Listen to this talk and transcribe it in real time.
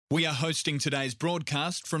We are hosting today's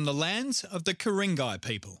broadcast from the lands of the Ku-ring-gai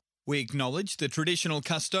people. We acknowledge the traditional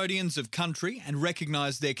custodians of country and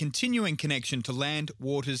recognise their continuing connection to land,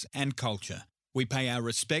 waters and culture. We pay our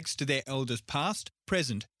respects to their elders past,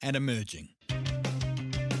 present and emerging.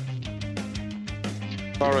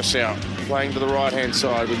 Morris out, playing to the right-hand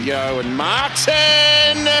side with Yeo and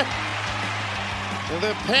Martin.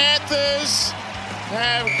 The Panthers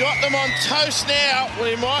have got them on toast now.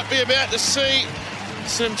 We might be about to see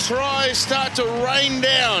some tries start to rain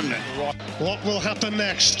down. What will happen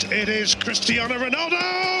next? It is Cristiano Ronaldo!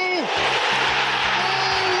 Oh,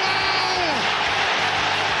 wow!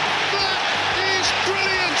 That is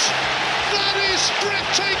brilliant! That is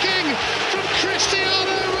breathtaking from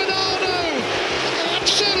Cristiano Ronaldo!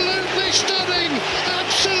 Absolutely stunning!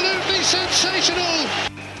 Absolutely sensational!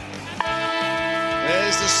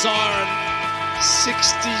 There's the siren.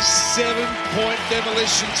 67-point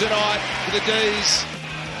demolition tonight for the D's.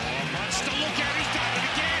 Wants to look at, he's done it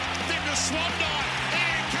again. Then the swan dive.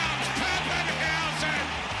 Here comes Pappenhausen.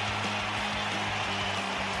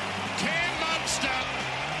 Cam Munster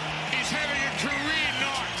is having a career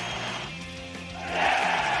night.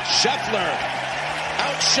 Scheffler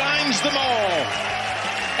outshines them all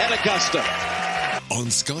at Augusta. On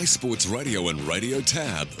Sky Sports Radio and Radio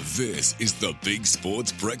Tab, this is the Big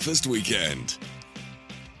Sports Breakfast Weekend.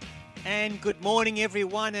 And good morning,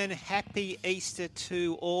 everyone, and happy Easter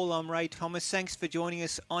to all. I'm Ray Thomas. Thanks for joining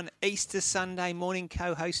us on Easter Sunday morning.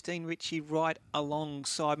 Co-hosting Richie right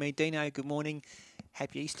alongside me. Dino, good morning.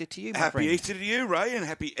 Happy Easter to you, my friend. Happy Easter to you, Ray, and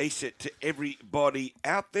happy Easter to everybody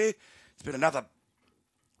out there. It's been another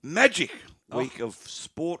magic week of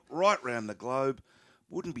sport right round the globe.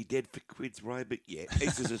 Wouldn't be dead for quids, Ray, but yeah,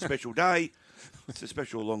 Easter's a special day. It's a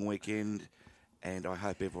special long weekend, and I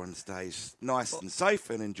hope everyone stays nice and safe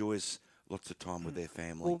and enjoys lots of time with their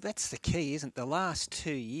family. Well, that's the key, isn't it? The last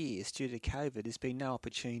 2 years, due to COVID, there's been no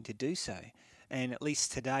opportunity to do so. And at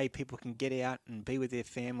least today, people can get out and be with their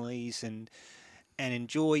families and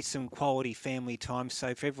enjoy some quality family time.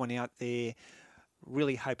 So for everyone out there,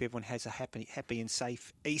 really hope everyone has a happy and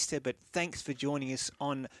safe Easter. But thanks for joining us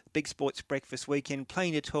on Big Sports Breakfast Weekend.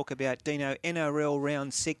 Plenty to talk about, Dino. NRL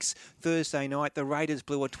Round 6, Thursday night. The Raiders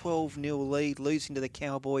blew a 12-0 lead, losing to the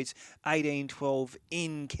Cowboys 18-12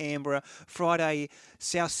 in Canberra. Friday,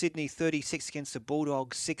 South Sydney 36 against the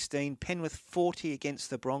Bulldogs 16. Penrith 40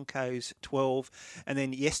 against the Broncos 12. And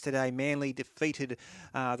then yesterday, Manly defeated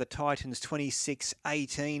the Titans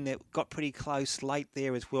 26-18. That got pretty close late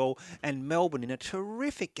there as well. And Melbourne in a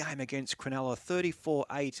terrific game against Cronulla,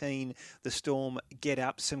 34-18. The Storm get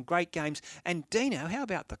up. Some great games. And Dino, how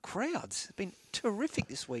about the crowds? It's been terrific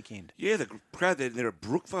this weekend. Yeah, the crowd there at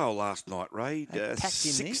Brookvale last night, Ray. Packed in there.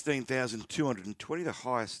 16,220, the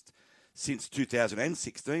highest since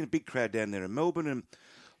 2016. A big crowd down there in Melbourne. And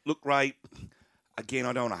look, Ray, again,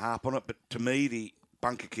 I don't want to harp on it, but to me, the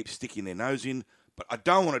bunker keeps sticking their nose in. But I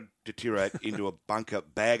don't want to deteriorate into a bunker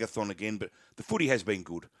bagathon again. But the footy has been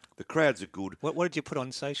good. The crowds are good. What did you put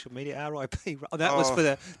on social media? RIP. Oh, that was for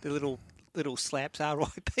the little slaps.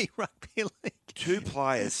 RIP Rugby League. Two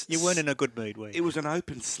players. You weren't in a good mood, were you? It was an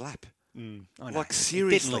open slap. I know. Like, It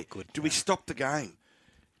seriously, didn't look good, do no. we stop the game?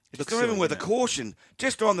 It It's looks not silly, even with a doesn't it? caution.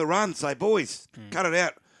 Just on the run, say, boys, cut it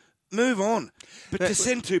out. Move on. But to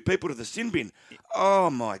send two people to the sin bin,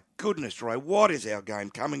 oh, my goodness, Ray, what is our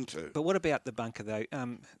game coming to? But what about the bunker, though?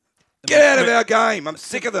 Get out of our game. I'm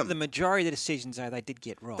sick of them. The majority of the decisions, though, they did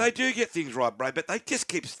get right. They do get things right, Ray, but they just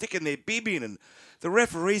keep sticking their bib in and the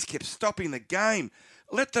referees kept stopping the game.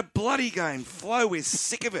 Let the bloody game flow. We're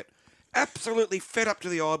sick of it. Absolutely fed up to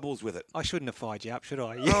the eyeballs with it. I shouldn't have fired you up, should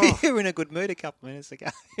I? Oh. You were in a good mood a couple of minutes ago.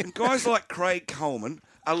 And guys like Craig Coleman,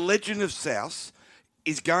 a legend of South,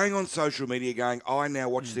 is going on social media going, I now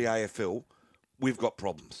watch the AFL. We've got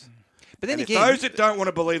problems. But then And again, if those that don't want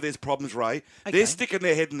to believe there's problems, Ray, Okay. they're sticking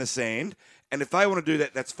their head in the sand. And if they want to do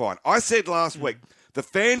that, that's fine. I said last week, the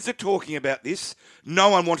fans are talking about this. No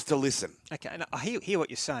one wants to listen. okay, and I hear what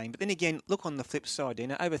you're saying, but then again, look on the flip side,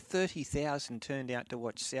 Dina. Over 30,000 turned out to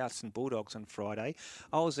watch Souths and Bulldogs on Friday.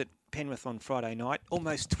 I was at Penrith on Friday night.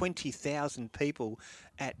 Almost 20,000 people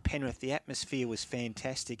at Penrith. The atmosphere was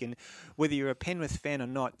fantastic, and whether you're a Penrith fan or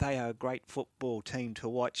not, they are a great football team to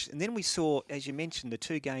watch. And then we saw, as you mentioned, the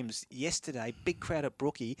two games yesterday. Big crowd at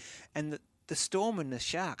Brookie, and the Storm and the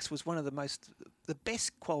Sharks was one of the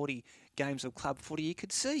best quality games of club footy you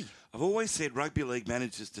could see. I've always said rugby league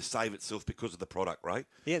manages to save itself because of the product, right?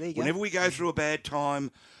 Yeah, there you go. Whenever we go through a bad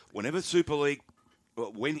time, whenever Super League,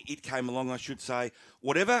 when it came along, I should say,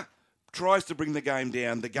 whatever tries to bring the game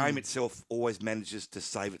down, the game itself always manages to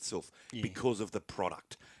save itself because of the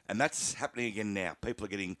product. And that's happening again now. People are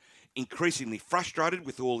getting increasingly frustrated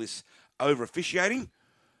with all this over officiating,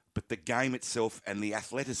 but the game itself and the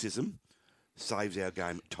athleticism saves our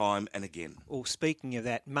game time and again. Well, speaking of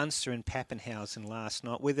that, Munster and Pappenhausen last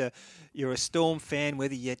night, whether you're a Storm fan,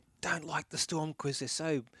 whether you don't like the Storm because they're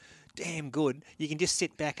so damn good, you can just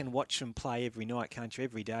sit back and watch them play every night, can't you,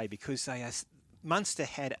 every day, because they are... Munster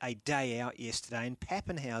had a day out yesterday, and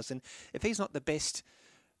Pappenhausen, if he's not the best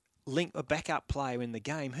link or backup player in the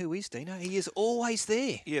game, who is, Dino? He is always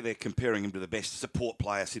there. Yeah, they're comparing him to the best support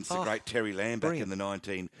player since the great Terry Lamb back in the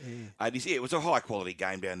 1980s. Yeah, it was a high-quality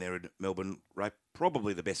game down there in Melbourne, Ray.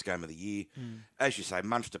 Probably the best game of the year. As you say,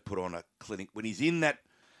 Munster put on a clinic. When he's in that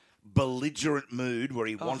belligerent mood where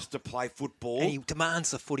he wants to play football... And he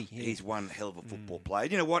demands the footy. Yeah. He's one hell of a football player.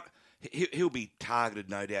 You know what? He'll be targeted,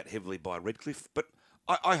 no doubt, heavily by Redcliffe, but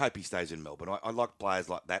I hope he stays in Melbourne. I like players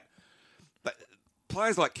like that. But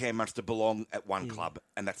players like Cam Munster belong at one club,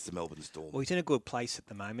 and that's the Melbourne Storm. Well, he's in a good place at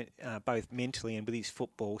the moment, both mentally and with his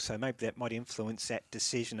football, so maybe that might influence that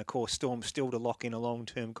decision. Of course, Storm still to lock in a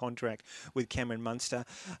long-term contract with Cameron Munster.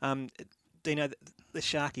 Dino, the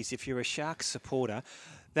Sharkies, if you're a Sharks supporter,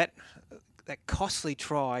 that costly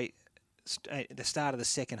try at the start of the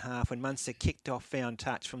second half when Munster kicked off, found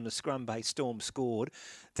touch from the scrum base, Storm scored,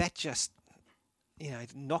 that just...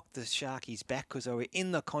 knocked the Sharkies back because they were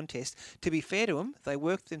in the contest. To be fair to them, they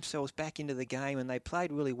worked themselves back into the game and they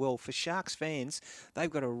played really well. For Sharks fans, they've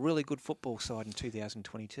got a really good football side in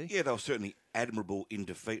 2022. Yeah, they were certainly admirable in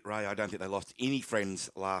defeat, Ray. I don't think they lost any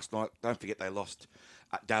friends last night. Don't forget they lost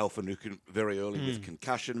Dale Finucane very early with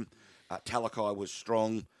concussion. Talakai was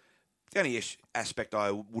strong. The only aspect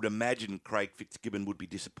I would imagine Craig Fitzgibbon would be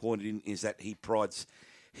disappointed in is that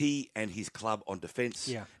he and his club on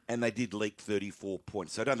defence, and they did leak 34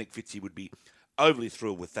 points. So I don't think Fitzy would be overly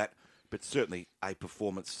thrilled with that, but certainly a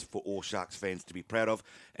performance for all Sharks fans to be proud of.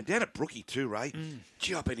 And down at Brookie too, Ray.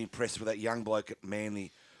 Gee, I've been impressed with that young bloke at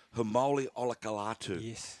Manly, Humoli Olakalatu.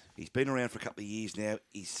 Yes. He's been around for a couple of years now.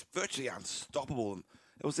 He's virtually unstoppable.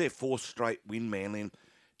 It was their fourth straight win, Manly. And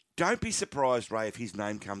don't be surprised, Ray, if his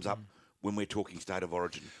name comes up when we're talking State of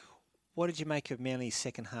Origin. What did you make of Manly's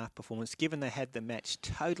second half performance, given they had the match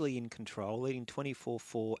totally in control, leading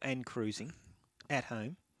 24-4 and cruising at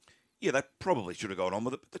home? Yeah, they probably should have gone on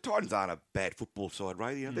with it. But the Titans aren't a bad football side,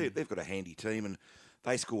 Ray. You know, they've got a handy team, and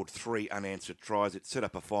they scored 3 unanswered tries. It set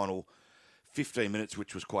up a final 15 minutes,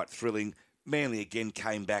 which was quite thrilling. Manly again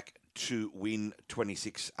came back to win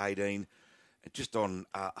 26-18. Just on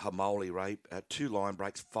Humoli, Ray, 2 line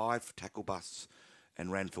breaks, 5 tackle busts,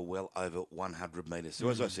 and ran for well over 100 metres. So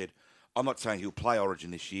as I said, I'm not saying he'll play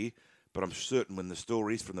Origin this year, but I'm certain when the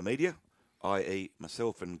stories from the media, i.e.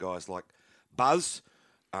 myself and guys like Buzz,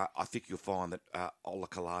 I think you'll find that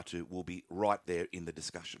Olakalatu will be right there in the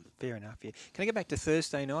discussion. Fair enough, yeah. Can I go back to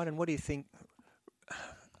Thursday night, and what do you think?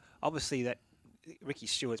 Obviously, that Ricky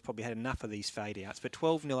Stewart's probably had enough of these fade-outs, but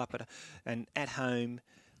 12-0 up at home,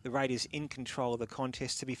 the Raiders in control of the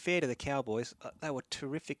contest. To be fair to the Cowboys, they were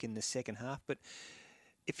terrific in the second half, but...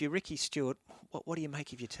 If you're Ricky Stewart, what do you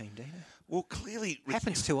make of your team, Dino? Well, clearly...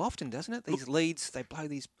 Happens too often, doesn't it? These leads, they blow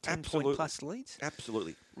these 10-point-plus leads.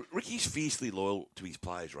 Absolutely. Ricky's fiercely loyal to his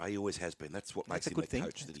players, Ray. He always has been. That's what makes him the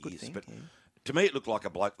coach that he is. But to me, it looked like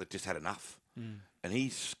a bloke that just had enough. And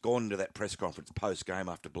he's gone to that press conference post-game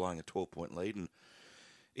after blowing a 12-point lead, and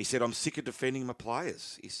he said, I'm sick of defending my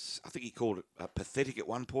players. I think he called it pathetic at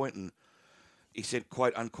one point, and he said,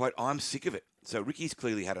 quote, unquote, I'm sick of it. So Ricky's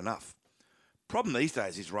clearly had enough. Problem these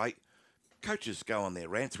days is, Ray, coaches go on their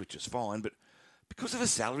rants, which is fine, but because of a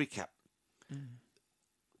salary cap,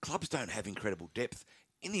 clubs don't have incredible depth.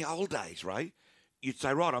 In the old days, Ray, you'd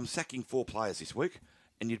say, right, I'm sacking 4 players this week,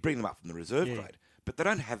 and you'd bring them up from the reserve grade. But they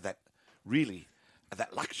don't have that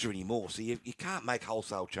luxury anymore, so you can't make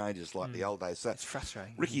wholesale changes like the old days. So it's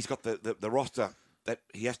frustrating. Ricky's got the roster that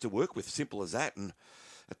he has to work with, simple as that. And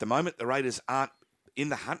at the moment, the Raiders aren't in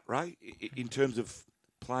the hunt, Ray, in terms of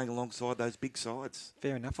playing alongside those big sides.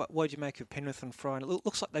 Fair enough. What did you make of Penrith on Friday? It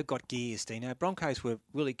looks like they've got gears, Dino. Broncos were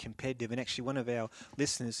really competitive, and actually one of our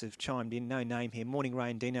listeners have chimed in, no name here, Morning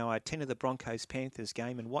Rain Dino. I attended the Broncos-Panthers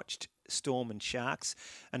game and watched Storm and Sharks.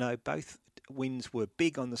 I know both wins were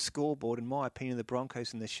big on the scoreboard. In my opinion, the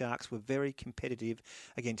Broncos and the Sharks were very competitive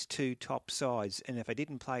against 2 top sides, and if they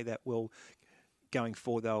didn't play that well going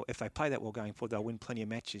forward, if they play that well going forward, they'll win plenty of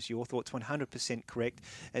matches. Your thoughts? 100% correct.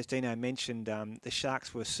 As Dino mentioned, the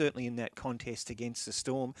Sharks were certainly in that contest against the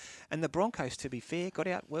Storm. And the Broncos, to be fair, got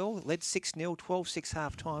out well, led 6-0, 12-6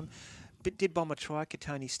 half-time. But did bomb a try,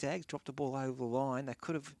 Katoni Staggs, dropped the ball over the line. They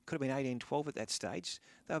could have been 18-12 at that stage.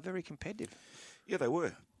 They were very competitive. Yeah, they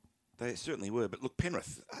were. They certainly were. But look,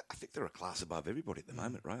 Penrith, I think they're a class above everybody at the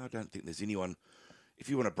moment, right? I don't think there's anyone if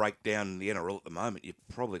you want to break down the NRL at the moment, you've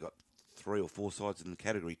probably got 3 or 4 sides in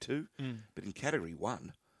Category 2. But in Category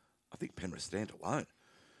 1, I think Penrith stand alone.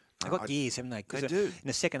 They've got years, haven't they? They do. In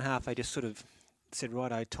the second half, they just sort of said,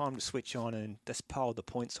 righto, time to switch on, and just piled the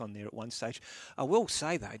points on there at one stage. I will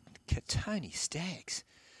say, though, Tony Staggs,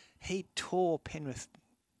 he tore Penrith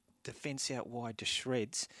defence out wide to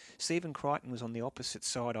shreds. Stephen Crichton was on the opposite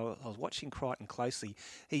side. I was watching Crichton closely.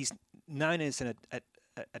 He's known as an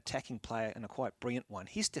attacking player and a quite brilliant one.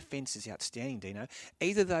 His defence is outstanding, Dino.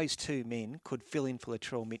 Either those two men could fill in for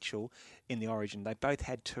Latrell Mitchell in the Origin. They both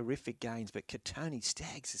had terrific games, but Tony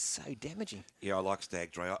Staggs is so damaging. Yeah, I like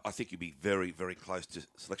Staggs, Ray. I think he'll be very, very close to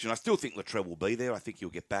selection. I still think Latrell will be there. I think he'll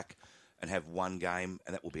get back and have one game,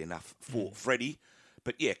 and that will be enough for Freddie.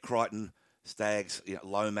 But yeah, Crichton, Staggs,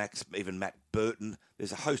 Lomax, even Matt Burton.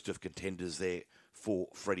 There's a host of contenders there for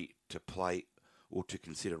Freddie to play, or to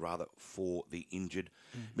consider rather, for the injured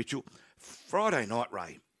Mitchell. Friday night,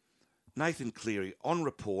 Ray, Nathan Cleary on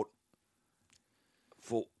report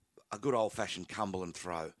for a good old-fashioned Cumberland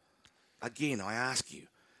throw. Again, I ask you,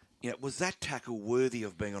 was that tackle worthy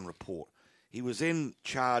of being on report? He was then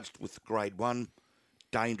charged with grade 1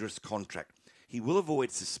 dangerous contract. He will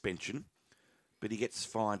avoid suspension, but he gets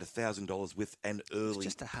fined $1,000 with an early It's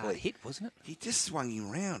just a hard hit, wasn't it? He just swung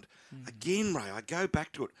him round. Again, Ray, I go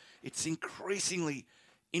back to it. It's increasingly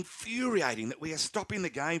infuriating that we are stopping the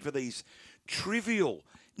game for these trivial,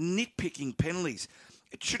 nitpicking penalties.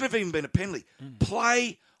 It shouldn't have even been a penalty.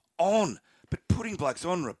 Play on. But putting blokes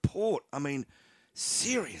on report, I mean,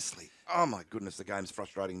 seriously. Oh, my goodness, the game's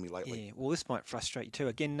frustrating me lately. Yeah, well, this might frustrate you too.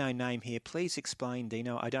 Again, no name here. Please explain,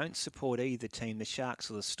 Dino. I don't support either team, the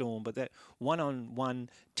Sharks or the Storm, but that one-on-one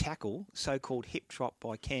tackle, so-called hip drop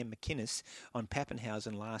by Cam McInnes on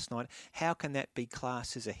Pappenhausen last night, how can that be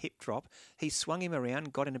classed as a hip drop? He swung him around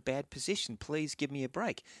and got in a bad position. Please give me a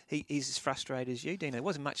break. He's as frustrated as you, Dino. There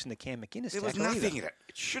wasn't much in the Cam McInnes There tackle was nothing in it.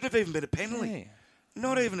 It should have even been a penalty. Yeah.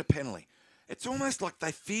 Not even a penalty. It's almost like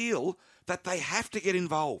they feel that they have to get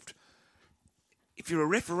involved. If you're a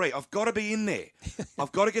referee, I've got to be in there.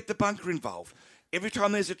 I've got to get the bunker involved. Every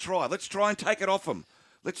time there's a try, let's try and take it off them.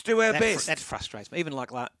 Let's do our best. That frustrates me. Even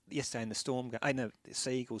like yesterday in the Storm game, the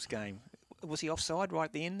Sea Eagles game, was he offside right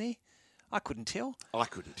at the end there? I couldn't tell. I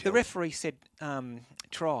couldn't tell. The referee said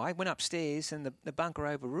try, went upstairs, and the bunker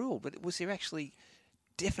overruled. But was there actually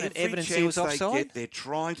definite evidence he was offside? They're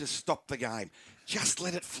trying to stop the game. Just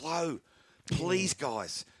let it flow. Please,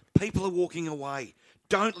 guys. People are walking away.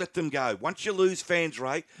 Don't let them go. Once you lose fans,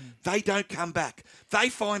 Ray, they don't come back. They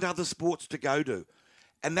find other sports to go to.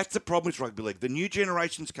 And that's the problem with rugby league. The new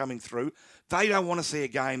generation's coming through. They don't want to see a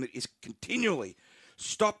game that is continually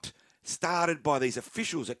started by these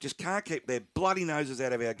officials that just can't keep their bloody noses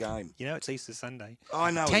out of our game. It's Easter Sunday.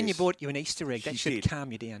 I know. Tanya bought you an Easter egg. That She should did.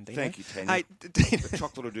 calm you down, Dino. Thank you, Tanya. Hey, The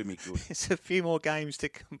chocolate will do me good. there's a few more games to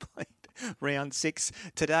complete round 6.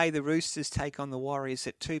 Today, the Roosters take on the Warriors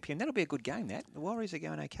at 2 p.m. That'll be a good game, that. The Warriors are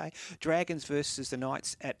going okay. Dragons versus the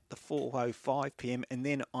Knights at the 4:05 p.m. And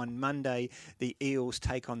then on Monday, the Eels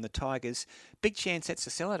take on the Tigers. Big chance that's a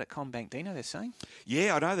sellout at CommBank, Dino, they're saying.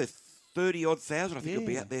 Yeah, I know. There's 30-odd thousand. I think will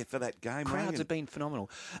be out there for that game. Crowds have been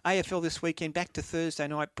phenomenal. AFL this weekend, back to Thursday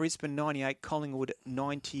night. Brisbane 98, Collingwood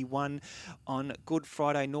 91. On Good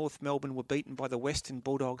Friday, North Melbourne were beaten by the Western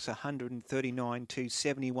Bulldogs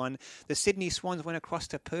 139-71. The Sydney Swans went across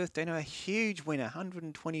to Perth. They know a huge winner,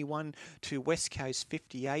 121 to West Coast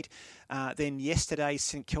 58. Then yesterday,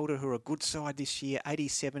 St Kilda, who are a good side this year,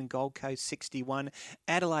 87, Gold Coast 61.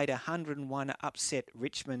 Adelaide 101, upset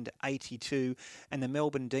Richmond 82. And the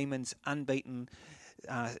Melbourne Demons unbeaten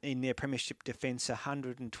in their premiership defence,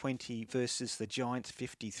 120 versus the Giants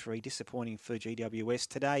 53. Disappointing for GWS.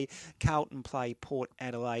 Today, Carlton play Port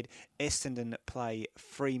Adelaide, Essendon play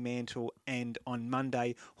Fremantle, and on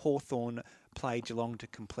Monday, Hawthorn play Geelong to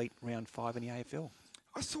complete round 5 in the AFL.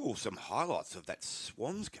 I saw some highlights of that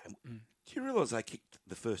Swans game. Do you realise they kicked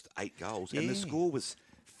the first 8 goals and the score was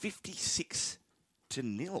 56-0?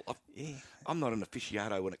 I'm not an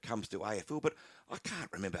aficionado when it comes to AFL, but I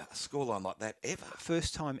can't remember a scoreline like that ever.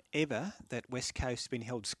 First time ever that West Coast has been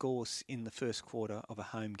held scoreless in the first quarter of a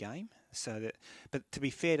home game. But to be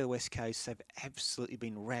fair to the West Coast, they've absolutely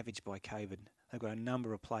been ravaged by COVID. They've got a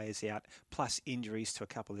number of players out, plus injuries to a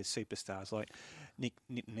couple of their superstars, like Nick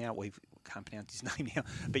now we can't pronounce his name now,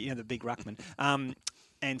 but the big ruckman.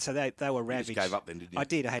 And so they were ravaged. You just gave up then, didn't you? I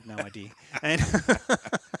did. I had no idea. And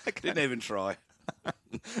didn't even try.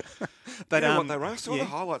 But what they were? I saw the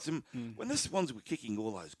highlights. And when the Swans were kicking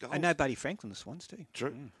all those goals. I know Buddy Franklin, the Swans too.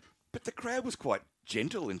 True. But the crowd was quite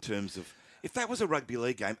gentle in terms of, if that was a rugby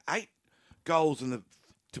league game, 8 goals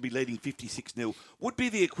to be leading 56-0 would be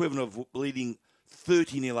the equivalent of leading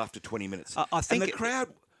 30-0 after 20 minutes. I think and the crowd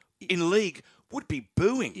in league would be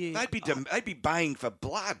booing. Yeah, they'd be baying for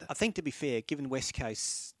blood. I think, to be fair, given West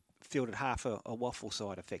Coast fielded half a waffle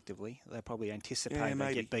side effectively, they probably anticipated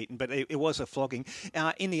they'd get beaten, but it was a flogging.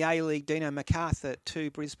 In the A-League, Dino, MacArthur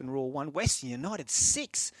 2, Brisbane Roar 1, Western United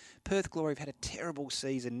 6. Perth Glory have had a terrible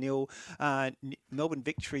season, 0. Melbourne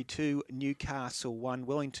Victory 2, Newcastle 1.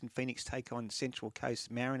 Wellington Phoenix take on Central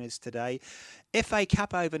Coast Mariners today. FA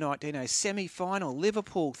Cup overnight, Dino, semi-final,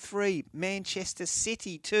 Liverpool 3, Manchester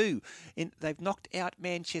City 2. They've knocked out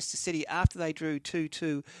Manchester City after they drew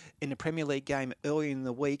 2-2 in the Premier League game earlier in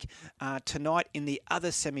the week. Tonight in the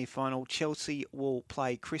other semi-final, Chelsea will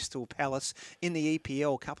play Crystal Palace. In the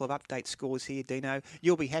EPL, a couple of update scores here, Dino.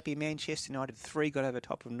 You'll be happy, Manchester United 3 got over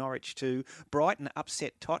top of Norwich 2. Brighton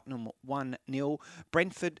upset Tottenham 1-0.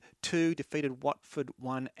 Brentford 2 defeated Watford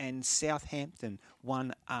 1. And Southampton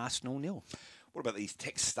 1, Arsenal 0. What about these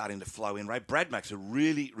texts starting to flow in, Ray? Brad makes a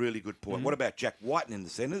really, really good point. What about Jack Whiten in the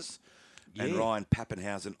centres and Ryan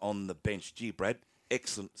Pappenhausen on the bench? Gee, Brad,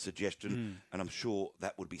 excellent suggestion, and I'm sure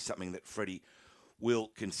that would be something that Freddie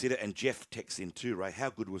will consider. And Jeff texts in too, Ray. How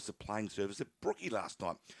good was the playing service at Brookie last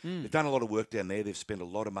night? They've done a lot of work down there. They've spent a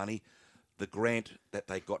lot of money. The grant that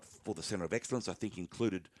they got for the Centre of Excellence, I think,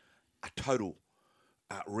 included a total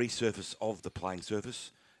resurface of the playing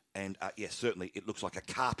surface. And, yes, certainly it looks like a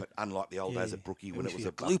carpet, unlike the old days at Brookie when it was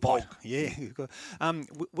a glue bog. Yeah.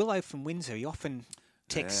 Willow from Windsor, he often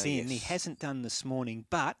texts in. Yes. He hasn't done this morning,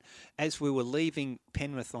 but as we were leaving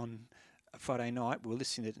Penrith on Friday night, we were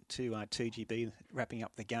listening to 2GB wrapping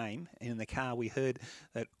up the game, and in the car we heard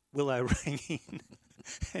that Willow rang in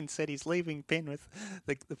and said he's leaving Penrith,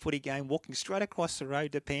 the footy game, walking straight across the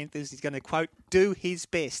road to Panthers. He's going to, quote, do his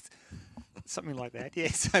best. Something like that, yeah.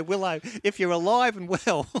 So, Willow, if you're alive and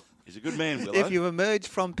well... He's a good man, Willow. If you emerged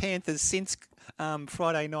from Panthers since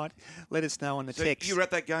Friday night, let us know on the text. You were at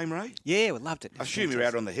that game, Ray? Yeah, we loved it. I assume you're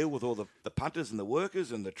out on the hill with all the punters and the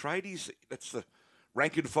workers and the tradies. That's the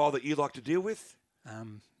rank and file that you like to deal with?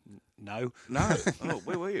 No. No? Oh,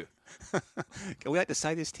 where were you? Are we allowed to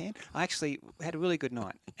say this, Tan? I actually had a really good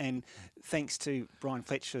night, and thanks to Brian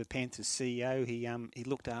Fletcher, the Panthers CEO, he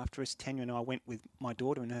looked after us. Tanya and I went with my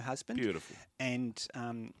daughter and her husband. Beautiful. And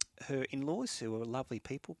her in-laws, who were lovely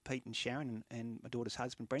people, Pete and Sharon, and my daughter's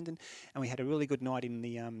husband, Brendan, and we had a really good night in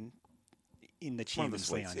the Chairman's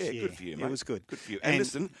Lounge. Yeah, good for you, mate. It was good. Good for you. And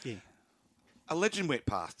listen, yeah. a legend went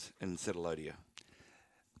past in Setalodia.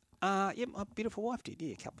 Yeah, my beautiful wife did,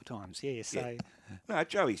 a couple of times, so... Yeah. No,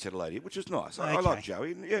 Joey Setalodia, which is nice. I Okay. like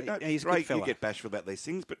Joey. Yeah, no, he's a Ray, good fella. you get bashful about these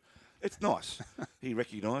things, but it's nice. He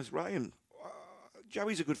recognised Ray, and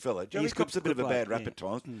Joey's a good fella. Joey He's cops a bit good of a bad bloke, rap at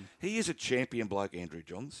times. He is a champion bloke, Andrew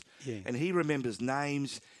Johns, Yeah. and he remembers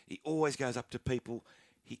names. He always goes up to people.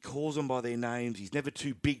 He calls them by their names. He's never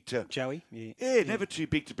too big to... Joey? Yeah. Yeah, never too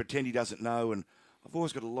big to pretend he doesn't know, and I've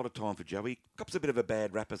always got a lot of time for Joey. Cops a bit of a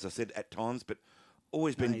bad rap, as I said, at times, but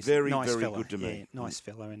always been He's very, a nice very fella. good to me. Yeah, nice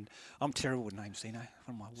fella, and I'm terrible with names, One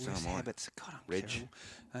of my worst am I. habits. God, I'm Reg. terrible.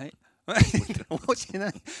 Hey. What's your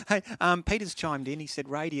name? Hey, Peter's chimed in. He said,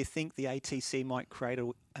 Ray, do you think the ATC might create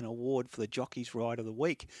an award for the Jockey's Ride of the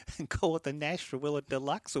Week and call it the Nash Rawiller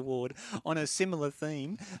Deluxe Award on a similar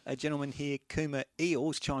theme? A gentleman here, Kuma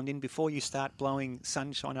Eels, chimed in, before you start blowing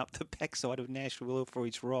sunshine up the backside of Nash Rawiller for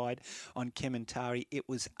his ride on Kementari, it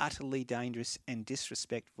was utterly dangerous and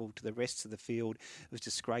disrespectful to the rest of the field. It was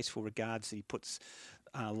disgraceful. Regards that he puts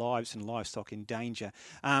lives and livestock in danger.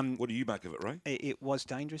 What do you make of it, Ray? It was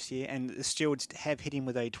dangerous, yeah, and the stewards have hit him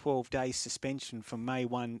with a 12-day suspension from May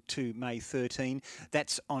 1 to May 13.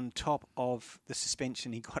 That's on top of the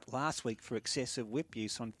suspension he got last week for excessive whip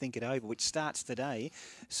use on Think It Over, which starts today,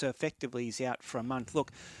 so effectively he's out for a month.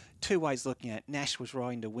 Look, two ways looking at it. Nash was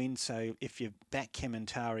riding to win, so if you back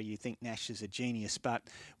Kementari, you think Nash is a genius, but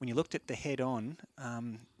when you looked at the head-on,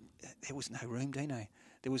 there was no room, Dino.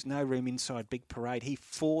 There was no room inside Big Parade. He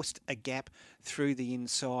forced a gap through the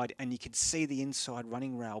inside, and you could see the inside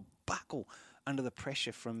running rail buckle under the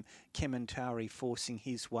pressure from Kementari forcing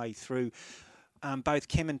his way through. Both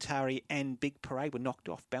Kementari and Big Parade were knocked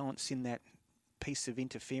off balance in that piece of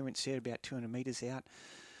interference there, about 200 metres out.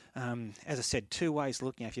 As I said, two ways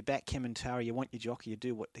looking at it. If you back Kementari, you want your jockey to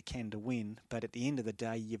do what they can to win, but at the end of the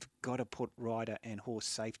day, you've got to put rider and horse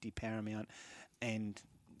safety paramount, and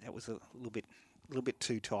that was a little bit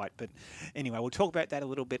too tight. But anyway, we'll talk about that a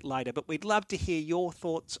little bit later. But we'd love to hear your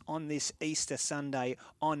thoughts on this Easter Sunday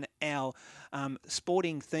on our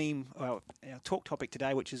sporting theme, our talk topic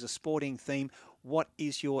today, which is a sporting theme. what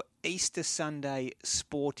is your Easter Sunday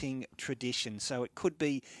sporting tradition? So it could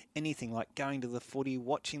be anything like going to the footy,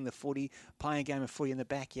 watching the footy, playing a game of footy in the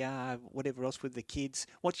backyard, whatever else with the kids.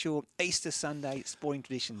 What's your Easter Sunday sporting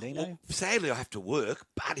tradition, Dino? Well, sadly, I have to work,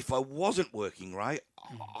 but if I wasn't working, Ray,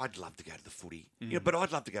 I'd love to go to the footy. You know, but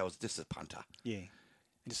I'd love to go as just a punter. Yeah.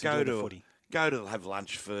 Just Go enjoy the to footy. have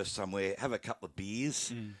lunch first somewhere, have a couple of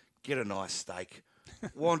beers, get a nice steak,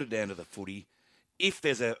 wander down to the footy. If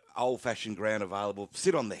there's an old-fashioned ground available,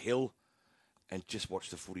 sit on the hill and just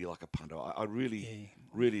watch the footy like a punter. I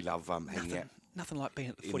really love hanging out. Nothing like being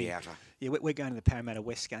at the in footy. the outer. Yeah, we're going to the Parramatta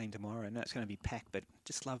West game tomorrow, and it's going to be packed, but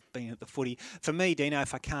just love being at the footy. For me, Dino,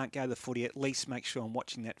 if I can't go to the footy, at least make sure I'm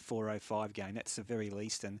watching that 4:05 game. That's the very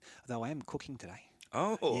least, and although I am cooking today.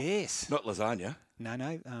 Oh. Yes. Not lasagna.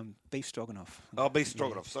 No, beef stroganoff. Oh, beef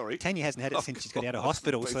stroganoff, sorry. Tanya hasn't had it since she's got out of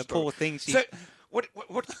hospital, so poor thing. So, what?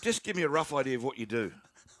 Just give me a rough idea of what you do.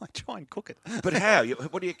 I try and cook it. But how?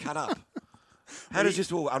 What do you cut up? How does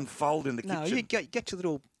this all unfold in the kitchen? No, you get your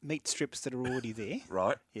little meat strips that are already there.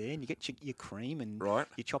 Right. Yeah, and you get your cream and Right.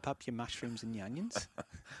 you chop up your mushrooms and your onions.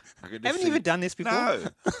 Haven't you ever done this before? No.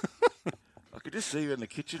 I could just see you in the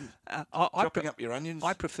kitchen chopping up your onions.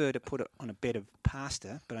 I prefer to put it on a bed of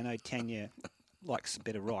pasta, but I know Tanya likes a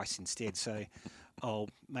bit of rice instead, so I'll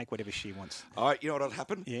make whatever she wants. You know what'll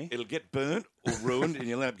happen? Yeah. It'll get burnt or ruined, and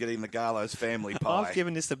you'll end up getting the Garlo's family pie. I've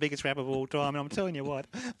given this the biggest rap of all time, and I'm telling you what,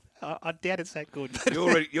 I doubt it's that good.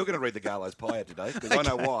 You're going to read the Garlo's pie out today, because I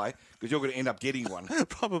know why, because you're going to end up getting one.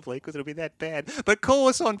 Probably, because it'll be that bad. But call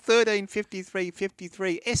us on 13 53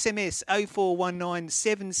 53, SMS 0419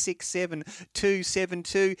 767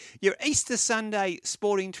 272. Your Easter Sunday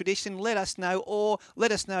sporting tradition, let us know, or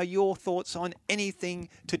let us know your thoughts on anything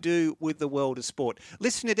to do with the world of sport.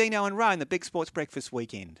 Listen to Dino and Ray in the Big Sports Breakfast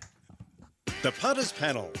Weekend. The Putters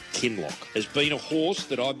Panel. Kinloch has been a horse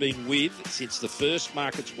that I've been with since the first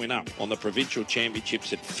markets went up on the provincial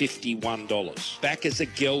championships at $51. Backers are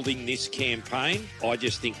gelding this campaign. I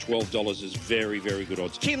just think $12 is very, very good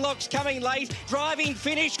odds. Kinloch's coming late, driving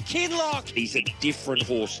finish, Kinloch. He's a different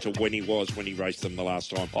horse to when he was when he raced them the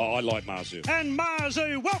last time. I like Marzu. And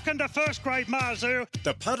Marzu, welcome to first grade Marzu.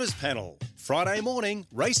 The Putters Panel. Friday morning,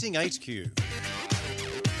 Racing HQ.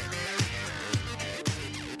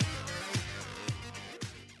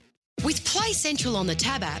 With Play Central on the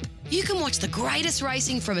Tab app, you can watch the greatest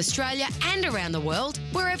racing from Australia and around the world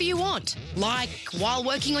wherever you want. Like while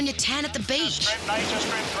working on your tan at the beach.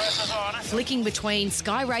 Flicking between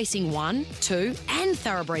Sky Racing 1, 2 and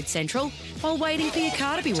Thoroughbred Central while waiting for your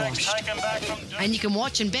car to be washed. And you can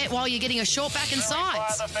watch and bet while you're getting a short back and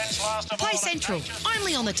sides. Play Central,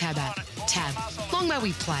 only on the Tab app. Tab, long may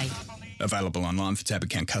we play. Available online for Tab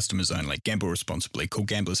account customers only. Gamble responsibly. Call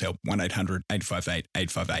Gamblers Help 1800 858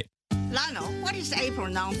 858. Lionel, what is April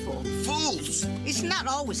known for? Fools! It's not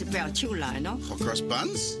always about you, Lionel. Hot cross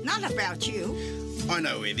buns? Not about you. I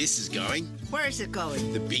know where this is going. Where is it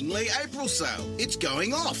going? The Bingley April sale. It's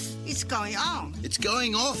going off. It's going on. It's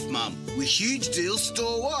going off, Mum, with huge deals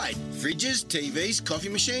store-wide. Fridges, TVs, coffee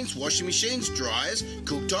machines, washing machines, dryers,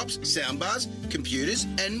 cooktops, soundbars, computers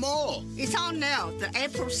and more. It's on now, the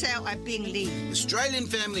April sale at Bingley. Australian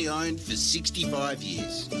family owned for 65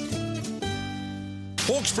 years.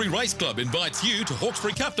 Hawkesbury Race Club invites you to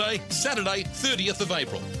Hawkesbury Cup Day, Saturday, 30th of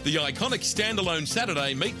April. The iconic standalone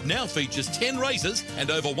Saturday meet now features 10 races and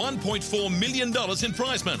over $1.4 million in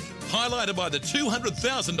prize money, highlighted by the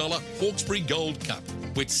 $200,000 Hawkesbury Gold Cup.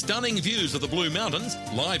 With stunning views of the Blue Mountains,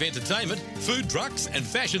 live entertainment, food trucks and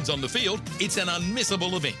fashions on the field, it's an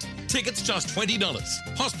unmissable event. Tickets just $20.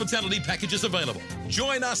 Hospitality packages available.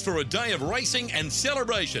 Join us for a day of racing and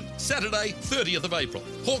celebration. Saturday, 30th of April.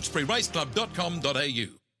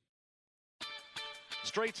 HawkesburyRaceclub.com.au.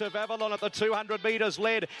 Streets of Avalon at the 200 metres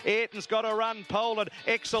lead. Ayrton's got a run. Poland,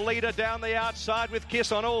 Exalita down the outside with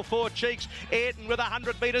Kiss on all four cheeks. Ayrton with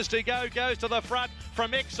 100 metres to go goes to the front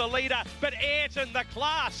from Exalita. But Ayrton the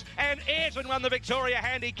class, and Ayrton won the Victoria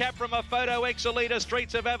Handicap from a photo. Exalita,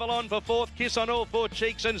 Streets of Avalon for fourth. Kiss on all four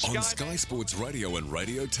cheeks and On Sky Sports Radio and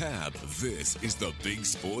Radio Tab, this is the Big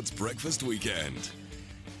Sports Breakfast Weekend.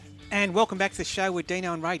 And welcome back to the show with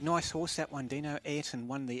Dino and Ray. Nice horse, that one, Dino. Ayrton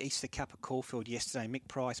won the Easter Cup at Caulfield yesterday. Mick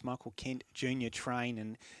Price, Michael Kent Jr. train,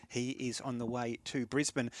 and he is on the way to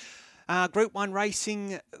Brisbane. Group 1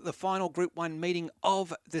 racing, the final Group 1 meeting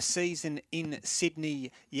of the season in Sydney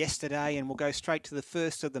yesterday, and we'll go straight to the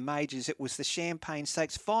first of the majors. It was the Champagne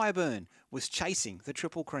Stakes. Fireburn was chasing the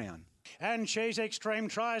Triple Crown. And She's Extreme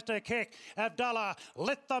tries to kick. Abdallah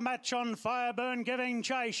lit the match on Fireburn, giving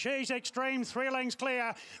chase. She's Extreme 3 lengths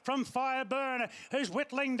clear from Fireburn, who's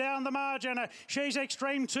whittling down the margin. She's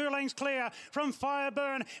Extreme 2 lengths clear from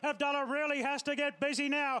Fireburn. Abdallah really has to get busy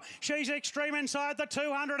now. She's Extreme inside the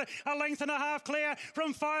 200, a length and a half clear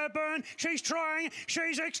from Fireburn. She's trying.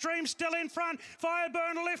 She's Extreme still in front.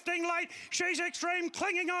 Fireburn lifting late. She's Extreme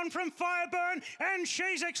clinging on from Fireburn, and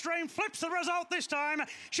She's Extreme flips the result this time.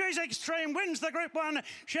 She's Extreme wins the Group 1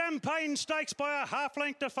 Champagne Stakes by a half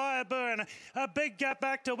length to Fireburn. A big gap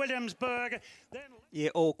back to Williamsburg. Yeah,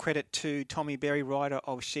 all credit to Tommy Berry, rider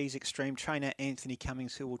of She's Extreme, trainer Anthony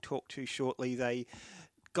Cummings, who we'll talk to shortly. They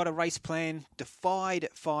got a race plan, defied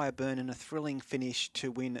Fireburn in a thrilling finish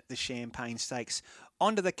to win the Champagne Stakes.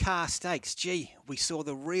 Onto the Car Stakes. Gee, we saw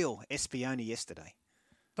the real Espiona yesterday.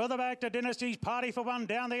 Further back to Dynasty's Party for One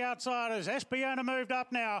down the outsiders. Espiona moved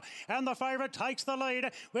up now, and the favourite takes the lead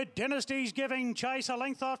with Dynasty's giving chase a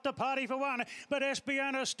length off to Party for One. But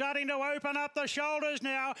Espiona's starting to open up the shoulders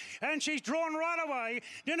now, and she's drawn right away.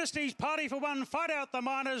 Dynasty's Party for One fight out the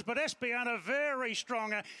minors, but Espiona very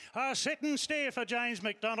strong. Sit and steer for James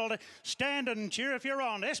McDonald. Stand and cheer if you're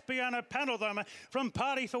on. Espiona panel them from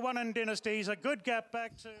Party for One and Dynasty's. A good gap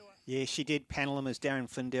back to... Yeah, she did panel him, as Darren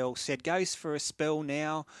Flindell said. Goes for a spell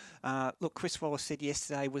now. Look, Chris Wallace said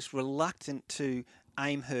yesterday was reluctant to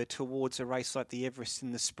aim her towards a race like the Everest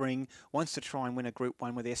in the spring. Wants to try and win a Group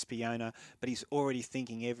 1 with Espiona, but he's already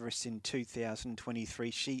thinking Everest in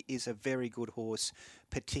 2023. She is a very good horse,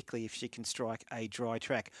 particularly if she can strike a dry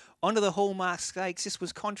track. Onto the Hallmark Stakes. This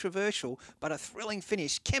was controversial, but a thrilling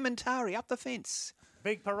finish. Kementari up the fence.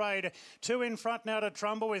 Big Parade, 2 in front now to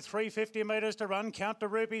Trumbull with 350 metres to run. Count to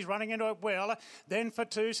Rupees running into it well. Then for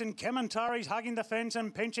Tucson, Kementari's hugging the fence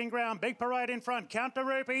and pinching ground. Big Parade in front. Count to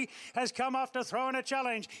Rupee has come off to throw in a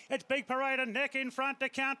challenge. It's Big Parade and neck in front to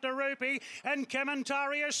Count to Rupee, and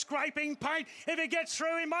Kementari is scraping paint. If he gets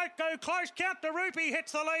through, he might go close. Count to Rupee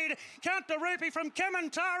hits the lead. Count to Rupee from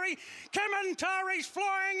Kementari. Kementari's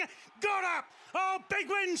flying. Got up. Oh, big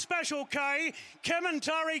win special, K.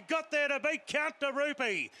 Kementari got there to beat Count to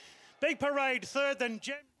Rupee. Big Parade third, then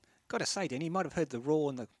Gem. Got to say, Dan, you might have heard the roar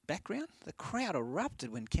in the background. The crowd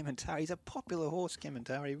erupted when Kementari's a popular horse,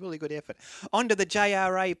 Kementari. Really good effort. Onto the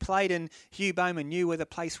JRA plate, and Hugh Bowman knew where the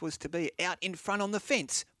place was to be. Out in front on the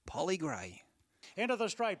fence, Polly Gray. Into the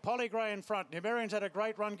straight, Polly Gray in front. Numerian's had a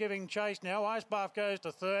great run giving chase now. Ice Bath goes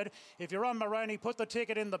to third. If you're on Moroney, put the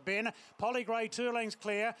ticket in the bin. Polly Gray 2 lengths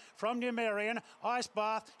clear from Numerian. Ice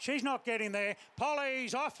Bath, she's not getting there.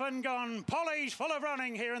 Polly's off and gone. Polly's full of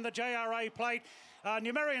running here in the JRA plate.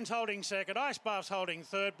 Numerian's holding second. Ice Bath's holding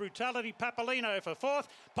third. Brutality Papolino for fourth.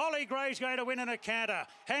 Polly Gray's going to win in a canter.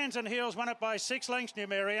 Hands and Heels won it by 6 lengths,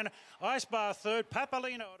 Numerian. Ice Bath third.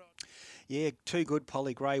 Papolino. Yeah, too good,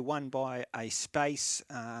 Polly Gray, won by a space.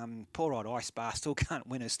 Poor old Ice Bar still can't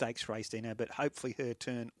win a stakes race, Dino, but hopefully her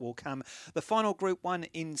turn will come. The final Group 1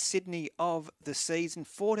 in Sydney of the season,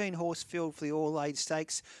 14 horse field for the All-Age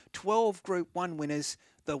Stakes, 12 Group 1 winners.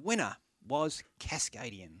 The winner was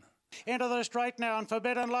Cascadian. Into the straight now, and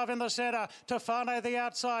Forbidden Love in the centre. Tofano the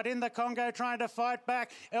outside, in the Congo trying to fight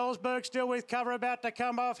back. Ellsberg still with cover, about to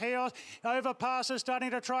come off heels. Overpasses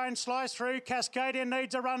starting to try and slice through. Cascadian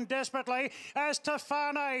needs a run desperately as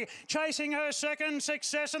Tofano, chasing her second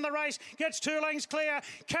success in the race, gets 2 lengths clear.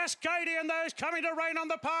 Cascadian, those coming to rain on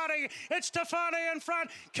the party. It's Tofano in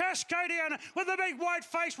front. Cascadian with the big white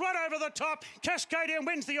face right over the top. Cascadian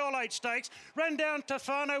wins the All-Age Stakes. Ran down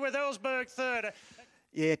Tofano with Ellsberg third.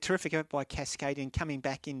 Yeah, terrific effort by Cascadian, coming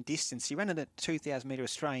back in distance. He ran it at 2,000 metre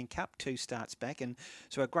Australian Cup 2 starts back, and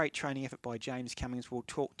so a great training effort by James Cummings. We'll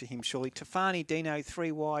talk to him shortly. Tofani Dino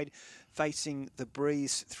 3 wide, facing the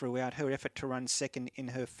breeze throughout. Her effort to run second in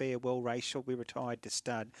her farewell race, she'll be retired to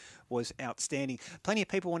stud, was outstanding. Plenty of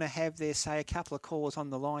people want to have their say. A couple of callers on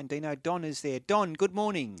the line. Dino, Don is there. Don, good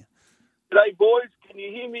morning. G'day, boys. Can you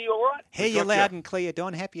hear me all right? Hear you loud and clear,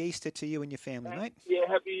 Don. Happy Easter to you and your family, mate. Yeah,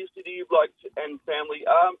 happy Easter to you, blokes and family.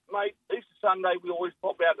 Mate, Easter Sunday, we always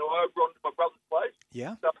pop out to Oberon to my brother's place.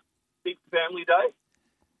 Yeah. It's a big family day.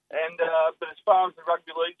 And but as far as the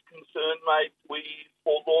rugby league's concerned, mate, we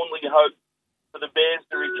forlornly hope for the Bears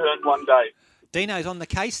to return one day. Dino's on the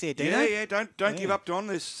case there, Dino. Yeah, don't give up, Don.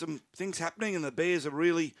 There's some things happening, and the Bears are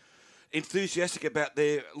really enthusiastic about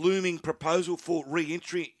their looming proposal for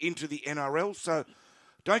re-entry into the NRL. So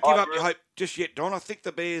don't give up your hope just yet, Don. I think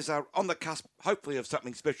the Bears are on the cusp, hopefully, of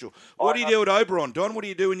something special. What do you do at Oberon, Don? What do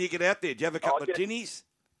you do when you get out there? Do you have a couple of tinnies?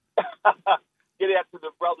 Get out to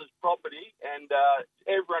the brothers' property, and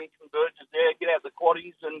everyone converges there. Get out the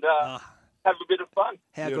quaddies, and have a bit of fun.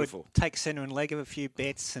 How Beautiful. good. Take centre and leg of a few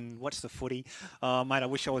bets and watch the footy. Oh, mate, I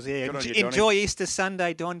wish I was there. Good on you, Donny. Enjoy Easter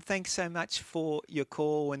Sunday, Don. Thanks so much for your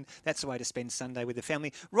call, and that's the way to spend Sunday with the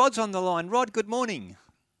family. Rod's on the line. Rod, good morning.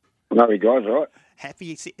 No, guys, all right?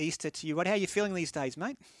 Happy Easter to you, Rod. How are you feeling these days,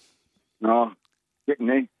 mate? No, getting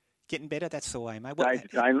there. Getting better? That's the way, mate. Day to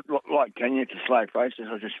day, like Tanya, it's a slow process.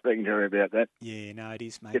 I was just speaking to her about that. Yeah, no, it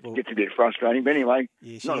is, mate. It gets a bit frustrating, but anyway,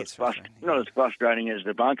 Yeah, she not gets as frustrating as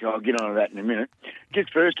the bunker. I'll get onto that in a minute.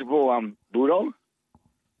 Just first of all, Bulldog,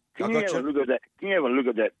 can you have a look at that? Can you have a look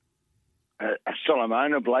at that? A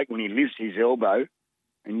Solomona Blake when he lifts his elbow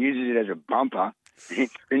and uses it as a bumper,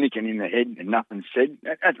 hits Finnegan in the head and nothing said.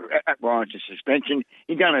 That warrants a suspension.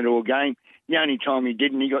 He done it all game. The only time he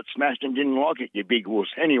didn't, he got smashed and didn't like it, you big wuss.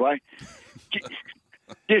 Anyway,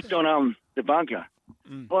 just on the bunker.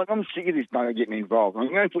 Like, I'm sick of this bunker getting involved. I'm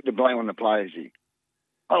going to put the blame on the players here.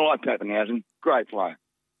 I like Pappenhausen, great player.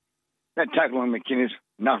 That tackle on McInnes,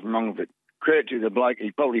 nothing wrong with it. Credit to the bloke,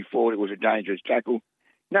 he probably thought it was a dangerous tackle.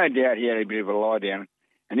 No doubt he had a bit of a lie down,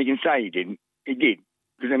 and he can say he didn't. He did,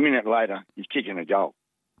 because a minute later, he's kicking a goal.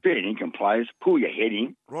 Fair income players, pull your head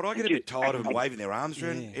in. Rod, I get a bit tired of them waving their arms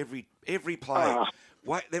around every player.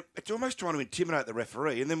 It's almost trying to intimidate the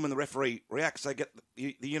referee, and then when the referee reacts, they get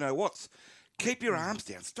the you-know-whats. Keep your arms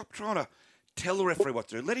down. Stop trying to tell the referee what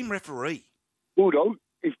to do. Let him referee. Bulldog,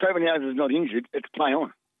 if Pappenhausen's not injured, it's play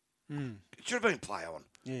on. It should have been play on.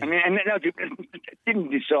 Yeah. And it didn't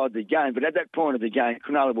decide the game, but at that point of the game,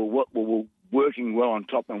 Cronulla were working well on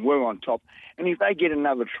top and were on top. And if they get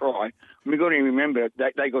another try, we've got to remember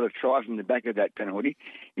they got a try from the back of that penalty.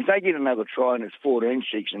 If they get another try and it's 14-6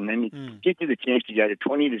 and then it gives you the chance to go to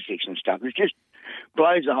 20-6 and stuff, it just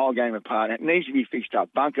blows the whole game apart. It needs to be fixed up.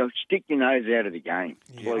 Bunker, stick your nose out of the game.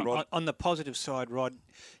 Yeah. On the positive side, Rod,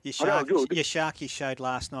 your Sharkies showed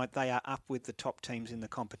last night they are up with the top teams in the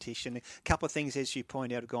competition. A couple of things, as you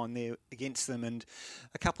point out, have gone there against them, and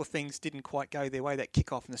a couple of things didn't quite go their way. That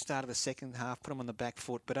kick-off in the start of the second half put them on the back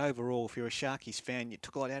foot, but overall, if you're a Sharkies fan, you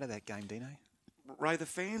took a lot out of that game, Dino. Ray, the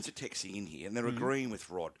fans are texting in here, and they're agreeing with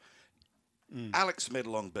Rod. Alex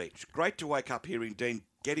Medalong Beach. Great to wake up hearing Dean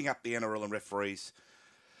getting up the NRL and referees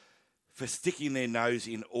for sticking their nose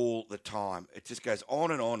in all the time. It just goes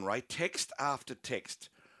on and on, Ray. Text after text.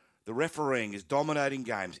 The refereeing is dominating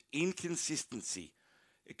games. Inconsistency.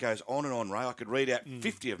 It goes on and on, Ray. I could read out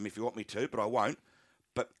 50 of them if you want me to, but I won't.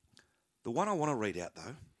 But the one I want to read out,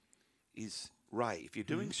 though, is, Ray, if you're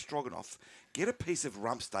doing stroganoff, get a piece of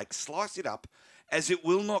rump steak, slice it up, as it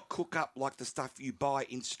will not cook up like the stuff you buy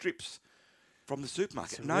in strips from the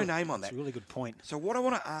supermarket. No name on that. That's a really good point. So what I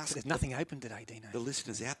want to ask... But there's nothing open today, Dino. The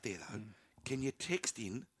listeners out there, though, can you text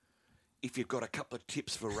in if you've got a couple of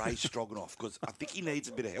tips for Ray Stroganoff? Because I think he needs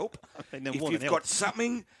a bit of help. If you've got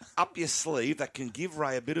something up your sleeve that can give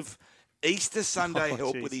Ray a bit of Easter Sunday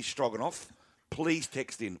help with his Stroganoff, please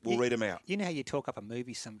text in. We'll read them out. You know how you talk up a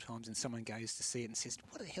movie sometimes and someone goes to see it and says,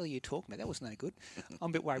 what the hell are you talking about? That was no good.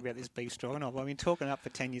 I'm a bit worried about this beef stroganoff. I've been talking up for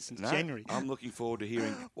 10 years since January. I'm looking forward to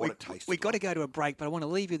hearing what it tastes We've got to go to a break, but I want to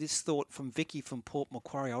leave you this thought from Vicky from Port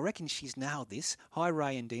Macquarie. I reckon she's nailed this. Hi,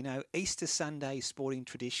 Ray and Dino. Easter Sunday sporting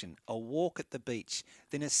tradition. A walk at the beach,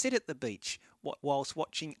 then a sit at the beach whilst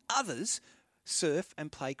watching others surf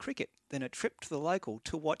and play cricket, then a trip to the local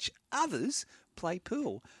to watch others play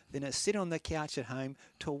pool, then a sit on the couch at home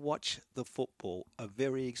to watch the football. A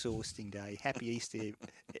very exhausting day. Happy Easter,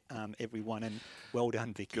 everyone, and well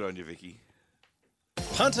done, Vicky. Good on you, Vicky.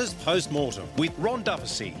 Punters Post-Mortem with Ron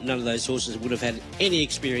Duffy. None of those horses would have had any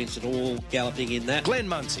experience at all galloping in that. Glenn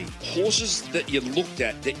Muncie. Horses that you looked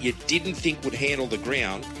at that you didn't think would handle the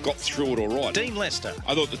ground got through it all right. Dean Lester.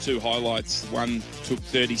 I thought the two highlights, one took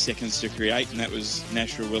 30 seconds to create, and that was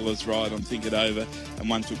Nash Rawilla's ride on Think It Over, and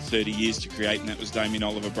one took 30 years to create, and that was Damien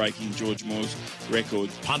Oliver breaking George Moore's record.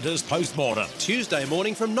 Punters Post-Mortem. Tuesday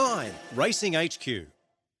morning from 9. Racing HQ.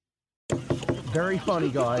 Very funny,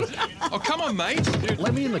 guys. Oh, come on, mate.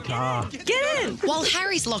 Let me in the car. Get in! While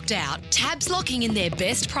Harry's locked out, Tab's locking in their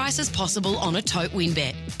best prices possible on a tote win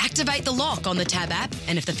bet. Activate the lock on the Tab app,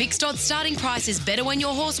 and if the fixed odds starting price is better when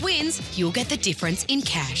your horse wins, you'll get the difference in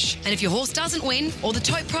cash. And if your horse doesn't win, or the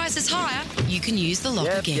tote price is higher, you can use the lock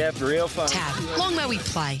again. Yep, real fun. Tab, long may we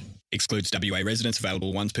play. Excludes WA residents.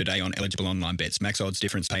 Available once per day on eligible online bets. Max odds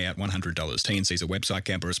difference payout $100. TNC's a website.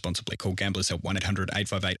 Gamble responsibly. Call Gamblers Help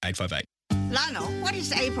 1-800-858-858. Lionel, what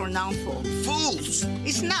is April known for? Fools!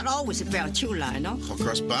 It's not always about you, Lionel. Hot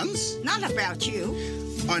cross buns? Not about you.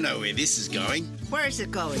 I know where this is going. Where is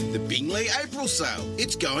it going? The Bingley April sale.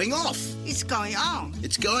 It's going off. It's going on.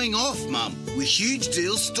 It's going off, Mum, with huge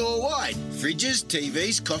deals store-wide. Fridges,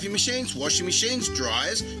 TVs, coffee machines, washing machines,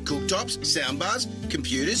 dryers, cooktops, soundbars,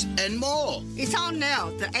 computers and more. It's on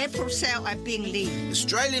now. The April sale at Bingley.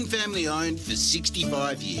 Australian family owned for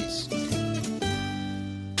 65 years.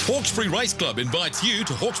 Hawkesbury Race Club invites you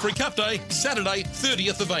to Hawkesbury Cup Day, Saturday,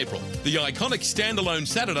 30th of April. The iconic standalone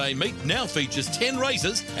Saturday meet now features 10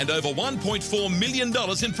 races and over $1.4 million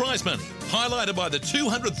in prize money, highlighted by the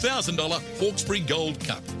 $200,000 Hawkesbury Gold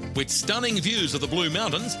Cup. With stunning views of the Blue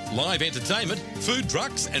Mountains, live entertainment, food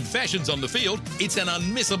trucks and fashions on the field, it's an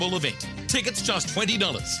unmissable event. Tickets just $20.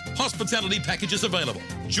 Hospitality packages available.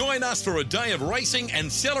 Join us for a day of racing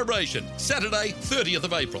and celebration. Saturday, 30th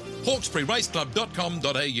of April.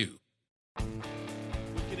 HawkesburyRaceclub.com.au.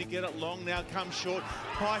 Looking to get it long now, comes short.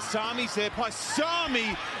 Paisami's there.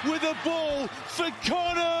 Paisami with a ball for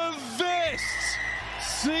Connor Vest.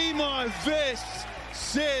 See my vest,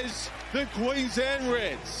 says the Queensland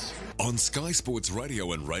Reds. On Sky Sports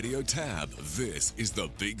Radio and Radio Tab, this is the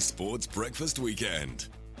Big Sports Breakfast Weekend.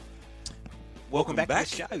 Welcome back. to the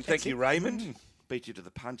show. Thank you, Raymond. Beat you to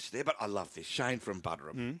the punch there, but I love this. Shane from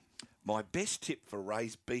Butterham. My best tip for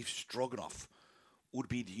Ray's beef stroganoff would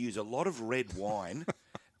be to use a lot of red wine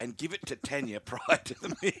and give it to Tanya prior to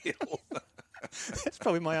the meal. That's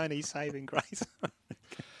probably my only saving grace.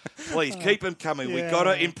 Please keep them coming. We've got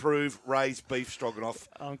to improve Ray's beef stroganoff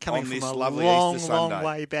I'm coming on from this a lovely long, Easter Sunday. long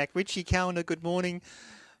way back. Richie Calendar, good morning.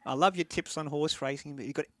 I love your tips on horse racing, but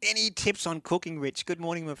you got any tips on cooking, Rich? Good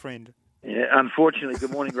morning, my friend. Yeah, unfortunately,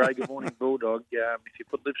 good morning, Ray. Good morning, Bulldog. If you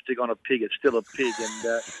put lipstick on a pig, it's still a pig.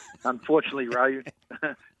 And unfortunately, Ray,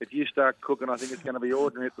 if you start cooking, I think it's going to be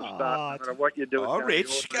ordinary at the start. No matter what you do.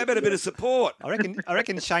 Rich, give it a bit of support. I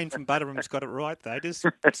reckon Shane from Butterham's got it right, though. Just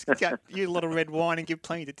use a lot of red wine and give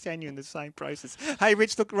plenty to Tanya in the same process. Hey,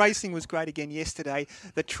 Rich, look, racing was great again yesterday.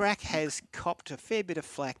 The track has copped a fair bit of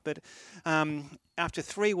flack, but after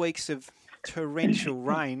 3 weeks of torrential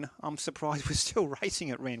rain, I'm surprised we're still racing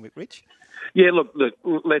at Randwick, Rich. Yeah, look,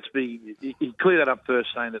 let's be... You clear that up first,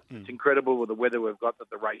 saying that it's incredible with the weather we've got at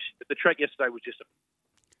the race. But the track yesterday was just a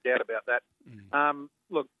doubt about that.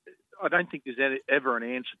 Look, I don't think there's ever an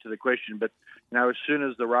answer to the question, but, as soon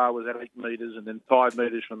as the rail was at 8 metres and then 5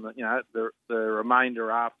 metres from the remainder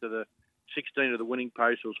after the 16 of the winning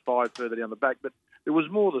post, was 5 further down the back. But it was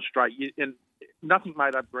more the straight, and nothing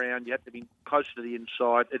made up ground. You had to be closer to the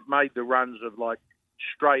inside. It made the runs of like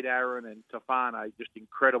Straight Aaron and Tofane just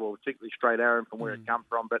incredible, particularly Straight Aaron from where it come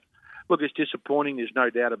from. But look, it's disappointing. There's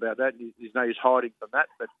no doubt about that. There's no use hiding from that.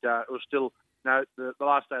 But it was still, the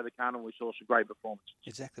last day of the carnival, we saw some great performance.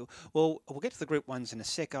 Exactly. Well, we'll get to the Group 1s in a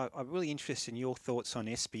sec. I'm really interested in your thoughts on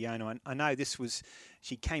Espiona. I know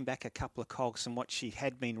she came back a couple of cogs from what she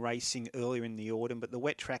had been racing earlier in the autumn, but the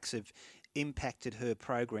wet tracks have impacted her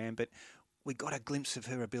program. But we got a glimpse of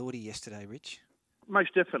her ability yesterday, Rich.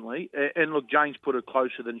 Most definitely. And look, Jane's put her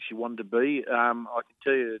closer than she wanted to be. I can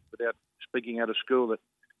tell you, without speaking out of school, that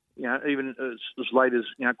even as late as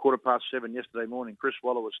 7:15 yesterday morning, Chris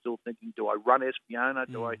Waller was still thinking, do I run Espiona?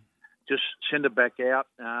 Do I just send her back out?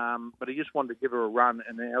 But he just wanted to give her a run,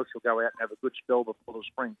 and now she'll go out and have a good spell before the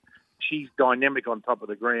spring. She's dynamic on top of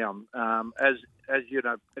the ground. As you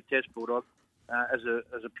know, a test bulldog, as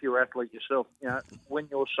a pure athlete yourself, when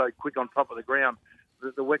you're so quick on top of the ground,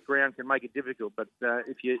 the wet ground can make it difficult. But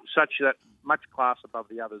if you're such that much class above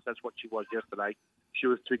the others, that's what she was yesterday. She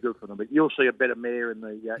was too good for them. But you'll see a better mare in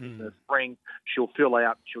the spring. She'll fill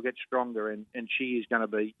out. She'll get stronger, and she is going to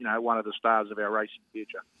be one of the stars of our racing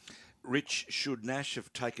future. Rich, should Nash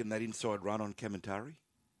have taken that inside run on Kamantari?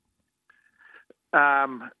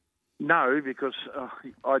 No, because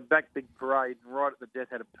I backed Big Parade and right at the death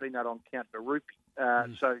had a peanut on Count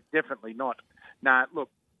Narupi. So definitely not. No, look,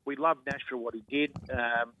 we love Nash for what he did,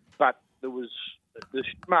 but there was the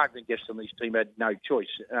Martin Gaston's team had no choice.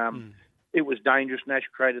 It was dangerous. Nash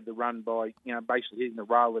created the run by basically hitting the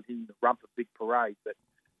rail and hitting the rump of Big Parade. But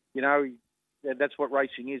that's what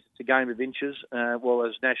racing is. It's a game of inches, as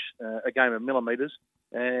Nash a game of millimetres.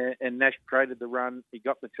 And Nash created the run. He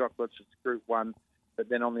got the chocolates. It's Group 1. But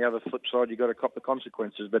then on the other flip side, you've got to cop the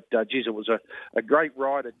consequences. But, it was a great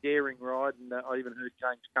ride, a daring ride. And I even heard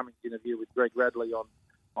James Cummings' interview with Greg Radley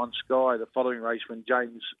on Sky the following race when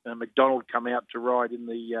James McDonald come out to ride in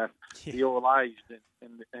the All-Aged.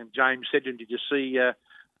 And James said to him, did you see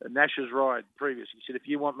Nash's ride previous? He said, if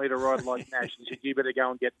you want me to ride like Nash, he said, you better go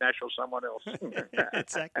and get Nash or someone else.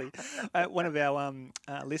 Exactly. One of our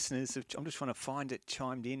listeners, I'm just trying to find it,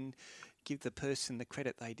 chimed in. give the person the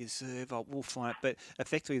credit they deserve. We'll find it. But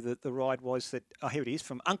effectively, the ride was that, here it is,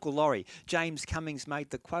 from Uncle Laurie. James Cummings made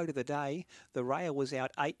the quote of the day. The rail was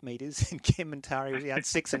out 8 metres and Kementari was out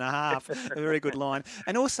 6.5. A very good line.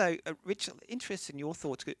 And also, Rich, interested in your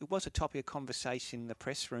thoughts. It was a topic of conversation in the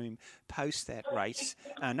press room post that race.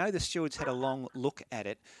 I know the stewards had a long look at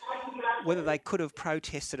it, whether they could have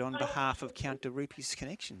protested on behalf of Count de Rupi's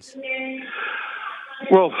connections.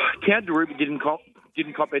 Well, Count de Rupi didn't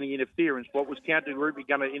cop any interference. What was Count de Rupi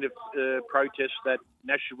going to protest that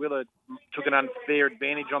Nashawilla took an unfair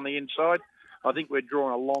advantage on the inside? I think we're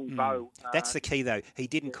drawing a long bow. That's the key, though. He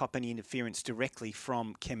didn't cop any interference directly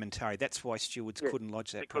from Kementari. That's why stewards couldn't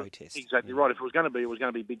lodge that protest. Exactly right. If it was going to be, it was going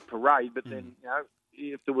to be a big parade. But then,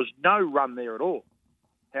 if there was no run there at all,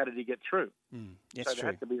 how did he get through? That's so there true.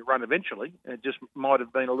 had to be a run eventually. It just might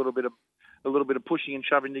have been a little bit of pushing and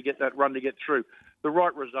shoving to get that run to get through. The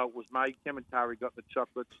right result was made. Kementari got the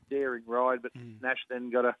chocolates, daring ride, but Nash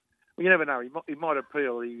then got a. Well, you never know. He might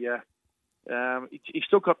appeal. He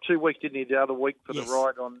still got 2 weeks, didn't he? The other week for the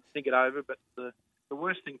ride on Think It Over. But the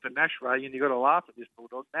worst thing for Nash, Ray, and you got to laugh at this,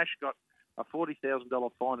 Bulldog. Nash got a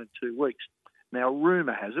 $40,000 fine in 2 weeks. Now,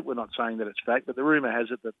 rumour has it, we're not saying that it's fact, but the rumour has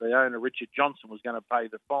it that the owner, Richard Johnson, was going to pay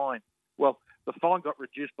the fine. Well, the fine got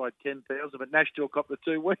reduced by $10,000, but Nash still copped the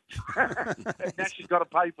 2 weeks. Nash has got to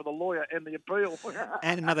pay for the lawyer and the appeal.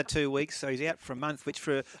 And another 2 weeks, so he's out for a month, which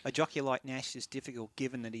for a jockey like Nash is difficult,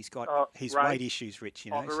 given that he's got his Ray, weight issues, Rich.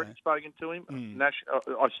 I've already spoken to him. Nash,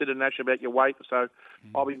 I said to Nash about your weight, so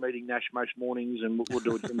I'll be meeting Nash most mornings, and we'll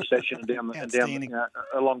do a gym session down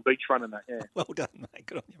along beachfront and that. Yeah. Well done, mate.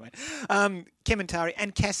 Good on you, mate. Kementari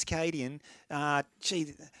and Cascadian.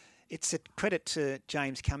 It's a credit to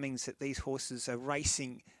James Cummings that these horses are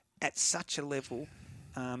racing at such a level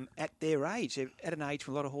at their age. They're at an age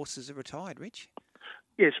when a lot of horses are retired, Rich.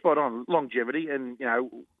 Yeah, spot on. Longevity, and,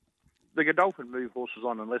 the Godolphin move horses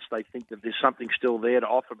on unless they think that there's something still there to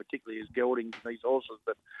offer, particularly as geldings and these horses.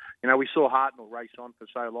 But, we saw Hartnell race on for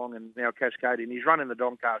so long, and now Cascadian. His run in the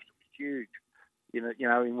Doncaster was huge,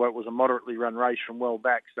 in what was a moderately run race from well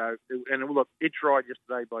back. So, and look, its ride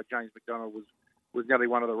yesterday by James McDonald was nearly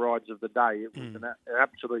one of the rides of the day. It was an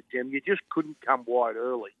absolute gem. You just couldn't come wide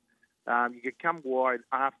early. You could come wide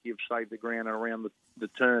after you've saved the ground and around the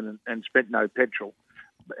turn and spent no petrol.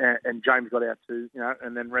 And James got out too,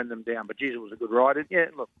 and then ran them down. But, geez, it was a good ride. And, yeah,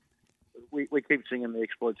 look, we keep singing the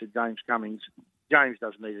exploits of James Cummings. James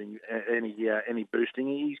doesn't need any boosting.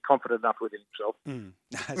 He's confident enough within himself.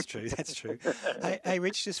 That's true. That's true. Hey,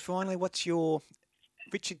 Rich, just finally, what's your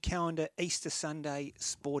Richard Callender Easter Sunday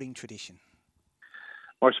sporting tradition?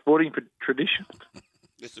 My sporting tradition?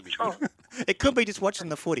 This will be good. It could be just watching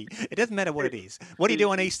the footy. It doesn't matter what it is. What do you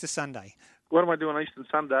do on Easter Sunday? What am I doing on Easter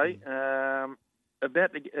Sunday?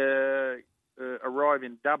 About to arrive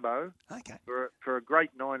in Dubbo for a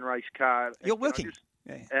great 9-race card. You're working?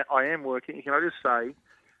 I am working. Can I just say,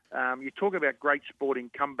 you talk about great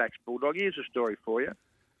sporting comebacks, Bulldog. Here's a story for you.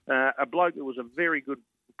 A bloke that was a very good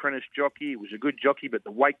apprentice jockey. He was a good jockey, but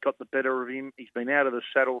the weight got the better of him. He's been out of the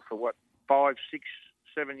saddle for, 5, 6,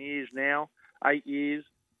 7 years now, 8 years,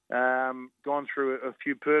 gone through a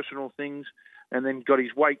few personal things, and then got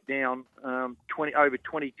his weight down over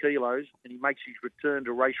 20 kilos, and he makes his return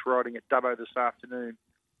to race riding at Dubbo this afternoon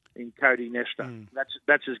in Cody Nesta.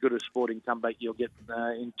 That's as good a sporting comeback you'll get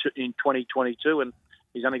in 2022, and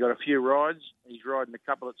he's only got a few rides. He's riding a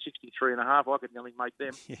couple at 63.5. I could nearly make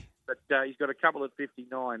them. But he's got a couple at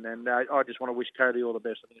 59, and I just want to wish Cody all the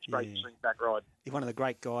best. I think it's great to see him back ride. He's one of the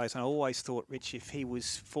great guys. I always thought, Rich, if he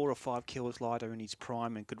was 4 or 5 kilos lighter in his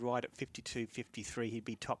prime and could ride at 52, 53, he'd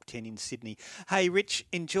be top 10 in Sydney. Hey, Rich,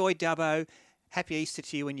 enjoy Dubbo. Happy Easter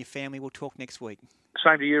to you and your family. We'll talk next week.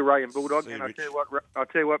 Same to you, Ray and Bulldog. And I tell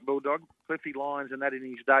you what, Bulldog, Cliffy Lyons and that in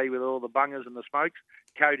his day with all the bungers and the smokes,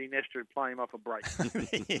 Cody Nesta would play him off a break.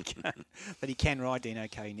 There you go. But he can ride Dino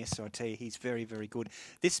Cody Nesta, I tell you. He's very, very good.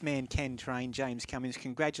 This man can train, James Cummings.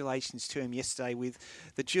 Congratulations to him yesterday with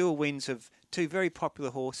the dual wins of 2 very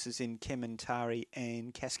popular horses in Kementari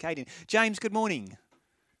and Cascadian. James, good morning.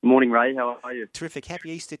 Morning, Ray. How are you? Terrific.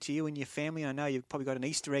 Happy Easter to you and your family. I know you've probably got an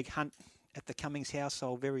Easter egg hunt at the Cummings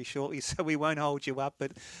household very shortly, so we won't hold you up.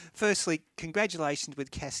 But firstly, congratulations with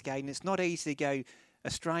Cascadian. It's not easy to go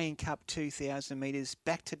Australian Cup 2,000 metres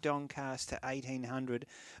back to Doncaster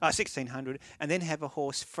 1,600, and then have a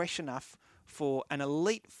horse fresh enough for an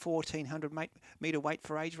elite 1,400 metre weight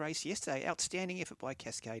for age race yesterday. Outstanding effort by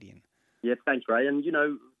Cascadian. Yeah, thanks, Ray. And,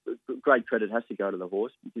 great credit has to go to the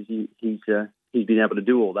horse because he's been able to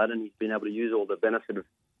do all that, and he's been able to use all the benefit of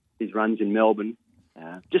his runs in Melbourne.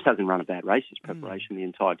 Just hasn't run a bad race. His preparation the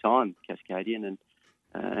entire time, Cascadian, and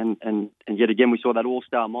and yet again we saw that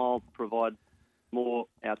All-Star Mile provide more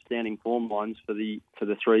outstanding form lines for the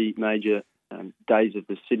three major days of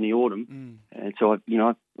the Sydney Autumn, and so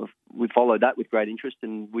we followed that with great interest,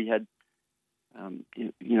 and we had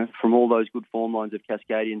from all those good form lines of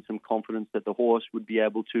Cascadian some confidence that the horse would be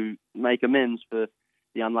able to make amends for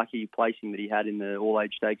the unlucky placing that he had in the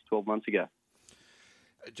All-Age Stakes 12 months ago.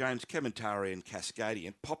 James, Kementari and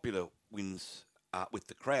Cascadian, popular wins with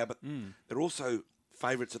the crowd, but they're also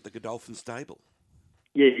favourites at the Godolphin stable.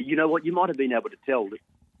 Yeah, you know what? You might have been able to tell that,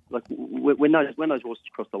 like when those horses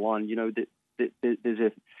cross the line,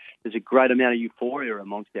 there's a great amount of euphoria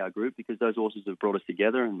amongst our group because those horses have brought us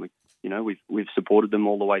together, and we've supported them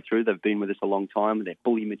all the way through. They've been with us a long time, and they're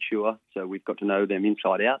fully mature, so we've got to know them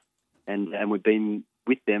inside out, and we've been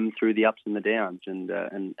with them through the ups and the downs, and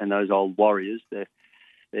those old warriors,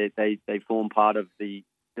 they form part of the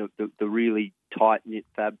really tight knit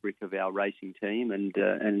fabric of our racing team, and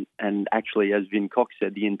actually, as Vin Cox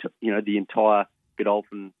said, the entire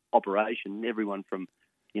Godolphin operation, everyone from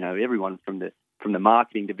the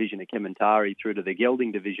marketing division at Kementari through to the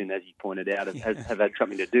gelding division, as he pointed out, have had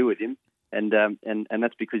something to do with him, and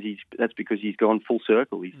that's because he's gone full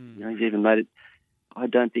circle. He's even made it. I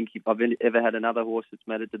don't think I've ever had another horse that's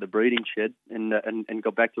made it to the breeding shed and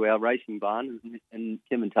got back to our racing barn, and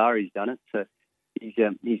Kementari's done it. So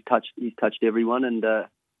he's touched everyone, and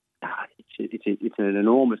it's an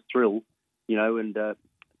enormous thrill, and.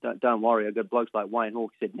 Don't worry, I've got blokes like Wayne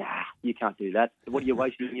Hawke said, nah, you can't do that. What are you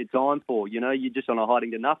wasting your time for? You're just on a hiding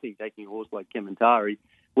to nothing taking a horse like Kementari.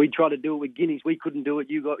 We tried to do it with Guineas. We couldn't do it.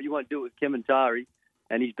 You won't do it with Kementari.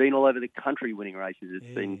 And he's been all over the country winning races.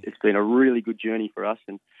 It's been a really good journey for us.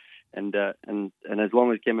 And as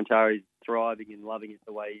long as Kementari's thriving and loving it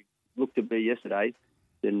the way he looked to be yesterday,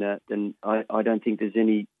 then I don't think there's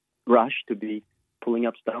any rush to be pulling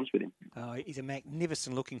up stumps with him. He's a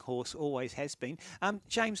magnificent-looking horse, always has been.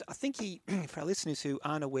 James, I think for our listeners who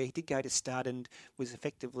aren't aware, he did go to stud and was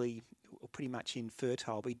effectively pretty much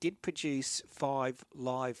infertile, but he did produce 5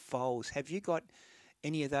 live foals. Have you got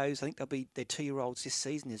any of those? I think they're 2-year-olds this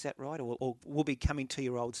season, is that right? Or will be coming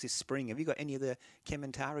 2-year-olds this spring. Have you got any of the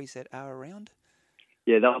Kementaris that are around?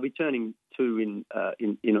 Yeah, they'll be turning 2 in the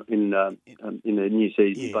new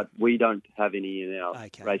season, but we don't have any in our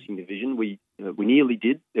racing division. We nearly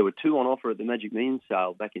did. There were 2 on offer at the Magic Millions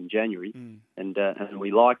sale back in January, and we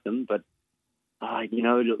liked them. But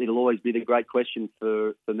it'll always be the great question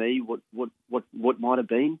for me. What might have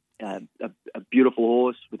been a beautiful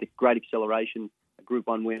horse with a great acceleration, a Group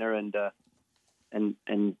 1 winner, and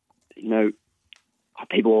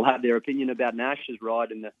people will have their opinion about Nash's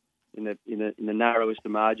ride in the narrowest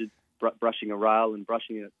of margins, brushing a rail and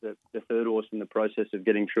brushing the third horse in the process of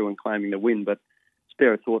getting through and claiming the win. But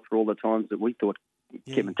spare a thought for all the times that we thought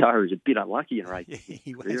Kementari was a bit unlucky in racing,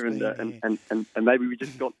 and maybe we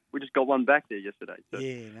just got one back there yesterday. So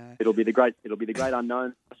it'll be the great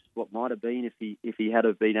unknown. What might have been if he had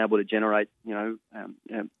have been able to generate 300,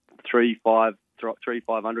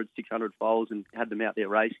 600 foals and had them out there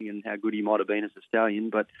racing, and how good he might have been as a stallion.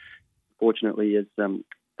 But fortunately, as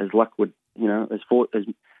luck would, the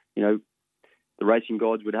racing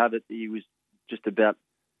gods would have it, he was just about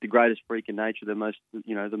the greatest freak in nature, the most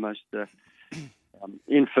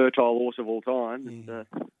infertile horse of all time,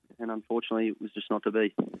 and unfortunately, it was just not to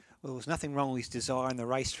be. Well, there was nothing wrong with his desire on the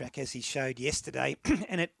racetrack, as he showed yesterday,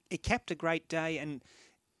 and it capped a great day, and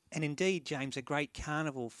indeed, James, a great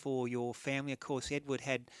carnival for your family. Of course, Edward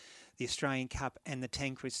had the Australian Cup and the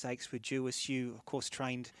Tancred Stakes with Jewess. You, of course,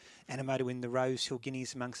 trained Anamoe to win the Rosehill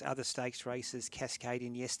Guineas amongst other stakes races,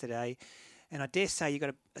 Cascadian yesterday. And I dare say you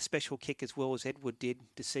got a special kick as well as Edward did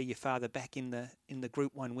to see your father back in the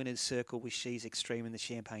Group 1 winners circle with She's Extreme in the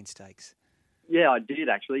Champagne Stakes. Yeah, I did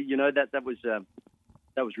actually. That was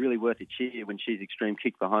really worth a cheer when She's Extreme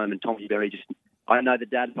kicked for home, and Tommy Berry I know that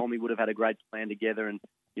Dad and Tommy would have had a great plan together, and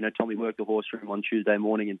Tommy worked the horse room on Tuesday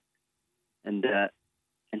morning, and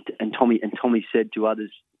Tommy said to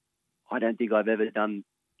others, I don't think I've ever done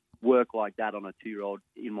work like that on a 2-year-old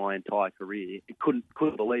in my entire career. He couldn't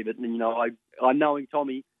believe it. And I knowing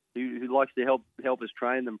Tommy, who likes to help us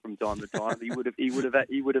train them from time to time, he would have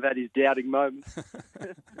had his doubting moments.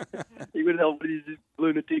 He would have thought, what is this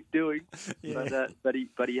lunatic doing? Yeah. But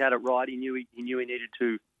he had it right. He knew he needed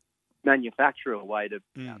to manufacture a way to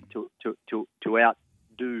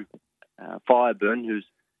outdo Fireburn, who's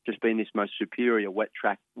just been this most superior wet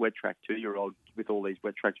track 2-year-old with all these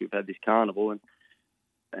wet tracks we've had this carnival,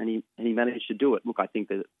 and he managed to do it. Look, I think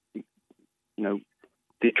that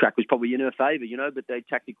the track was probably in her favour, but they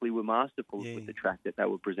tactically were masterful with the track that they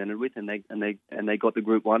were presented with, and they got the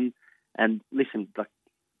Group 1. And listen,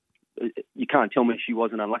 you can't tell me she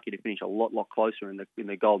wasn't unlucky to finish a lot closer in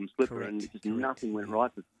the Golden Slipper. Correct, And just nothing went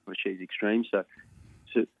right for She's Extreme. So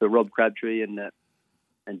for Rob Crabtree and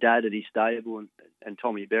Dad at his stable and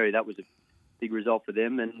Tommy Berry, that was a big result for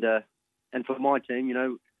them. And for my team, you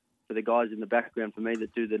know, for the guys in the background for me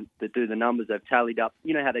that do the numbers, they've tallied up.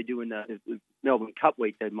 You know how they do in the Melbourne Cup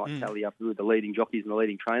week, they might tally up who the leading jockeys and the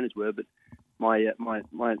leading trainers were. But my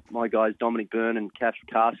guys Dominic Byrne and Cash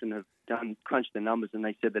Carson have crunched the numbers, and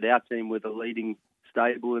they said that our team were the leading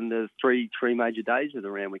stable in the three major days of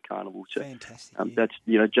the Randwick Carnival. So fantastic. That's,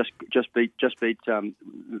 you know, just beat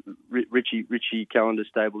Richie Callender's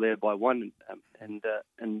stable there by one, and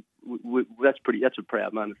that's a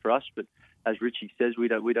proud moment for us. But as Richie says, we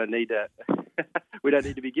don't need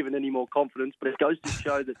to be given any more confidence. But it goes to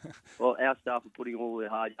show that our staff are putting all their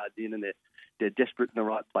hard yards in, and they're desperate in the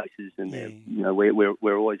right places, and you know,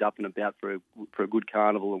 we're always up and about for a good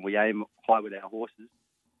carnival, and we aim high with our horses.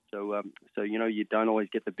 So you know, you don't always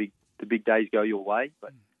get the big days go your way,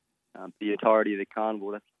 but the entirety of the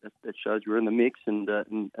carnival, that shows we're in the mix, and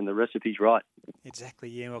the recipe's right. Exactly,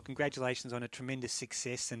 yeah. Well, congratulations on a tremendous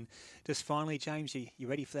success. And just finally, James, you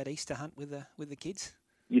ready for that Easter hunt with the kids?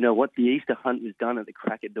 You know what? The Easter hunt was done at the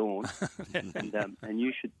crack of dawn, and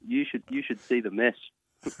you should see the mess.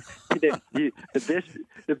 The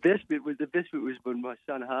best bit was when my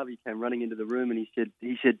son Harvey came running into the room, and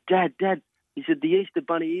he said, Dad. He said, the Easter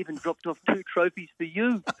Bunny even dropped off 2 trophies for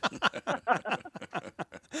you.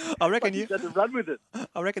 I reckon you had to run with it.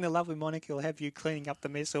 I reckon the lovely Monica will have you cleaning up the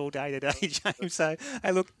mess all day today, James. So,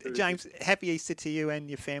 hey, look, James, happy Easter to you and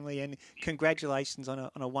your family, and congratulations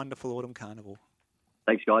on a wonderful autumn carnival.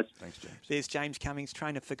 Thanks, guys. Thanks, James. There's James Cummings,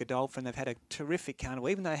 trainer for Godolphin. They've had a terrific carnival,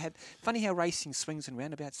 even though they had... Funny how racing swings and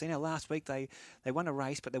roundabouts. You know, last week they won a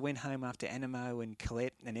race, but they went home after Animo and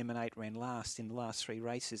Colette and Emanate ran last in the last 3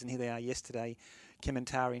 races. And here they are yesterday,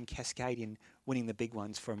 Kementari and Cascadian winning the big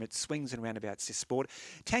ones for them. It swings and roundabouts, this sport.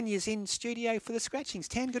 Tanya's in studio for the scratchings.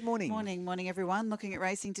 Tan, good morning. Morning, everyone. Looking at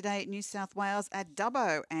racing today at New South Wales at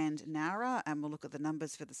Dubbo and Nowra, and we'll look at the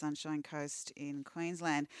numbers for the Sunshine Coast in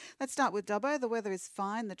Queensland. Let's start with Dubbo. The weather is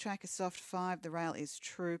fine. The track is soft 5. The rail is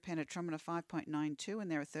true. Penetrometer 5.92,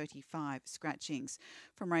 and there are 35 scratchings.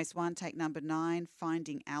 From race 1, take number 9,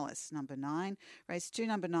 Finding Alice, number 9. Race 2,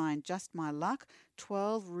 number 9, Just My Luck.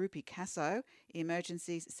 12, Rupi Casso.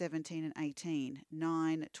 Emergencies 17 and 18.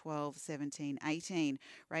 9, 12, 17, 18.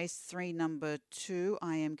 Race 3, number 2,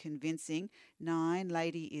 I Am Convincing. 9,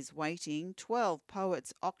 Lady Is Waiting. 12,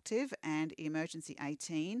 Poets Octave and Emergency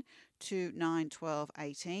 18. 2, 9, 12,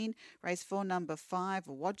 18. Race 4, number 5,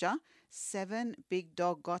 Wodger. 7, Big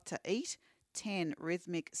Dog Got to Eat. 10,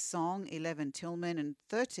 Rhythmic Song. 11, Tillman. And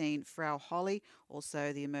 13, Frau Holly.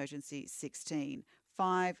 Also the Emergency 16.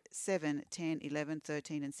 5, 7, 10, 11,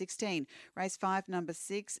 13 and 16. Race 5, number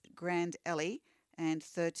 6, Grand Ellie, and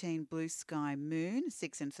 13, Blue Sky Moon,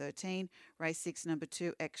 6 and 13. Race 6, number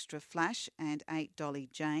 2, Extra Flash, and 8, Dolly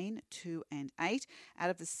Jane, 2 and 8. Out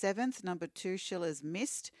of the 7th, number 2, Schiller's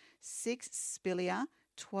Mist, 6, Spillia,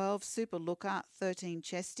 12, Super Looker, 13,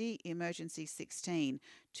 Chesty, Emergency 16,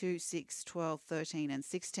 2, 6, 12, 13 and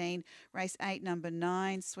 16. Race 8, number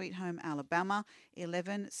 9, Sweet Home Alabama,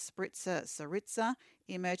 11, Spritzer Saritza,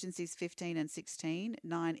 Emergencies 15 and 16,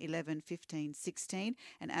 9, 11, 15, 16.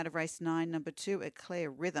 And out of race 9, number 2,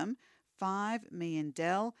 Eclair Rhythm, 5, Me and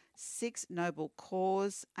Dell, 6, Noble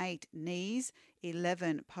Cause, 8, Knees,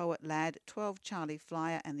 11, Poet Lad, 12, Charlie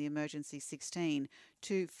Flyer, and the Emergency 16,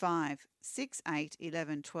 2, 5, 6, 8,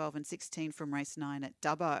 11, 12 and 16 from race 9 at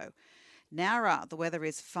Dubbo. Nowra, the weather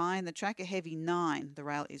is fine. The track a heavy 9. The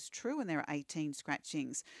rail is true, and there are 18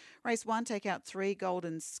 scratchings. Race 1, take out 3,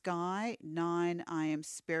 Golden Sky, 9, I Am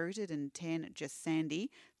Spirited, and 10, Just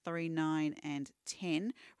Sandy, 3, 9 and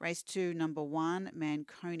 10. Race 2, number 1,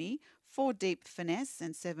 Manconi, 4, Deep Finesse,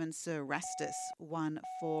 and 7, Sir Rastus, 1,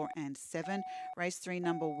 4 and 7. Race 3,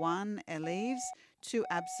 number 1, Elives, 2,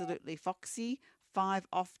 Absolutely Foxy, 5,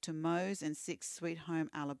 Off to Mose, and 6, Sweet Home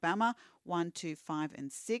Alabama, 1, 2, 5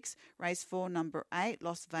 and 6. Race 4, number 8,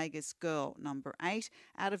 Las Vegas Girl, number 8.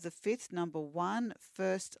 Out of the 5th, number 1,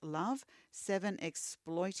 First Love, 7,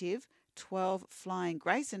 Exploitive, 12, Flying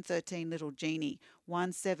Grace, and 13, Little Genie,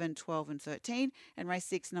 1, 7, 12 and 13. And race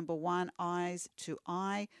 6, number 1, Eyes to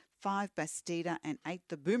Eye, 5, Bastida, and 8,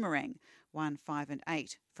 The Boomerang, 1, 5 and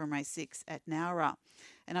 8 from race 6 at Nowra.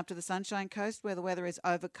 And up to the Sunshine Coast, where the weather is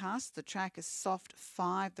overcast. The track is soft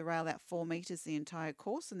 5, the rail out 4 metres the entire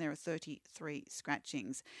course, and there are 33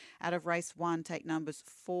 scratchings. Out of race 1, take numbers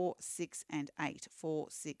 4, 6 and 8. 4,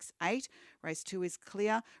 6, 8. Race 2 is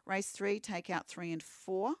clear. Race 3, take out 3 and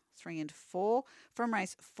 4. 3 and 4. From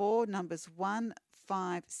race 4, numbers 1,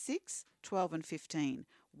 5, 6, 12 and 15.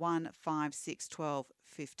 1, 5, 6, 12,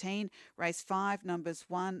 15. Race 5, numbers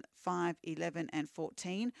 1, 5, 11 and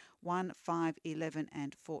 14. 1, 5, 11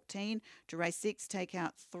 and 14. To race 6, take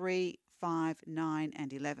out 3, 5, 9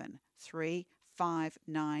 and 11. 3, 5,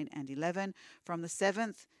 9 and 11. From the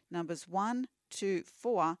 7th, numbers 1, 2,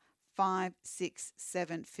 4, 5, 6,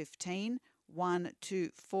 7, 15. 1, 2,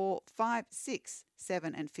 4, 5, 6,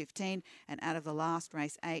 7 and 15. And out of the last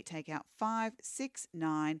race 8, take out 5, 6,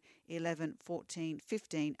 9, 11, 14,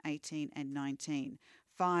 15, 18 and 19.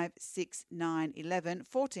 5, 6, 9, 11,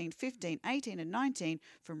 14, 15, 18 and 19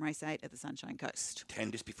 from race 8 at the Sunshine Coast.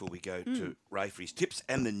 10 just before we go to Ray for his tips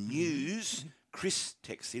and the news. Chris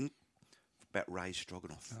texts in about Ray's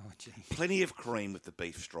stroganoff. Oh, gee. Plenty of cream with the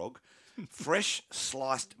beef strog, fresh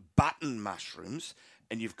sliced button mushrooms,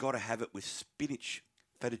 and you've got to have it with spinach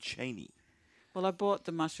fettuccine. Well, I bought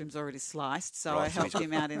the mushrooms already sliced, so Right, I helped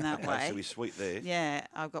him out in that okay, way. so he's sweet there. Yeah,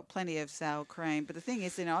 I've got plenty of sour cream. But the thing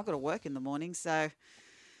is, I've got to work in the morning, so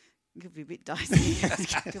it could be a bit dicey.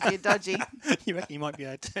 Could be a dodgy. You reckon you might be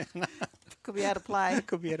able to? Could be out of play.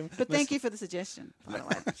 Could be out of. But thank you for the suggestion, by the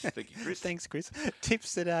way. Thank you, Chris. Thanks, Chris.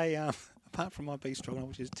 Tips today, apart from my beef stroganoff,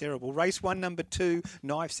 which is terrible. Race 1, number 2,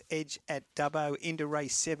 Knife's Edge at Dubbo. Into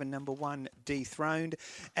race 7, number 1, Dethroned.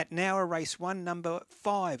 At Nowra, race 1, number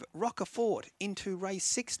 5, Rockefort. Into race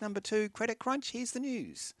 6, number 2, Credit Crunch. Here's the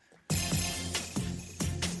news.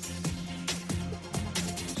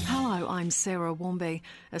 Hello, I'm Sarah Wombe.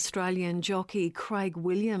 Australian jockey Craig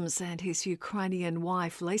Williams and his Ukrainian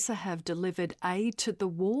wife Lisa have delivered aid to the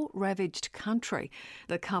war-ravaged country.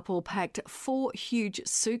 The couple packed 4 huge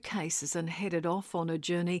suitcases and headed off on a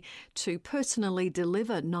journey to personally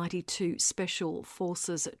deliver 92 Special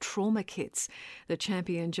Forces trauma kits. The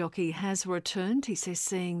champion jockey has returned. He says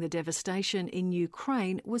seeing the devastation in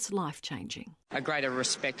Ukraine was life-changing. A greater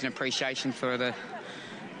respect and appreciation for the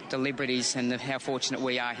liberties and how fortunate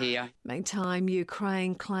we are here. Meantime,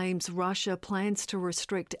 Ukraine claims Russia plans to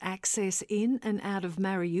restrict access in and out of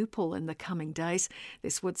Mariupol in the coming days.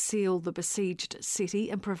 This would seal the besieged city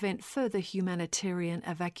and prevent further humanitarian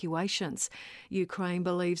evacuations. Ukraine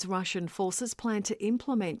believes Russian forces plan to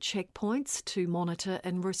implement checkpoints to monitor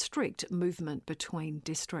and restrict movement between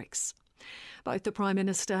districts. Both the Prime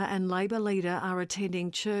Minister and Labor leader are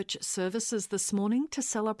attending church services this morning to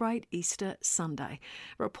celebrate Easter Sunday.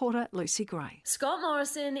 Reporter Lucy Gray. Scott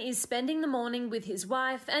Morrison is spending the morning with his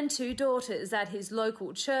wife and 2 daughters at his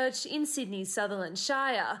local church in Sydney's Sutherland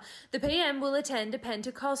Shire. The PM will attend a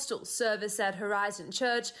Pentecostal service at Horizon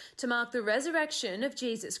Church to mark the resurrection of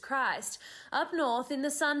Jesus Christ. Up north in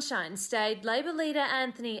the Sunshine State, Labor leader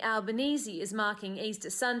Anthony Albanese is marking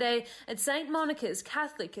Easter Sunday at St Monica's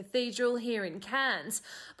Catholic Cathedral here in Cairns.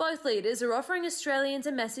 Both leaders are offering Australians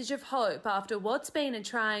a message of hope after what's been a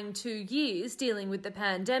trying 2 years dealing with the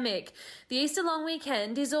pandemic. The Easter long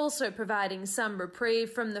weekend is also providing some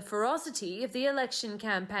reprieve from the ferocity of the election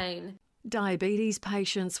campaign. Diabetes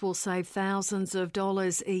patients will save thousands of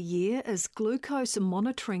dollars a year as glucose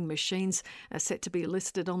monitoring machines are set to be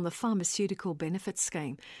listed on the Pharmaceutical Benefits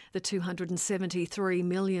Scheme. The $273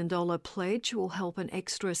 million pledge will help an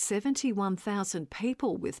extra 71,000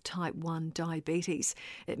 people with type 1 diabetes.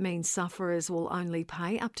 It means sufferers will only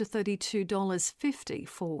pay up to $32.50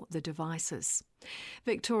 for the devices.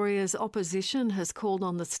 Victoria's opposition has called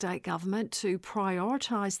on the state government to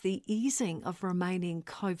prioritise the easing of remaining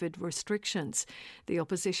COVID restrictions. The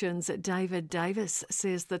opposition's David Davis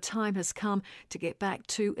says the time has come to get back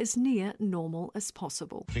to as near normal as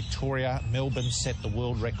possible. Victoria, Melbourne set the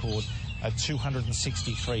world record at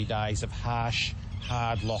 263 days of harsh,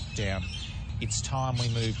 hard lockdown. It's time we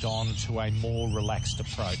moved on to a more relaxed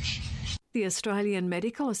approach. The Australian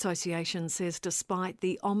Medical Association says despite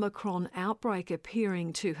the Omicron outbreak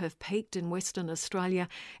appearing to have peaked in Western Australia,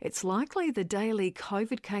 it's likely the daily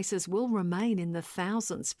COVID cases will remain in the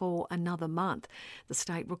thousands for another month. The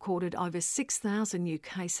state recorded over 6,000 new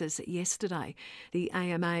cases yesterday. The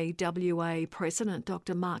AMA-WA President,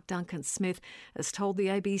 Dr Mark Duncan-Smith, has told the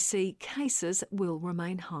ABC cases will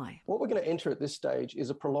remain high. What we're going to enter at this stage is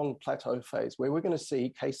a prolonged plateau phase where we're going to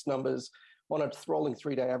see case numbers on a rolling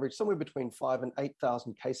 3-day average, somewhere between 5,000 and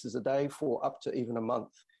 8,000 cases a day for up to even a month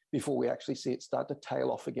before we actually see it start to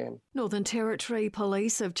tail off again. Northern Territory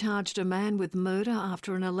Police have charged a man with murder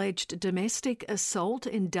after an alleged domestic assault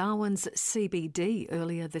in Darwin's CBD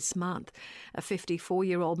earlier this month. A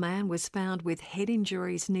 54-year-old man was found with head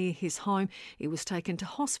injuries near his home. He was taken to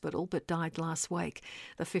hospital but died last week.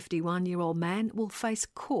 The 51-year-old man will face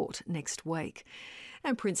court next week.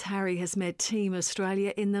 And Prince Harry has met Team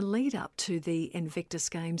Australia in the lead-up to the Invictus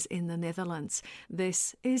Games in the Netherlands.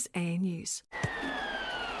 This is Air News.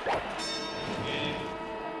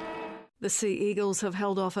 The Sea Eagles have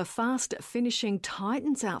held off a fast-finishing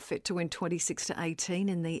Titans outfit to win 26-18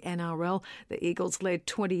 in the NRL. The Eagles led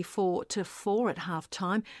 24-4 at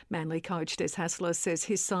half-time. Manly coach Des Hasler says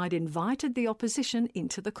his side invited the opposition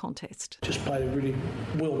into the contest. Just played a really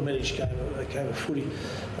well-managed game of footy.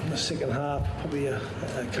 In the second half, probably a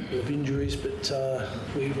couple of injuries, but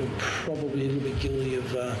we were probably a little bit guilty of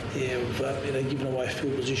giving away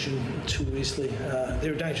field position too easily.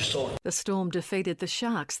 They're a dangerous side. The Storm defeated the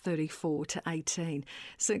Sharks 34-18.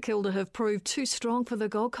 St Kilda have proved too strong for the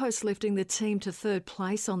Gold Coast, lifting the team to third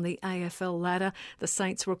place on the AFL ladder. The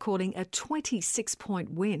Saints recording a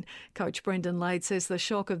 26-point win. Coach Brendan Lade says the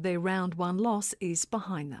shock of their round one loss is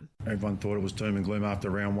behind them. Everyone thought it was doom and gloom after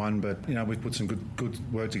round one, but we've put some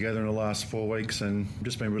good work together in the last 4 weeks and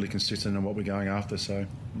just been really consistent in what we're going after, so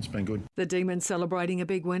it's been good. The Demons celebrating a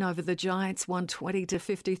big win over the Giants,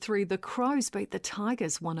 120-53. The Crows beat the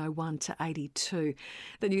Tigers 101-82.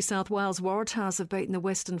 The New South Wales Waratahs have beaten the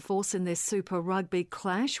Western Force in their Super Rugby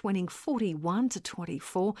clash, winning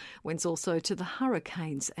 41-24. Wins also to the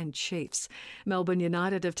Hurricanes and Chiefs. Melbourne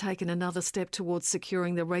United have taken another step towards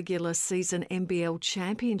securing the regular season NBL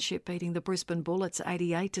championship, beating the Brisbane Bullets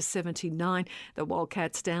 88-79. The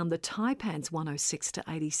Wildcats down the Taipans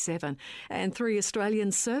 106-87. And 3 Australian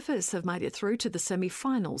surfers have made it through to the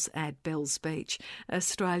semi-finals at Bells Beach.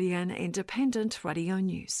 Australian Independent Radio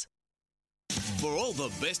News. For all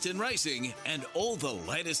the best in racing and all the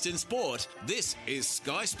latest in sport, this is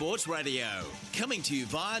Sky Sports Radio. Coming to you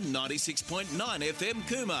via 96.9 FM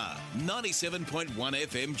Cooma, 97.1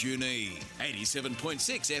 FM Junee,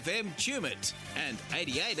 87.6 FM Tumut, and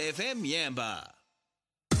 88 FM Yamba.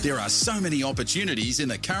 There are so many opportunities in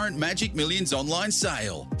the current Magic Millions online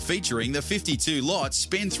sale, featuring the 52-lot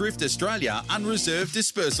Spendthrift Australia Unreserved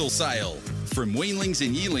Dispersal Sale. From weanlings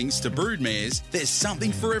and yearlings to broodmares, there's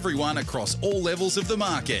something for everyone across all levels of the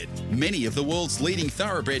market. Many of the world's leading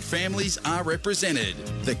thoroughbred families are represented.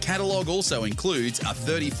 The catalogue also includes a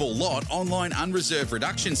 34-lot online unreserved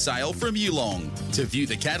reduction sale from Yulong. To view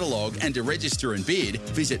the catalogue and to register and bid,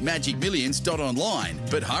 visit magicmillions.online.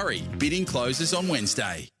 But hurry, bidding closes on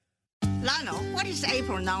Wednesday. Lionel, what is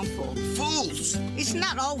April known for? Fools! It's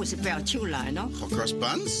not always about you, Lionel. Hot cross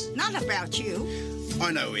buns? Not about you.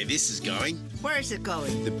 I know where this is going. Where is it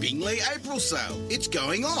going? The Bingley April sale. It's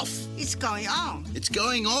going off. It's going on. It's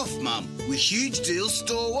going off, Mum. With huge deals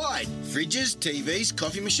store-wide. Fridges, TVs,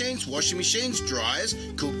 coffee machines, washing machines, dryers,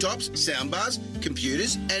 cooktops, soundbars,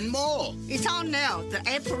 computers and more. It's on now. The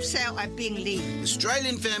April sale at Bingley.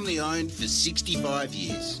 Australian family owned for 65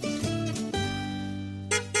 years.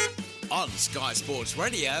 On Sky Sports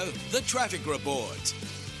Radio, the Traffic Report.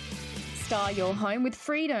 Style your home with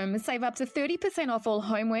Freedom. Save up to 30% off all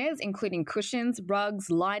homewares, including cushions, rugs,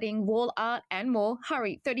 lighting, wall art, and more.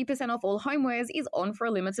 Hurry, 30% off all homewares is on for a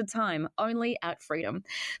limited time, only at Freedom.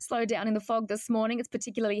 Slow down in the fog this morning. It's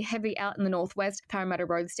particularly heavy out in the northwest. Parramatta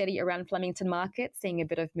Road steady around Flemington Market, seeing a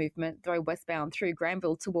bit of movement, though westbound through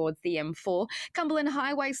Granville towards the M4. Cumberland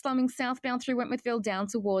Highway slowing southbound through Wentworthville down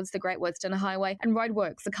towards the Great Western Highway, and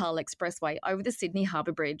roadworks the Carl Expressway over the Sydney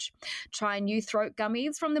Harbour Bridge. Try new throat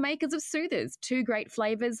gummies from the makers of Soothers. 2 great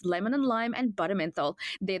flavours, lemon and lime and butter menthol.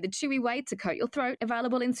 They're the chewy way to coat your throat,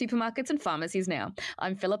 available in supermarkets and pharmacies now.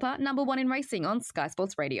 I'm Philippa, number 1 in racing on Sky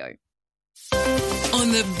Sports Radio.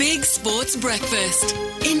 On the Big Sports Breakfast,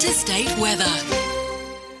 interstate weather.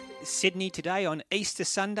 Sydney today on Easter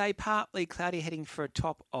Sunday, partly cloudy, heading for a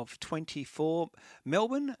top of 24.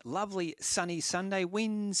 Melbourne, lovely sunny Sunday,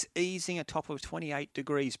 winds easing, a top of 28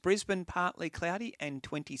 degrees. Brisbane, partly cloudy and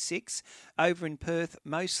 26. Over in Perth,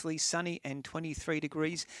 mostly sunny and 23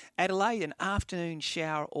 degrees. Adelaide, an afternoon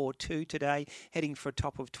shower or 2 today, heading for a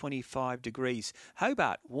top of 25 degrees.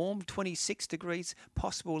 Hobart, warm 26 degrees,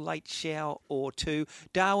 possible late shower or 2.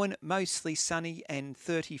 Darwin, mostly sunny and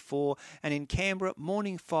 34. And in Canberra,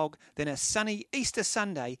 morning fog, then a sunny Easter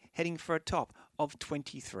Sunday, heading for a top of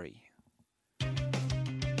 23.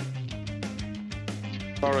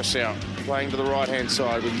 Morris out, playing to the right-hand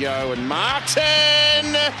side with Yo and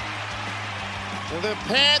Martin. The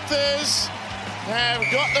Panthers have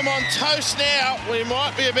got them on toast now. We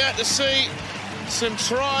might be about to see some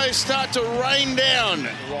tries start to rain down.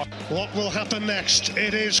 What will happen next?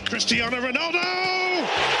 It is Cristiano Ronaldo!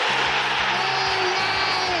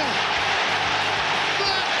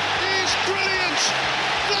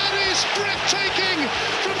 Breathtaking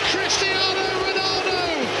from Cristiano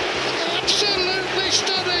Ronaldo. Absolutely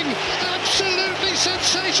stunning. Absolutely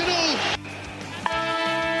sensational.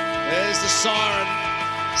 There's the siren.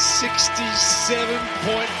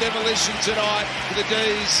 67-point demolition tonight for the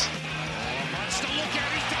D's. Wants to look at,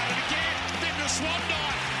 he's done it again. Then the swan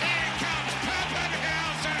dive. Here comes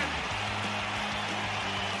Pappenhausen.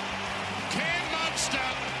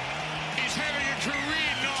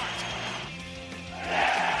 career night.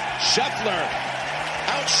 Scheffler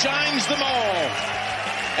outshines them all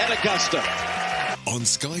at Augusta. On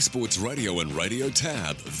Sky Sports Radio and Radio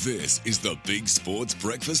Tab, this is the Big Sports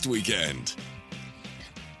Breakfast Weekend.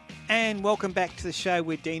 And welcome back to the show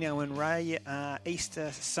with Dino and Ray. Easter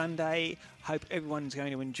Sunday. Hope everyone's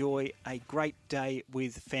going to enjoy a great day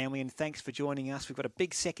with family, and thanks for joining us. We've got a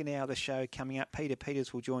big second hour of the show coming up. Peter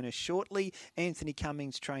Peters will join us shortly. Anthony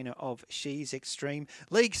Cummings, trainer of She's Extreme.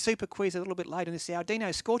 League Super Quiz a little bit later in this hour.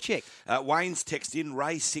 Dino, score check. Wayne's text in,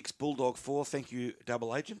 Ray 6, Bulldog 4. Thank you,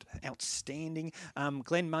 double agent. Outstanding.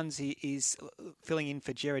 Glenn Munsey is filling in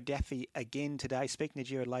for Gerard Daffy again today. Speaking to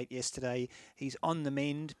Gerard late yesterday, he's on the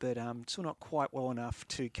mend, but still not quite well enough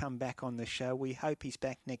to come back on the show. We hope he's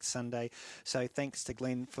back next Sunday. So thanks to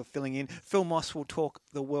Glenn for filling in. Phil Moss will talk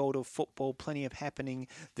the world of football. Plenty of happening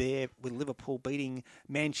there with Liverpool beating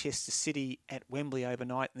Manchester City at Wembley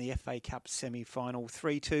overnight in the FA Cup semi-final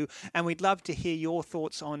 3-2. And we'd love to hear your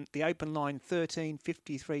thoughts on the open line 13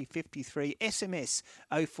 53 53. SMS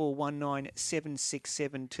 0419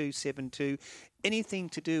 767 272. Anything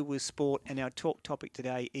to do with sport, and our talk topic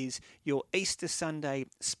today is your Easter Sunday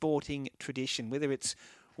sporting tradition, whether it's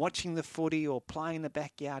watching the footy or playing in the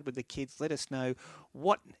backyard with the kids. Let us know,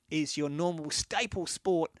 what is your normal staple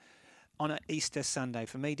sport on an Easter Sunday?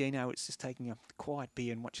 For me, Dino, it's just taking a quiet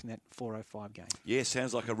beer and watching that 4:05 game. Yeah,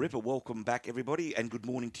 sounds like a ripper. Welcome back, everybody, and good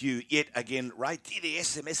morning to you yet again. Ray, the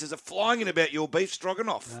SMSs are flying in about your beef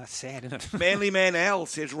stroganoff. Sad, isn't it? Manly Man Al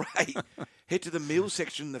says, Ray, head to the meal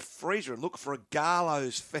section in the freezer and look for a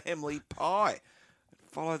Garlow's family pie.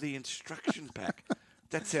 Follow the instruction pack.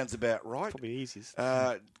 That sounds about right. Probably easiest.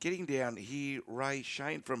 Getting down here, Ray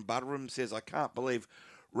Shane from Butterham says, I can't believe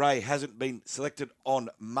Ray hasn't been selected on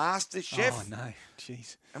MasterChef. Oh, no.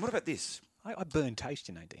 Jeez. And what about this? I burn toast,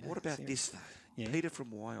 you know, Dino. What about this, though? Yeah. Peter from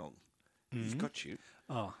Wyong. He's got you.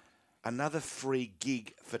 Oh. Another free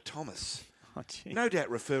gig for Thomas. Oh, gee. No doubt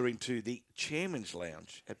referring to the Chairman's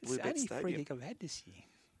Lounge at Bluebet It's the only free Stadium. gig I've had this year.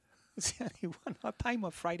 It's the only one. I pay my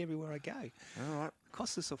freight everywhere I go. All right. It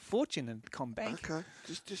costs us a fortune in Combank. Okay.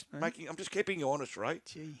 I'm just keeping you honest, Ray.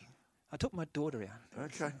 Gee. I took my daughter out.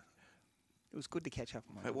 Okay. It was good to catch up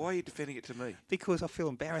with my Mate, why are you defending it to me? Because I feel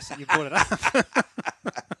embarrassed that you brought it up.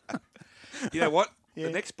 You know what? Yeah.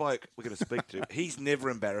 The next bloke we're going to speak to, he's never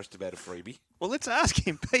embarrassed about a freebie. Well, let's ask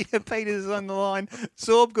him. Peter Peters is on the line.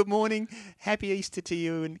 Sorb, good morning. Happy Easter to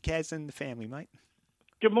you and Kaz and the family, mate.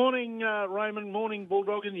 Good morning, Raymond. Morning,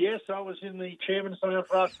 Bulldog. And yes, I was in the Chairman's Lounge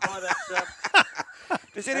last night.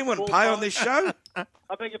 Does anyone pay on this show?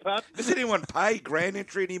 I beg your pardon? Does anyone pay grand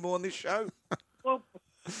entry anymore on this show? Well,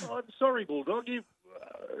 I'm sorry, Bulldog.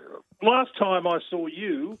 Last time I saw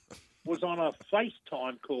you was on a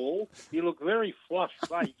FaceTime call. You look very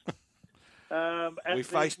flush-faced. We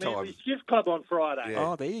FaceTime. The Skiff Club on Friday.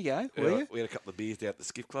 Oh, there you go. Yeah, Were you? we had a couple of beers down at the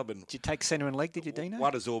Skiff Club. And Did you take centre and leg, did you, Dino?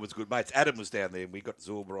 one of Zorba's good mates, Adam, was down there, and we got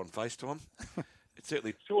Zorba on FaceTime. It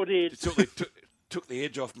certainly Sure did. It certainly took the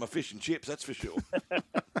edge off my fish and chips, that's for sure.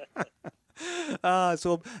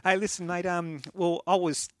 Zorb. Hey, listen, mate. Well, I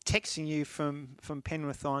was texting you from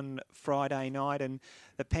Penrith on Friday night, and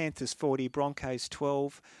the Panthers 40, Broncos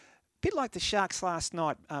 12. Bit like the Sharks last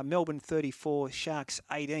night, Melbourne 34, Sharks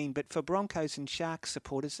 18. But for Broncos and Sharks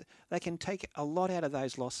supporters, they can take a lot out of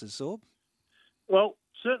those losses, Zorb. Well,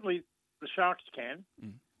 certainly the Sharks can.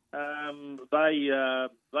 They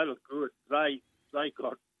look good.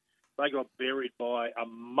 They got buried by a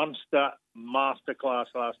Munster masterclass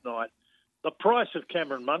last night. The price of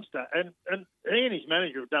Cameron Munster, and he and his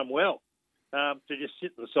manager have done well to just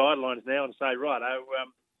sit on the sidelines now and say, right,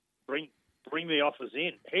 bring the offers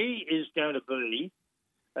in. He is going to be,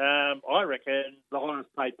 I reckon, the highest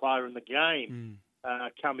paid player in the game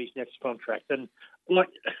come his next contract. And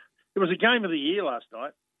it was a game of the year last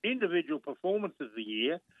night. Individual performance of the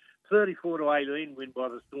year, 34-18 win by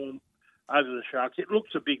the Storm over the Sharks. It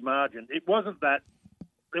looks a big margin. There wasn't that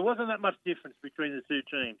much difference between the two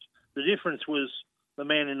teams. The difference was the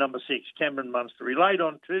man in number 6, Cameron Munster. He laid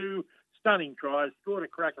on 2 stunning tries, scored a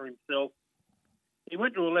cracker himself. He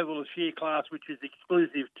went to a level of sheer class which is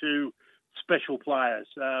exclusive to special players.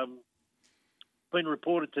 Been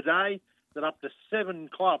reported today that up to 7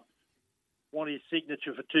 clubs want his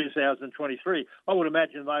signature for 2023. I would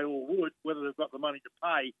imagine they all would. Whether they've got the money to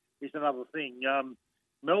pay is another thing.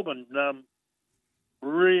 Melbourne,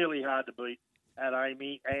 really hard to beat at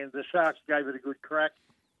Amy, and the Sharks gave it a good crack.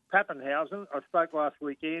 Pappenhausen, I spoke last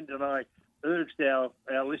weekend, and I urged our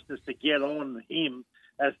listeners to get on him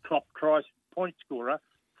as top point scorer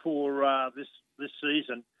for this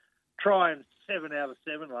season. Trying 7 out of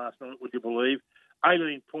 7 last night, would you believe?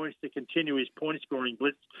 18 points to continue his point-scoring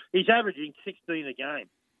blitz. He's averaging 16 a game.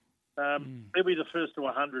 He'll be the first to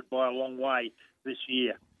 100 by a long way this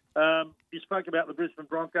year. You spoke about the Brisbane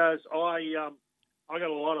Broncos. I got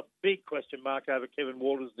a lot of big question mark over Kevin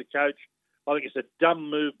Walters, the coach. I think it's a dumb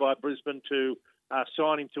move by Brisbane to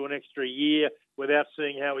sign him to an extra year without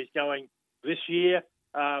seeing how he's going this year.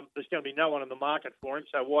 There's going to be no one in the market for him,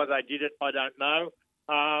 so why they did it, I don't know.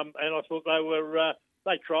 And I thought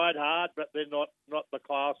they tried hard, but they're not the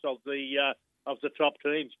class of the top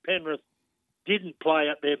teams. Penrith didn't play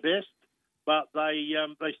at their best, but they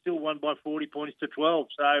still won by 40 points to 12.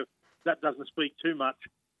 So that doesn't speak too much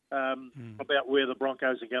about where the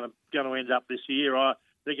Broncos are going to end up this year.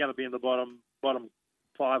 They're going to be in the bottom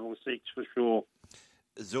 5 or 6 for sure.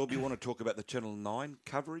 Zorb, you want to talk about the Channel 9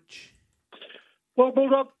 coverage? Well,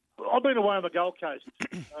 Bulldog, I've been away on the Gold Coast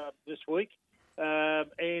this week,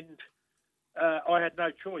 and I had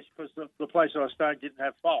no choice because the place I was staying didn't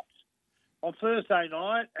have Fox. On Thursday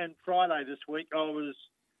night and Friday this week, I was,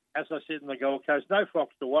 as I said, in the Gold Coast, no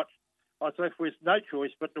Fox to watch. I was left with no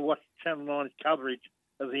choice but to watch Channel 9's coverage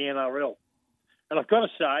of the NRL. And I've got to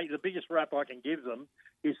say, the biggest rap I can give them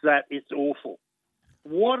is that it's awful.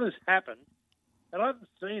 What has happened, and I haven't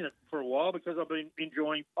seen it for a while because I've been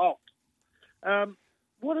enjoying Fox,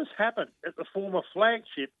 what has happened at the former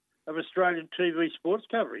flagship of Australian TV sports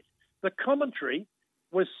coverage? The commentary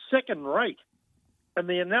was second-rate, and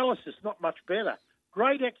the analysis not much better.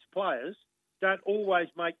 Great ex-players don't always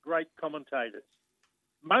make great commentators.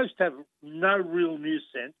 Most have no real news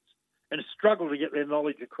sense and struggle to get their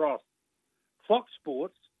knowledge across. Fox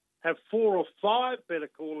Sports have 4 or 5 better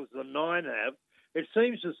callers than 9 have. It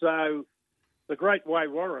seems as though the great Way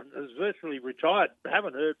Warren has virtually retired. I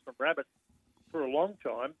haven't heard from Rabbit for a long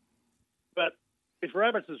time. But if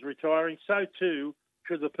Rabbit is retiring, so too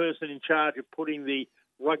should the person in charge of putting the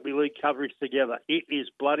rugby league coverage together. It is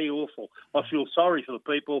bloody awful. I feel sorry for the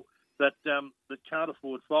people that can't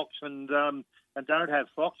afford Fox and don't have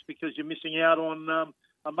Fox because you're missing out on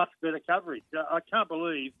a much better coverage. I can't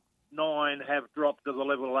believe 9 have dropped to the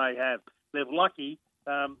level they have. They're lucky.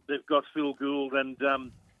 They've got Phil Gould and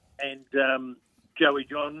Joey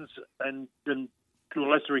Johns and to a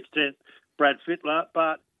lesser extent Brad Fittler,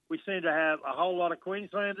 but we seem to have a whole lot of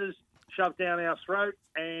Queenslanders shoved down our throat,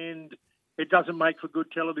 and it doesn't make for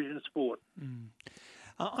good television sport.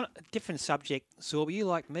 On a different subject, Zorba, you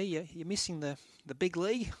like me, you're missing the Big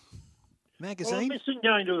League magazine? Well, I'm missing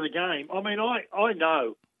going to the game. I mean, I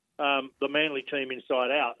know the Manly team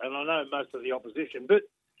inside out, and I know most of the opposition, but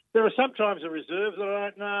there are sometimes the reserves that I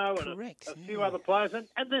don't know, and a few other players, and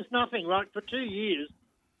there's nothing. Like, for 2 years,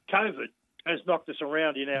 COVID has knocked us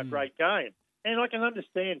around in our great game. And I can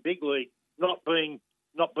understand Big League not being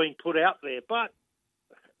put out there, but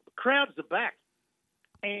crowds are back.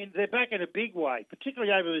 And they're back in a big way,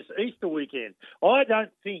 particularly over this Easter weekend. I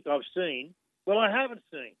don't think I haven't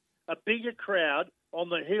seen a bigger crowd on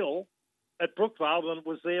the hill at Brookvale than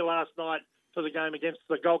was there last night for the game against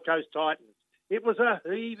the Gold Coast Titans. It was a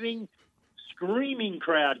heaving, screaming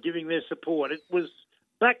crowd giving their support. It was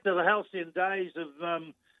back to the halcyon days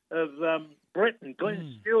of Brett and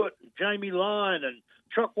Glenn Stewart and Jamie Lyon and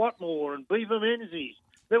Chuck Watmore and Beaver Menzies.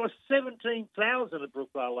 There were 17,000 at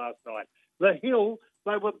Brookvale last night. The hill,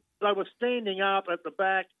 they were standing up at the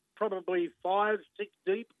back, probably 5-6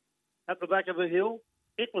 deep at the back of the hill.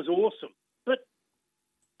 It was awesome. But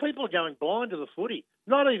people are going blind to the footy,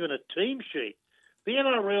 not even a team sheet. The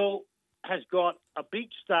NRL has got a big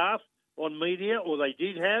staff on media, or they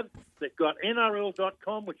did have. They've got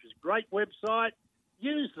NRL.com, which is a great website.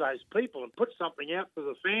 Use those people and put something out for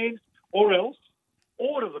the fans, or else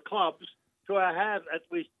order the clubs to have at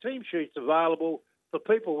least team sheets available for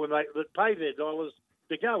people that pay their dollars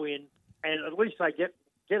to go in, and at least they get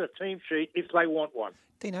a team sheet if they want one.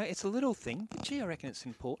 Dino, it's a little thing, but gee, I reckon it's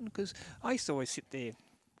important because I used to always sit there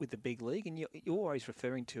with the Big League, and you're always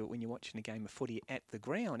referring to it when you're watching a game of footy at the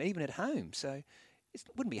ground, even at home. So it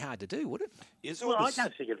wouldn't be hard to do, would it? Well, I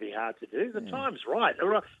don't think it'd be hard to do. The time's right.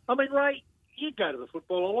 I mean, Ray, you go to the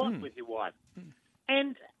football a lot with your wife,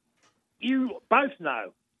 and you both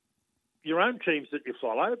know your own teams that you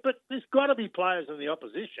follow, but there's got to be players in the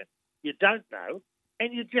opposition you don't know,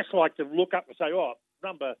 and you just like to look up and say, oh,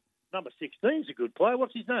 number 16's a good player.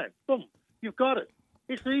 What's his name? Boom, you've got it.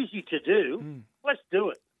 It's easy to do. Let's do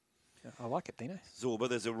it. I like it, Dino. Zorba,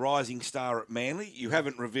 there's a rising star at Manly. You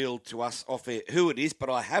haven't revealed to us off air who it is, but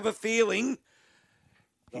I have a feeling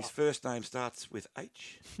his first name starts with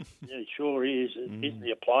H. Yeah, he sure is. Isn't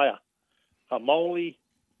he a player? Hamoli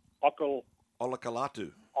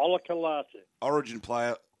Olakalatu. Origin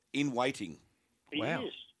player in waiting. He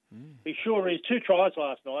is. He sure is. 2 tries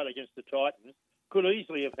last night against the Titans. could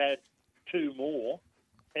easily have had 2 more.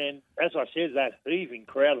 And as I said, that heaving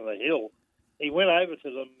crowd on the hill, he went over to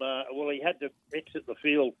them. He had to exit the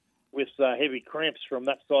field with heavy cramps from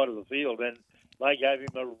that side of the field, and they gave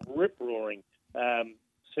him a rip-roaring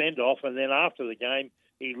send-off. And then after the game,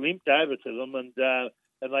 he limped over to them, and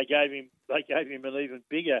they gave him an even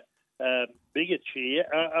bigger cheer.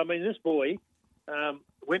 I mean, this boy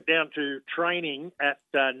went down to training at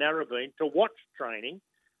Narrabeen to watch training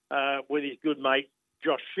with his good mate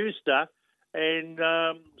Josh Schuster, and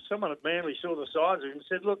someone at Manly saw the size of him and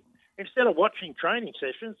said, "Look, instead of watching training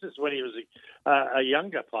sessions," this is when he was a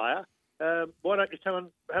younger player, "why don't you come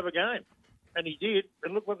and have a game?" And he did,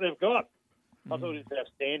 and look what they've got. I thought he was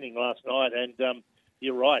outstanding last night, and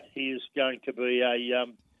you're right, he is going to be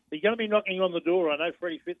he's going to be knocking on the door. I know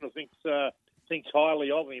Freddie Fittler thinks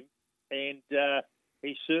highly of him, and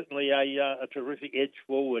he's certainly a terrific edge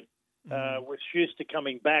forward. With Schuster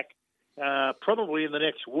coming back probably in the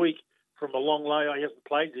next week from a long layoff. He hasn't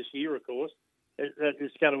played this year, of course.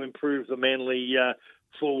 It's going to improve the Manly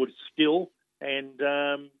forward skill, and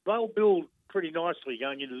they'll build pretty nicely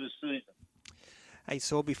going into this season. Hey,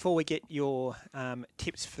 Saul, before we get your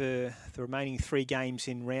tips for the remaining 3 games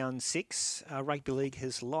in round 6, Rugby League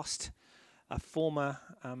has lost a former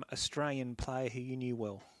Australian player who you knew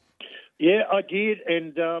well. Yeah, I did,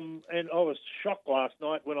 and I was shocked last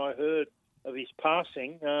night when I heard of his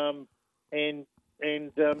passing. And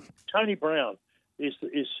Tony Brown is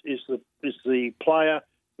the player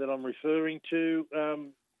that I'm referring to.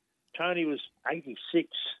 Tony was 86.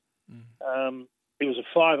 He was a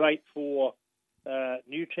 5'8" for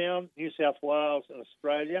Newtown, New South Wales, and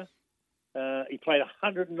Australia. He played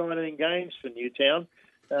 119 games for Newtown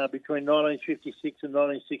between 1956 and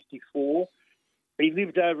 1964. He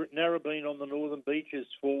lived over at Narrabeen on the Northern Beaches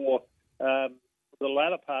for the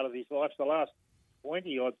latter part of his life, the last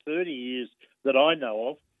 20 or 30 years that I know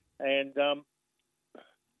of. And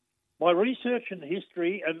my research and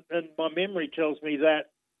history and my memory tells me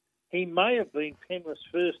that he may have been Penrith's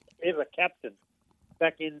first ever captain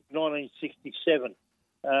back in 1967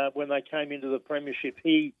 when they came into the premiership.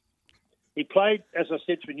 He played, as I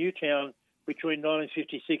said, for Newtown between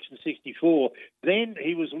 1956 and 64. Then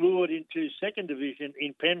he was lured into second division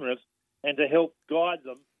in Penrith and to help guide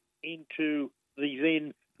them into the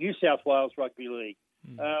then New South Wales Rugby League.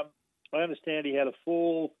 I understand he had a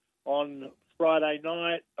fall on Friday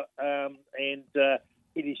night and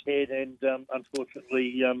hit his head and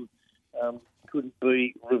unfortunately couldn't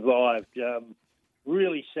be revived.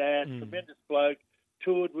 Really sad, tremendous bloke.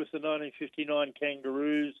 Toured with the 1959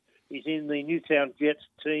 Kangaroos. He's in the Newtown Jets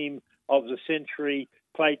team of the century,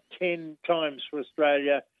 played 10 times for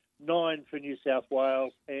Australia, 9 for New South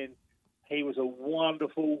Wales, and he was a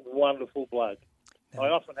wonderful, wonderful bloke. I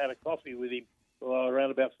often had a coffee with him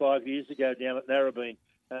around about 5 years ago down at Narrabeen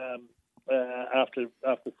after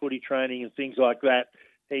footy training and things like that.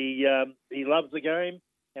 He loves the game,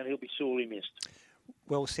 and he'll be sorely missed.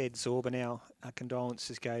 Well said, Zorba. Now, our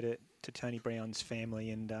condolences go to Tony Brown's family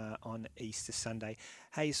and on Easter Sunday.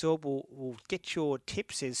 Hey, Zorb, we'll get your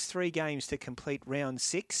tips. There's 3 games to complete round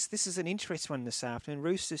 6. This is an interesting one this afternoon.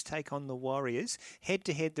 Roosters take on the Warriors.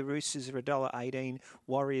 Head-to-head, the Roosters are $1.18.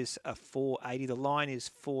 Warriors are $4.80. The line is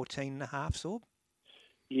 14.5, Zorb.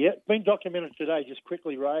 Yeah, been documented today, just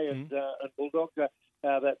quickly, Ray and Bulldog,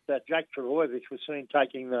 that Jake Trbojevic was seen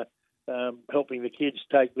taking helping the kids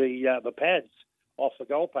take the pads off the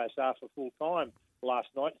goalpost after full time last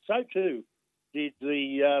night. So too did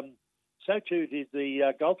the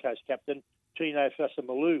Gold Coast captain Tino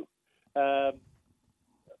Fa'asuamaleaui.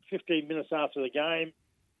 15 minutes after the game,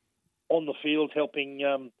 on the field helping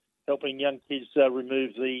young kids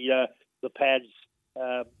remove the pads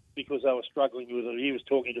because they were struggling with it. He was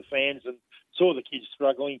talking to fans and saw the kids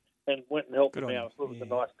struggling and went and helped them out. It was a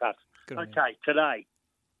nice touch. Okay, today,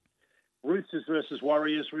 Roosters versus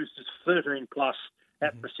Warriors. Roosters 13 plus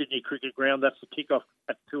at the Sydney Cricket Ground. That's the kickoff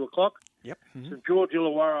at 2 o'clock. Yep. St George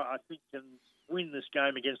Illawarra, I think, can win this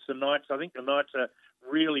game against the Knights. I think the Knights are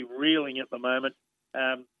really reeling at the moment.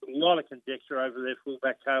 A lot of conjecture over their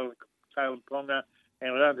fullback, Kalen Ponga,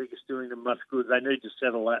 and I don't think it's doing them much good. They need to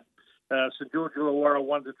settle that. St George Illawarra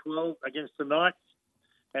 1-12 against the Knights.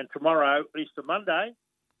 And tomorrow, Easter Monday,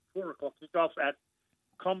 4 o'clock kickoff at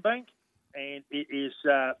Combank. And it is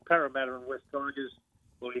Parramatta and West Tigers.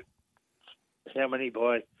 Well, how many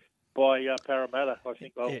by Parramatta? I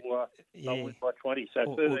think they'll win by 20.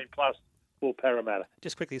 So 13 plus for Parramatta.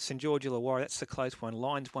 Just quickly, St George Illawarra, that's the close one.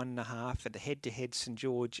 Line's 1.5 at the head-to-head. St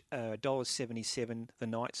George $1.77. The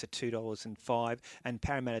Knights are $2.05. And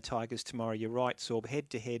Parramatta Tigers tomorrow. You're right, Sorb.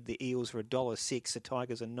 Head-to-head, the Eels are $1.06. The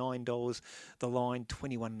Tigers are $9. The line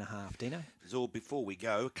 21.5. Dino. Zorb, before we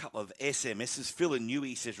go, a couple of SMSs. Phil in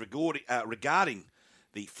Newey says regarding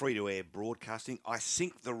the free-to-air broadcasting, I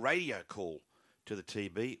sync the radio call to the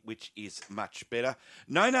TV, which is much better.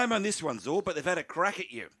 No name on this one, Zorba, but they've had a crack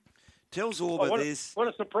at you. Tell Zorba what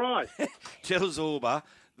a surprise. Tell Zorba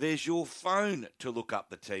there's your phone to look up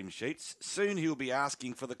the team sheets. Soon he'll be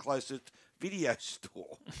asking for the closest video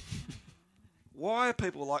store. Why are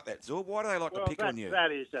people like that, Zorba? Why do they like to pick on you?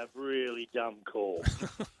 That is a really dumb call.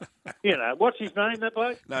 What's his name, that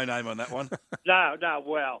bloke? No name on that one. No,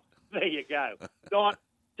 well, there you go.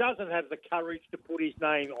 Doesn't have the courage to put his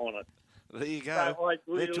name on it. There you go.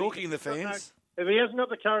 So they're talking, the fans. If he hasn't got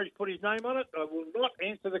the courage to put his name on it, I will not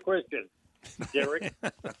answer the question, Derek.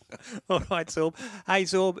 All right, Zorb. Hey,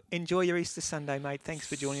 Zorb, enjoy your Easter Sunday, mate. Thanks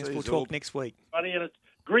for joining us. We'll talk next week. Buddy, and it's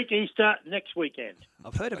Greek Easter next weekend.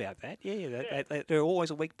 I've heard about that. Yeah. They're always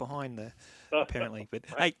a week behind, apparently. But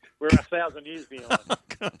hey, we're 1,000 years behind.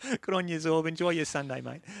 Good on you, Zorb. Enjoy your Sunday,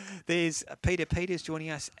 mate. There's Peter Peters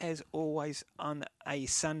joining us, as always, on a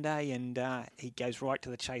Sunday, and he goes right to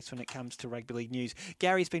the chase when it comes to rugby league news.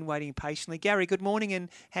 Gary's been waiting patiently. Gary, good morning, and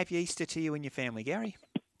happy Easter to you and your family. Gary?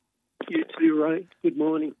 You too, Ray. Good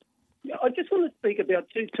morning. I just want to speak about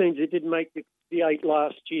two teams that didn't make the 8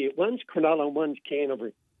 last year. One's Cronulla and one's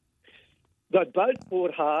Canterbury. They both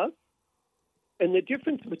fought hard, and the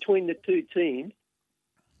difference between the two teams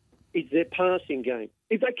is their passing game.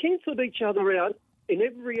 If they cancelled each other out in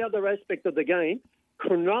every other aspect of the game,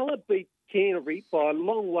 Cronulla beat Canterbury by a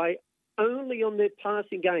long way only on their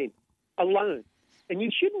passing game alone. And you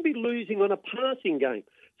shouldn't be losing on a passing game.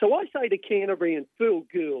 So I say to Canterbury and Phil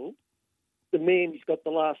Gould, the man who's got the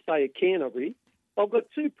last say at Canterbury, I've got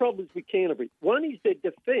two problems with Canterbury. One is their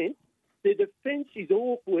defence. Their defence is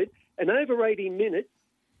awkward, and over 80 minutes,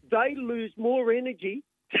 they lose more energy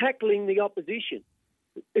tackling the opposition.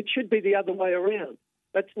 It should be the other way around.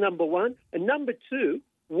 That's number one. And number two,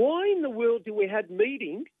 why in the world do we have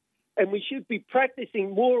meetings and we should be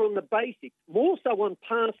practicing more on the basics, more so on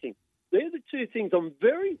passing? They're the two things I'm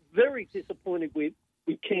very, very disappointed with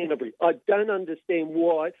Canterbury. I don't understand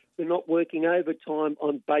why they're not working overtime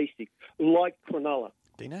on basics, like Cronulla.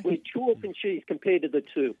 Dino? We're chalk and cheese compared to the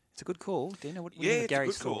two. It's a good call. Dino, what it's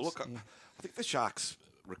Gary's a good call. Look, I think the Sharks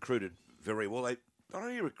recruited very well. They not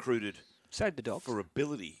only recruited the Dogs for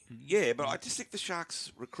ability, but I just think the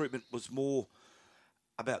Sharks' recruitment was more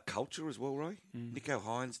about culture as well, Ray. Nico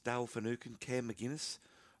Hines, Dale Finucane, Cam McGuinness.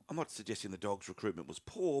 I'm not suggesting the Dogs' recruitment was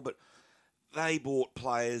poor, but they bought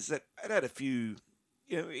players that had a few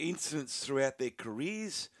incidents throughout their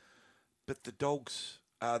careers. But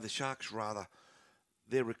the Sharks rather,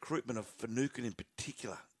 their recruitment of Finucane in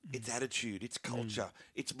particular, its attitude, its culture,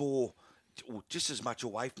 it's more, just as much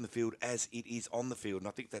away from the field as it is on the field. And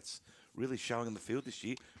I think that's really showing on the field this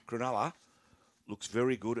year. Cronulla looks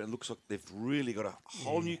very good and looks like they've really got a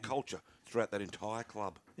whole new culture throughout that entire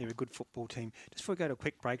club. They're a good football team. Just before we go to a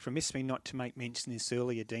quick break, remiss me not to mention this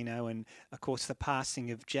earlier, Dino, and of course the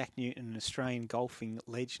passing of Jack Newton, an Australian golfing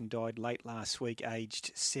legend, died late last week,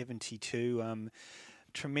 aged 72.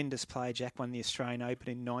 Tremendous player. Jack won the Australian Open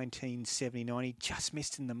in 1979. He just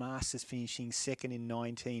missed in the Masters, finishing second in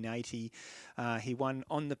 1980. He won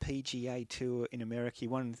on the PGA Tour in America. He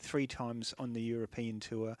won 3 times on the European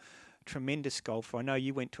Tour. Tremendous golfer. I know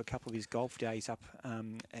you went to a couple of his golf days up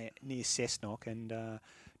near Cessnock, and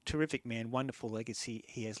terrific man. Wonderful legacy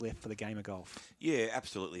he has left for the game of golf. Yeah,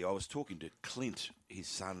 absolutely. I was talking to Clint, his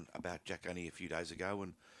son, about Jack only a few days ago,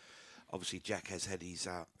 and obviously Jack has had his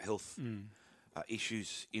health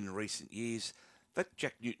issues in recent years. That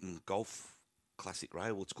Jack Newton Golf Classic,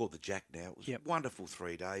 Ray, well, it's called the Jack now. It was a wonderful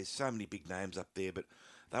 3 days. So many big names up there, but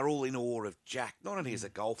they're all in awe of Jack, not only as a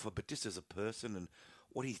golfer, but just as a person and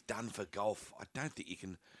what he's done for golf. I don't think you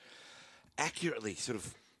can accurately sort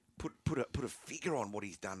of put a figure on what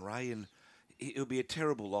he's done, Ray, and it'll be a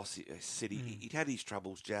terrible loss. Said he'd had his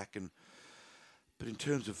troubles, Jack, but in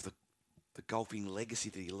terms of the golfing legacy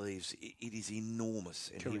that he leaves, it is enormous,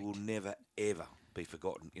 and Correct. He will never, ever be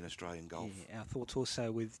forgotten in Australian golf. Yeah, our thoughts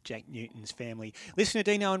also with Jack Newton's family. Listen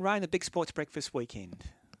to Dino and Ray in the Big Sports Breakfast Weekend.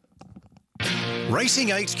 Racing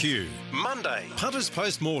HQ. Monday, Punters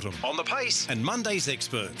Post-Mortem. On the Pace and Monday's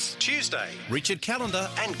Experts. Tuesday, Richard Callender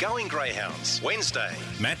and Going Greyhounds. Wednesday,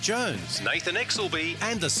 Matt Jones, Nathan Exelby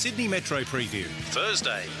and the Sydney Metro Preview.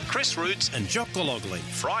 Thursday, Chris Roots and Jock Gologly.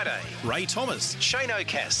 Friday, Ray Thomas, Shane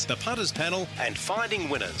O'Cass, the Punters Panel and Finding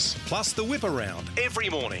Winners. Plus the Whip Around every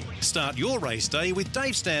morning. Start your race day with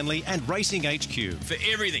Dave Stanley and Racing HQ. For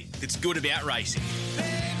everything that's good about racing.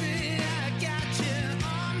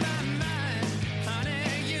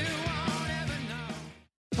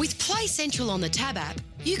 With Play Central on the Tab app,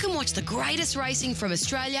 you can watch the greatest racing from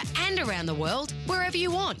Australia and around the world wherever you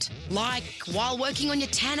want. Like while working on your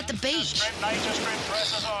tan at the beach.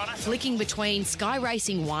 Flicking between Sky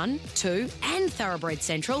Racing 1, 2 and Thoroughbred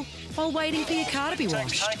Central while waiting for your car to be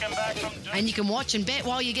washed. And you can watch and bet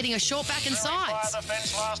while you're getting a short back and sides.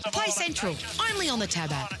 Play Central, only on the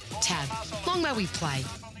Tab app. Tab, long may we play.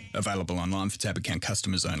 Available online for Tab account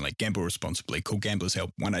customers only. Gamble responsibly. Call Gamblers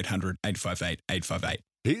Help 1800 858 858.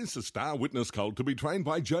 Here's the star witness colt to be trained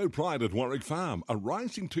by Joe Pride at Warwick Farm, a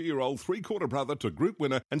rising 2-year-old three-quarter brother to group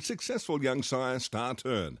winner and successful young sire Star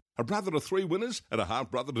Turn. A brother to 3 winners and a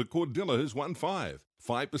half-brother to Cordilla who's won 5.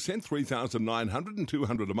 5%, 3,900 and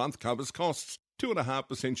 200 a month covers costs.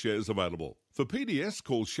 2.5% shares available. For PDS,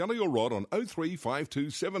 call Shelley or Rod on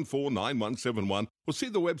 0352749171 or see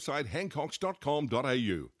the website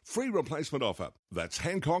hancocks.com.au. Free replacement offer. That's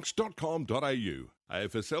hancocks.com.au.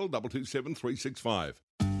 AFSL 227365.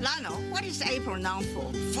 Lionel, what is April known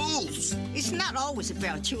for? Fools! It's not always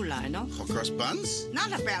about you, Lionel. Hot cross buns?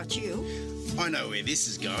 Not about you. I know where this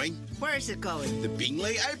is going. Where is it going? The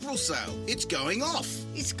Bingley April sale. It's going off.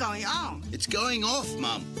 It's going on. It's going off,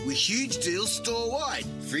 Mum, with huge deals store-wide.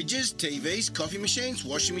 Fridges, TVs, coffee machines,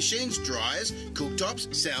 washing machines, dryers, cooktops,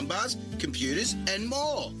 soundbars, computers and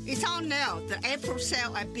more. It's on now. The April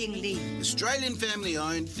sale at Bingley. Australian family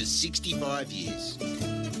owned for 65 years.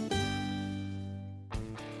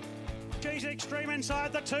 She's extreme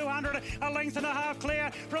inside the 200, a length and a half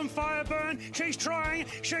clear from Fireburn. She's trying.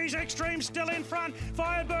 She's extreme still in front.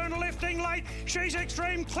 Fireburn lifting late. She's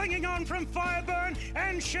extreme clinging on from Fireburn,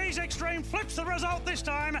 and She's Extreme flips the result this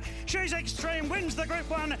time. She's Extreme wins the Group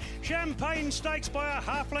 1 Champagne Stakes by a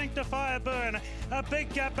half length to Fireburn. A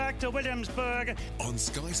big gap back to Williamsburg. On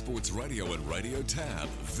Sky Sports Radio and Radio Tab,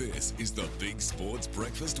 this is the Big Sports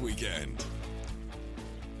Breakfast Weekend.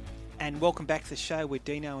 And welcome back to the show with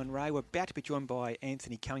Dino and Ray. We're about to be joined by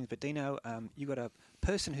Anthony Cummings. But Dino, you got a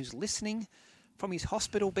person who's listening from his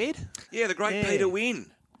hospital bed? Yeah, the great Peter Wynn.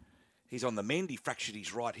 He's on the mend. He fractured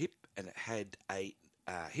his right hip and had a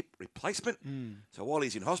hip replacement. So while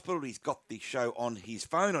he's in hospital, he's got the show on his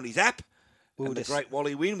phone, on his app. And the great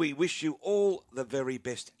Wally Wynn, we wish you all the very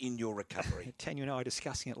best in your recovery. Tanya and I were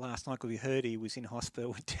discussing it last night because we heard he was in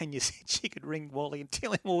hospital. And Tanya said she could ring Wally and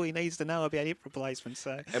tell him all he needs to know about hip replacement.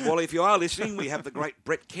 So, and Wally, if you are listening, we have the great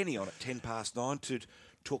Brett Kenny on at 9:10 to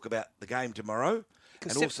talk about the game tomorrow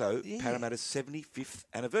and also Parramatta's 75th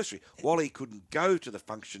anniversary. Wally couldn't go to the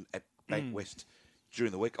function at Bank West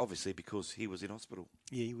during the week, obviously, because he was in hospital.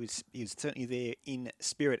 Yeah, he was certainly there in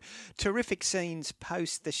spirit. Terrific scenes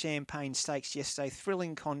post the Champagne Stakes yesterday.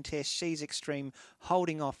 Thrilling contest. She's Extreme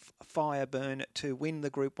holding off Fireburn to win the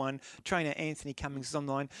Group 1. Trainer Anthony Cummings is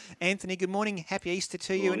online. Anthony, good morning. Happy Easter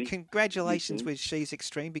to you, and congratulations with She's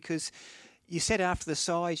Extreme, because you said after the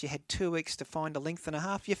size you had 2 weeks to find a length and a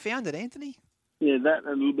half. You found it, Anthony? Yeah, that and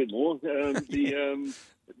a little bit more.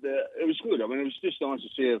 It was good. I mean, it was just nice to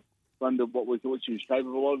see her under what we thought she was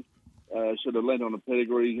capable of. Sort of lent on a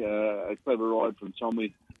pedigree, a clever ride from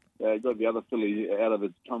Tommy. Got the other filly out of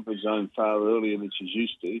its comfort zone far earlier than she's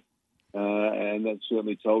used to, and that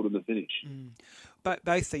certainly told in the finish. But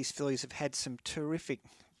both these fillies have had some terrific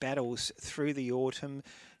battles through the autumn,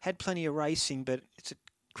 had plenty of racing, but it's a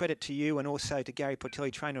credit to you and also to Gary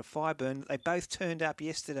Portelli, trainer of Fireburn. They both turned up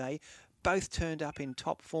yesterday, both turned up in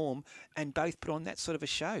top form, and both put on that sort of a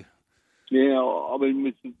show. Yeah, I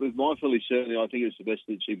mean, with my filly, certainly, I think it's the best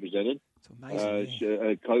that she presented. It's amazing.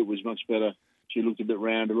 Her coat was much better. She looked a bit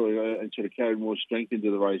rounder and sort of carried more strength into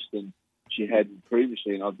the race than she had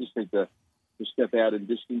previously. And I just think the step out in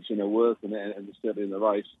distance in her work and the step in the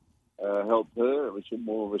race helped her. It was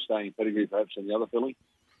more of a staying pedigree, perhaps, than the other filly.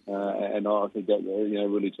 And I think that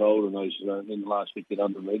really told in those in the last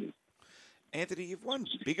 1,500 metres. Anthony, you've won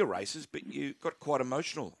bigger races, but you got quite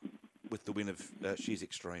emotional with the win of She's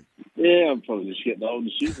Extreme. Yeah, I'm probably just getting old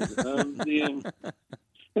and stupid.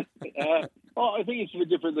 I think it's a bit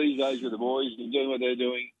different these days with the boys and doing what they're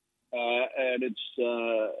doing, and it's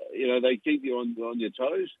they keep you on your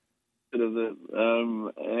toes, and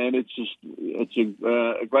it's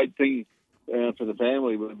a great thing for the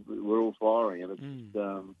family. We're all firing, and it's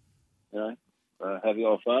happy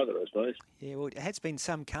old father, I suppose. Yeah, well, it has been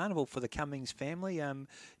some carnival for the Cummings family.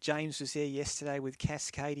 James was there yesterday with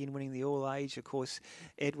Cascadian winning the all-age. Of course,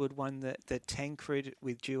 Edward won the Tancred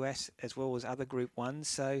with Duas as well as other Group 1s.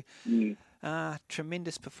 So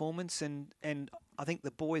tremendous performance, and I think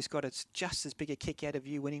the boys got just as big a kick out of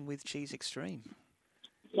you winning with She's Extreme.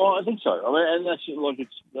 Well, I think so. I mean, and that's like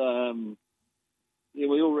it's...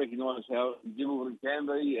 we all recognise how difficult it can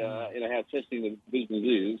be, how testing the business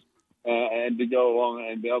is, and to go along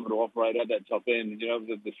and be able to operate at that top end,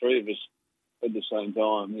 the three of us at the same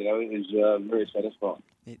time, is very satisfying.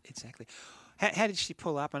 Exactly. How did she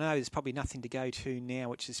pull up? I know there's probably nothing to go to now,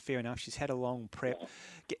 which is fair enough. She's had a long prep.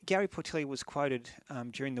 Gary Portilli was quoted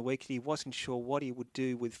during the week that he wasn't sure what he would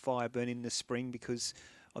do with Fireburn in the spring because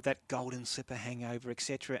of that golden slipper hangover,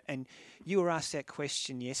 etc. And you were asked that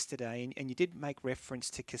question yesterday, and you did make reference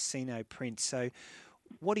to Casino Prince. So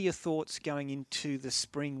what are your thoughts going into the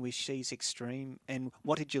spring with She's Extreme, and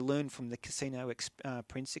what did you learn from the Casino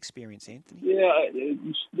Prince experience, Anthony? Yeah,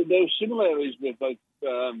 there were similarities with both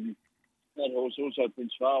that horse, also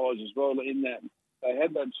Prince Farwise as well, in that they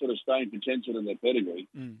had that sort of staying potential in their pedigree,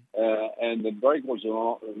 and the break wasn't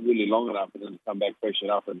really long enough for them to come back, freshen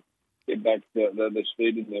up, and get back the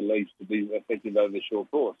speed in their legs to be effective over the short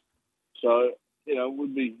course. So,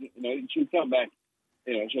 would be, she'll come back,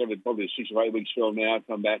 she'll have probably 6 or 8 weeks from now,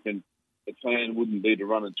 come back, and the plan wouldn't be to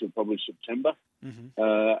run until probably September,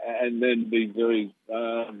 and then be very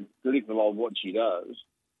critical of what she does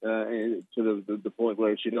to the point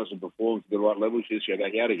where if she doesn't perform to the right level, she'll go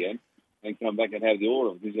back out again and come back and have the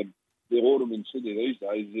autumn. Because the autumn in Sydney these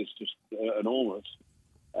days is just enormous.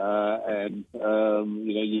 And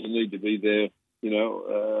you need to be there,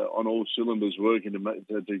 on all cylinders working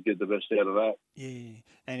to get the best out of that. Yeah,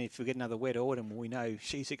 and if we get another wet autumn, we know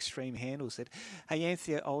She's Extreme handles it. Hey,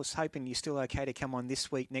 Anthony, I was hoping you're still okay to come on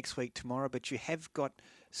this week, next week, tomorrow, but you have got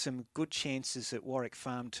some good chances at Warwick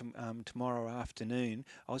Farm tomorrow afternoon.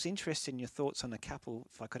 I was interested in your thoughts on a couple,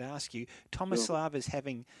 if I could ask you. Thomas Lava's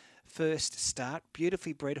having first start.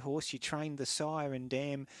 Beautifully bred horse. You trained the sire and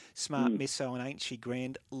dam, Smart Misso, and Ain't She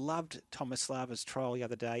Grand. Loved Thomas Lava's trial the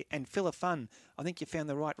other day. And Filler Fun. I think you found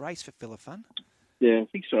the right race for Filler Fun. Yeah, I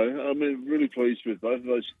think so. I'm really pleased with both of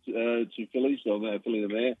those two fillies, filly the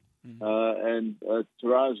mare, and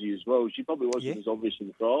Tarazi as well. She probably wasn't as obvious in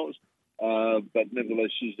the trials, but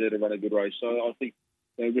nevertheless, she's there to run a good race. So I think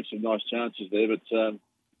they've got some nice chances there. But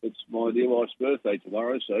it's my dear wife's birthday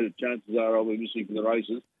tomorrow, so chances are I'll be missing from the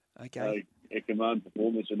races. Okay. A command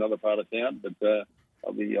performance in another part of town, but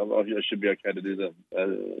I should be okay to do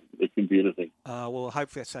the computer thing. Well,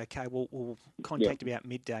 hopefully that's okay. We'll contact about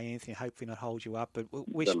midday, Anthony. Hopefully not hold you up, but we'll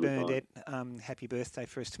wish Bernadette happy birthday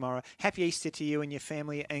for us tomorrow. Happy Easter to you and your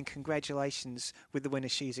family, and congratulations with the winner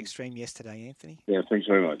She's Extreme yesterday, Anthony. Yeah, thanks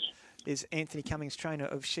very much. There's Anthony Cummings, trainer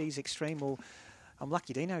of She's Extreme. Well, I'm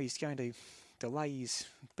lucky to know he's going to delay his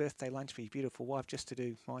birthday lunch for his beautiful wife just to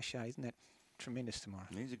do my show. Isn't that tremendous tomorrow?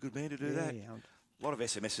 He's a good man to do that. Yeah. A lot of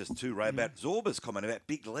SMSs too, Ray, about Zorba's comment about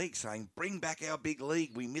big league, saying, bring back our big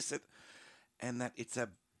league, we miss it, and that it's a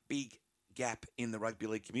big gap in the rugby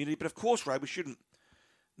league community. But of course, Ray, we shouldn't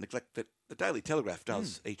neglect that the Daily Telegraph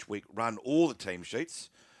does each week run all the team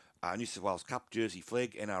sheets, New South Wales Cup, Jersey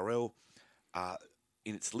Flag, NRL,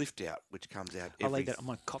 in its lift out, which comes out every I'll leave that on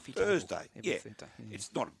my coffee Thursday. Every Thursday.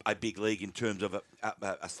 It's not a big league in terms of a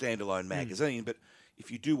standalone magazine, but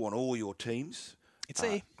if you do want all your teams,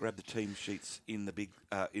 grab the team sheets in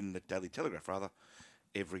the Daily Telegraph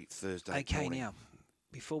every Thursday morning. Now,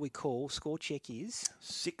 before we call, score check is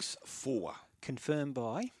 6-4. Confirmed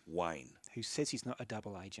by Wayne, who says he's not a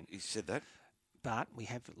double agent. He said that, but we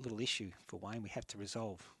have a little issue for Wayne. We have to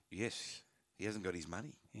resolve. Yes. He hasn't got his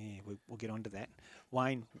money. Yeah, we'll get onto that.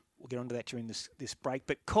 Wayne, we'll get onto that during this break.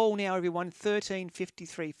 But call now, everyone, 13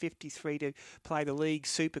 53 53 to play the League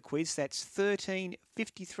Super Quiz. That's 13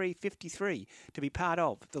 53 53 to be part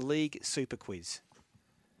of the League Super Quiz.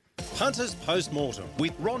 Punters Post-Mortem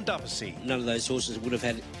with Ron Duffy. None of those horses would have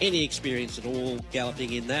had any experience at all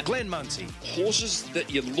galloping in that. Glenn Muncie. Horses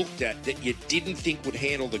that you looked at that you didn't think would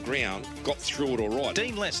handle the ground got through it all right.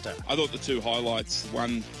 Dean Lester. I thought the two highlights,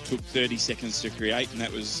 one took 30 seconds to create, and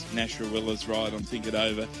that was Nash Ruella's ride on Think It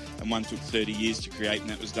Over, and one took 30 years to create,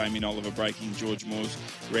 and that was Damien Oliver breaking George Moore's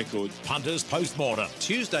record. Punters Post-Mortem.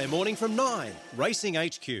 Tuesday morning from 9. Racing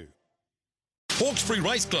HQ. Hawkesbury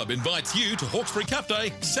Race Club invites you to Hawkesbury Cup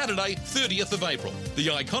Day, Saturday, 30th of April. The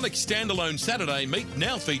iconic standalone Saturday meet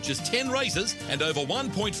now features 10 races and over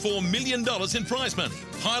 $1.4 million in prize money,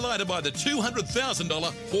 highlighted by the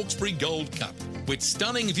 $200,000 Hawkesbury Gold Cup. With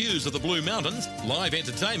stunning views of the Blue Mountains, live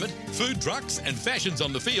entertainment, food trucks and fashions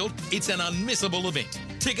on the field, it's an unmissable event.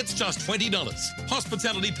 Tickets just $20.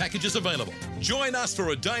 Hospitality packages available. Join us for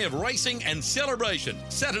a day of racing and celebration.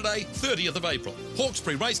 Saturday, 30th of April.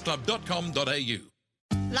 HawkesburyRaceclub.com.au.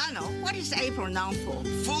 Lionel, what is April known for?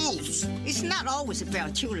 Fools! It's not always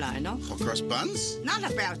about you, Lionel. Hot cross buns? Not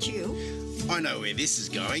about you. I know where this is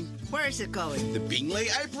going. Where is it going? The Bingley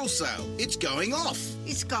April sale. It's going off.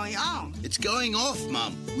 It's going on. It's going off,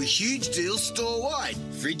 Mum, with huge deals store-wide.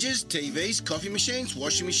 Fridges, TVs, coffee machines,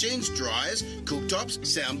 washing machines, dryers, cooktops,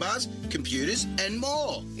 soundbars, computers and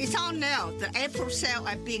more. It's on now. The April sale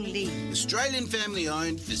at Bingley. Australian family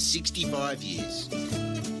owned for 65 years.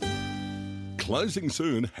 Closing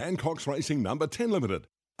soon, Hancock's Racing number 10 Limited.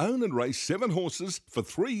 Own and race 7 horses for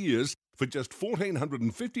 3 years for just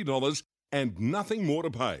 $1,450 and nothing more to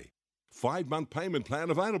pay. 5-month payment plan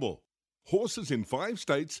available. Horses in 5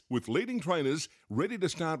 states with leading trainers ready to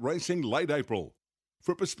start racing late April.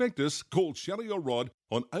 For prospectus, call Shelley or Rod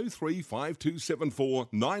on 035274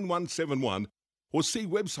 9171 or see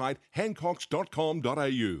website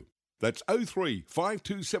hancocks.com.au. That's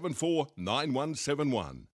 035274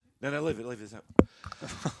 9171. No, leave it. There's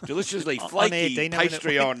deliciously flaky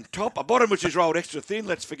pastry on top, a bottom which is rolled extra thin.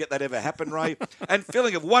 Let's forget that ever happened, Ray. And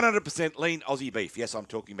filling of 100% lean Aussie beef. Yes, I'm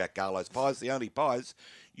talking about Garlo's pies, the only pies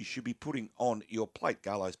you should be putting on your plate.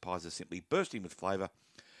 Garlo's pies are simply bursting with flavour,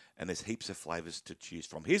 and there's heaps of flavours to choose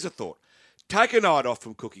from. Here's a thought. Take a night off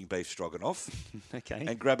from cooking beef stroganoff Okay.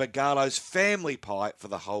 and grab a Garlo's family pie for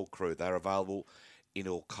the whole crew. They're available in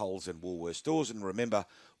all Coles and Woolworths stores. And remember,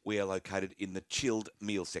 we are located in the chilled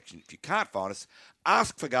meal section. If you can't find us,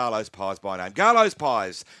 ask for Garlo's Pies by name. Garlo's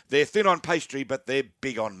Pies, they're thin on pastry, but they're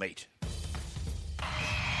big on meat.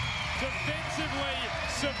 Defensively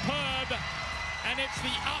superb, and it's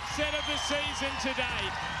the upset of the season today.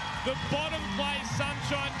 The bottom place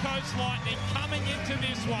Sunshine Coast Lightning coming into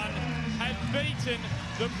this one had beaten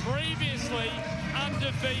the previously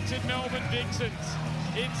undefeated Melbourne Vixens.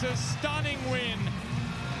 It's a stunning win.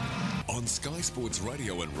 On Sky Sports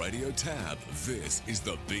Radio and Radio Tab, this is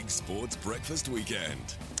the Big Sports Breakfast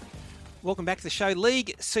Weekend. Welcome back to the show.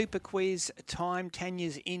 League Super Quiz time.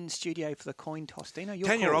 Tanya's in studio for the coin toss. Dino, your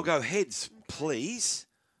Tanya, call. I'll go heads, please.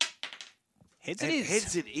 Heads it is.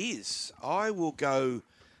 Heads it is. I will go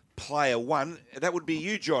player 1. That would be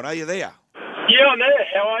you, John. Are you there? Yeah, I'm there.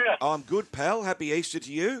 How are you? I'm good, pal. Happy Easter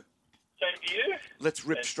to you. Same to you. Let's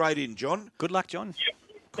rip straight in, John. Good luck, John. Yep.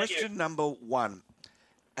 Question number 1.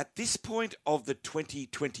 At this point of the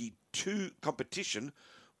 2022 competition,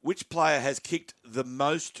 which player has kicked the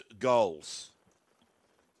most goals?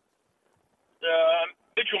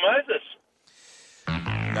 Mitchell Moses.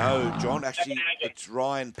 No, John. Actually, it's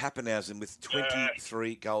Ryan Pappenhausen with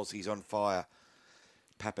 23 goals. He's on fire.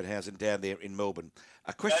 Pappenhausen down there in Melbourne.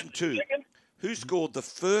 Question 2. Who scored the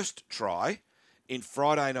first try in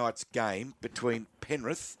Friday night's game between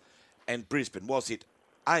Penrith and Brisbane? Was it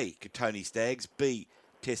A, Katoni Staggs, B,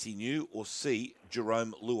 Tessie New, or C,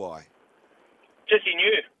 Jerome Luai? Tessie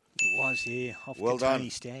New. It was, yeah. Off Well to Tony done.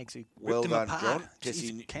 Staggs, who Well ripped done, him apart. John. Jeez,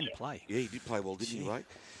 Tessie he can play. Yeah, he did play well, didn't he, Gee. Ray?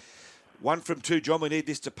 1 from 2, John. We need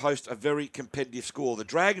this to post a very competitive score. The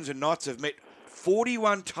Dragons and Knights have met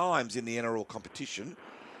 41 times in the NRL competition.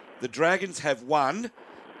 The Dragons have won.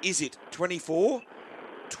 Is it 24,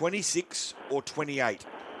 26 or 28?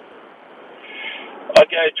 I'd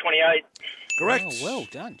go 28. Correct. Oh, well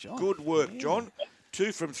done, John. Good work, Yeah. John.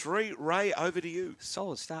 2 from 3. Ray, over to you.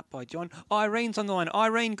 Solid start by John. Irene's on the line.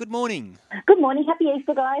 Irene, good morning. Good morning. Happy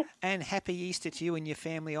Easter, guys. And happy Easter to you and your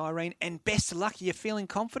family, Irene. And best of luck. Are you feeling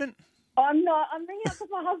confident? I'm not. I'm ringing up because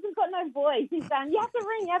my husband's got no voice. He's saying, you have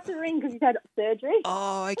to ring because he's had surgery.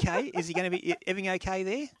 Oh, okay. Is he going to be everything okay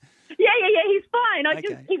there? Yeah. He's fine.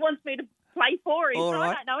 Okay. He wants me to play for him. All so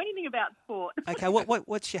right. I don't know anything about sport. Okay,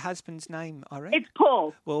 what's your husband's name, Irene? It's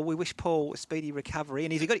Paul. Well, we wish Paul a speedy recovery.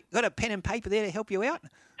 And has he got a pen and paper there to help you out?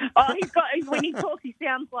 Oh, when he talks, he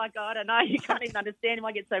sounds like, I don't know, you can't even understand him.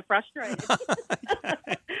 I get so frustrated.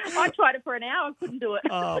 I tried it for an hour, couldn't do it.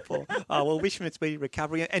 Oh, Paul. Oh, well, wish him a speedy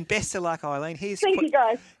recovery. And best of luck, Eileen. Thank you,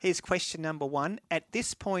 guys. Here's question number 1. At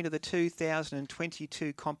this point of the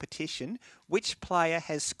 2022 competition, which player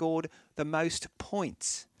has scored the most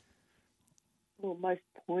points? Well, most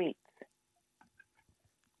points.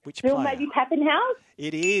 Which Still player? maybe Pappenhaus?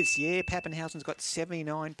 It is, yeah. Pappenhausen's got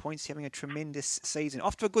 79 points, having a tremendous season.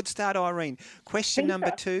 Off to a good start, Irene. Question number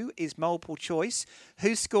 2 is multiple choice.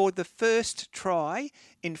 Who scored the first try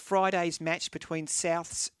in Friday's match between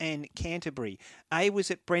Souths and Canterbury? A, was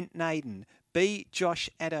it Brent Naden? B, Josh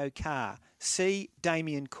Addo-Carr? C,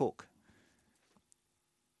 Damien Cook?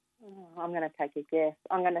 Oh, I'm going to take a guess.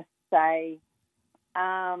 I'm going to say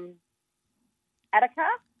Addo-Carr?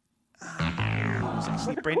 It was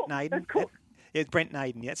actually Brent Naden. Yeah, Brent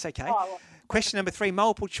Naden. Yeah, it's okay. Oh, well. Question number 3,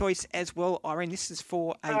 multiple choice as well, Irene. This is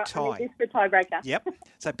for a tie. This for a tiebreaker. Yep.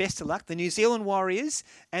 So best of luck. The New Zealand Warriors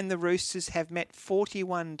and the Roosters have met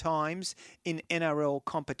 41 times in NRL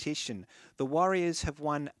competition. The Warriors have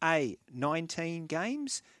won A, 19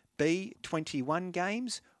 games, B, 21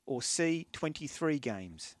 games, or C, 23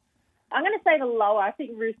 games. I'm going to say the lower. I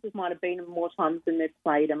think Roosters might have been more times than they've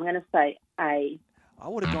played. I'm going to say A. I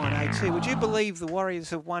would have gone A too. Would you believe the Warriors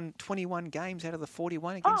have won 21 games out of the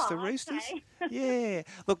 41 against the Roosters? Okay. Yeah.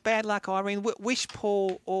 Look, bad luck, Irene. Wish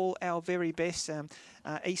Paul all our very best.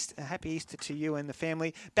 Happy Easter to you and the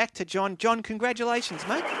family. Back to John. John, congratulations,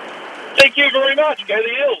 mate. Thank you very much. Go the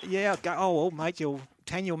Eels. Yeah. Oh, well, mate,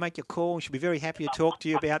 Tanya will make your call. She'll be very happy to talk to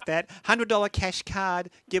you about that. $100 cash card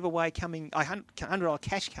giveaway coming. $100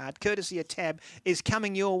 cash card, courtesy of Tab, is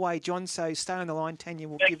coming your way, John. So stay on the line. Tanya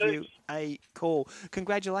will give you a call.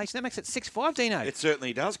 Congratulations. That makes it 6-5, Dino. It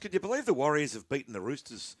certainly does. Could you believe the Warriors have beaten the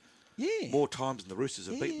Roosters Yeah. more times than the Roosters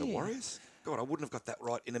have beaten the Yeah. Warriors? God, I wouldn't have got that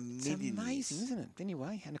right in a million It's amazing, years. isn't it?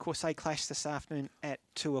 Anyway, and of course they clash this afternoon at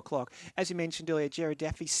 2 o'clock. As you mentioned earlier, Jared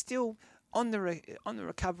Daffy still on the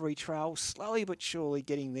recovery trail, slowly but surely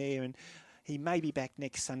getting there, and he may be back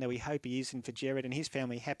next Sunday. We hope he is, and for Jared and his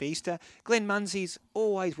family, happy Easter. Glenn Munsey's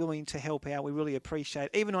always willing to help out. We really appreciate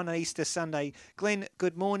it, even on an Easter Sunday. Glenn,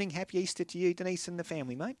 good morning. Happy Easter to you, Denise, and the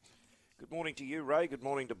family, mate. Good morning to you, Ray. Good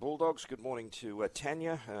morning to Bulldogs. Good morning to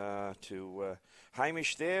Tanya, to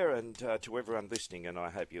Hamish there, and to everyone listening. And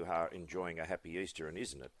I hope you are enjoying a happy Easter. And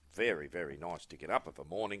isn't it very, very nice to get up of a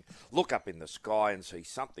morning, look up in the sky and see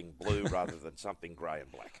something blue rather than something grey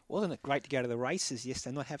and black? Wasn't it great to go to the races yesterday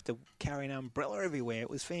and not have to carry an umbrella everywhere? It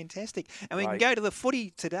was fantastic. And we can Right. go to the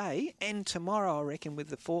footy today and tomorrow, I reckon, with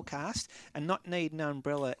the forecast, and not need an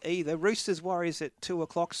umbrella either. Roosters Warriors at 2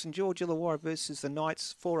 o'clock, St George Illawarra versus the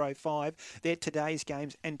Knights, 4:05. They're today's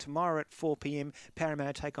games. And tomorrow at 4 p.m,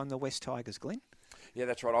 Parramatta take on the West Tigers, Glenn. Yeah,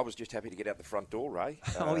 that's right. I was just happy to get out the front door, Ray.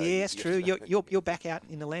 Oh, yeah, that's true. You're back out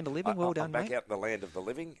in the land of living. Well done, I'm back mate. out in the land of the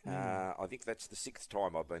living. I think that's the 6th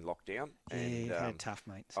time I've been locked down. Yeah, And, you've had it tough,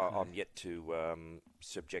 mate. So, I'm yet to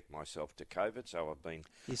subject myself to COVID, so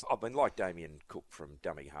I've been like Damien Cook from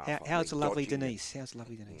Dummy Half. how's the lovely Denise? How's the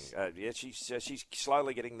lovely Denise? Yeah, she's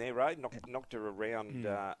slowly getting there, Ray. Knocked her around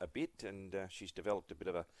a bit, and she's developed a bit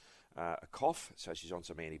of a cough, so she's on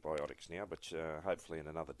some antibiotics now. But hopefully in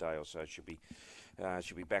another day or so she'll be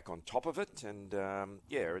back on top of it. And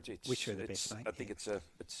it's Wish her the best, mate. I think it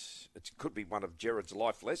could be one of Jared's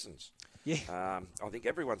life lessons. Yeah. I think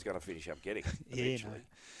everyone's going to finish up getting it eventually.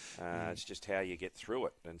 It's just how you get through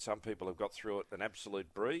it. And some people have got through it an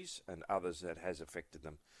absolute breeze, and others that has affected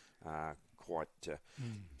them quite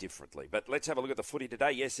differently. But let's have a look at the footy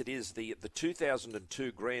today. Yes, it is the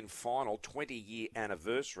 2002 Grand Final 20-year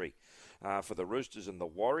anniversary for the Roosters and the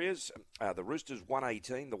Warriors. The Roosters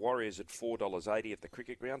 118, the Warriors at $4.80 at the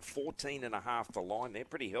cricket ground, 14.5 the line. They're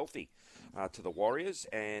pretty healthy to the Warriors,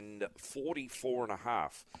 and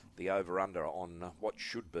 44.5 the over-under on what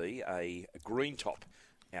should be a green top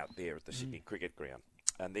out there at the Sydney Cricket Ground.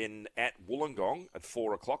 And then at Wollongong at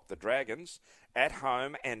 4 o'clock, the Dragons at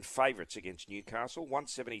home and favourites against Newcastle.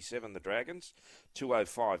 177 the Dragons,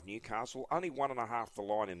 205 Newcastle. Only 1.5 the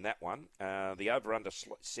line in that one. The over-under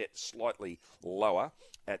set slightly lower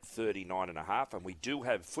at 39.5. And we do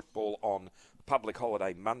have football on public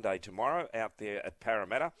holiday Monday tomorrow out there at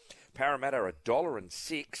Parramatta. Parramatta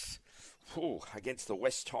 $1.06. Against the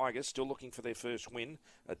West Tigers, still looking for their first win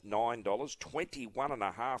at $9.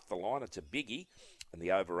 21.5 the line. It's a biggie. And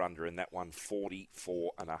the over-under in that one,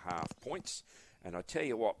 44.5 points. And I tell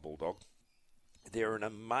you what, Bulldog, they're an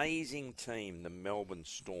amazing team, the Melbourne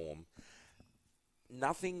Storm.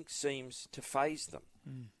 Nothing seems to faze them.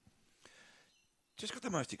 Just got the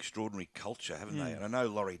most extraordinary culture, haven't they? And I know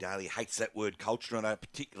Laurie Daly hates that word culture, and I don't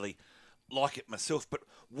particularly like it myself. But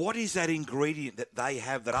what is that ingredient that they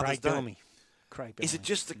have that others don't? Craig Is it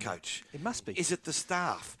just the coach? It must be. Is it the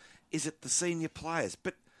staff? Is it the senior players?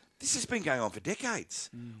 But this has been going on for decades.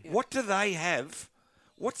 What do they have?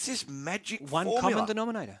 What's this magic formula? common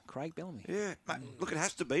denominator, Craig Bellamy. Yeah, mate, look, it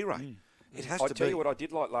has to be, Ray. It has to be. I tell you what I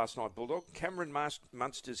did like last night, Bulldog. Cameron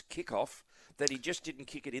Munster's kickoff, that he just didn't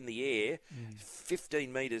kick it in the air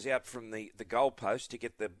 15 metres out from the goalpost to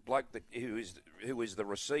get the bloke who is the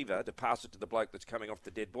receiver to pass it to the bloke that's coming off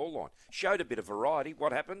the dead ball line. Showed a bit of variety.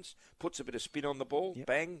 What happens? Puts a bit of spin on the ball,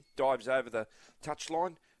 bang, dives over the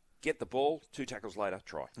touchline, get the ball, 2 tackles later,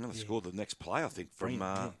 try. I'm going to score the next play, I think, from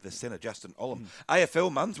the centre, Justin Olam.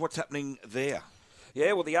 AFL, Muns, what's happening there?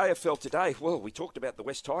 Yeah, well, the AFL today, well, we talked about the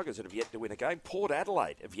West Tigers that have yet to win a game. Port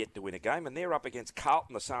Adelaide have yet to win a game, and they're up against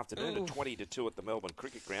Carlton this afternoon at 20-2 at the Melbourne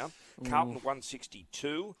Cricket Ground. Carlton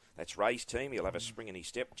 162. That's Ray's team. He'll have a spring in his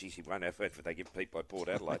step. Geez, he won't have it if they get beat by Port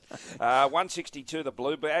Adelaide. 162, the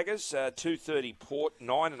Blue Baggers. 230, Port.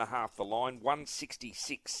 9.5 the line.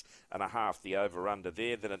 166.5 the over-under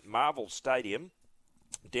there. Then at Marvel Stadium,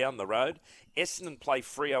 down the road, Essendon play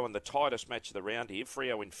Freo in the tightest match of the round here.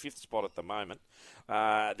 Freo in 5th spot at the moment.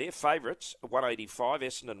 Their favourites, 185,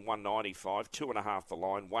 Essendon 195, 2.5 the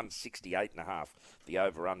line, 168.5 the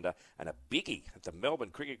over-under. And a biggie at the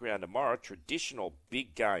Melbourne Cricket Ground tomorrow, traditional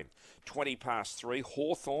big game, 3:20,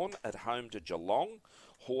 Hawthorn at home to Geelong.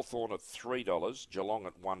 Hawthorn at $3, Geelong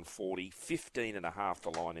at 140, 15.5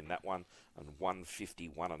 the line in that one, and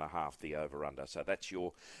 151.5 the over-under. So that's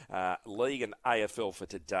your league and AFL for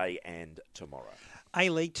today and tomorrow.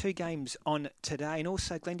 A-League, 2 games on today. And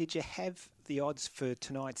also, Glenn, did you have the odds for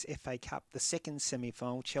tonight's FA Cup, the second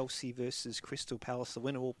semi-final, Chelsea versus Crystal Palace? The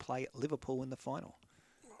winner will play Liverpool in the final.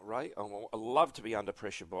 Ray, I love to be under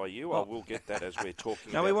pressure by you. I will get that as we're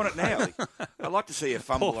talking. No, we want it now. I'd like to see you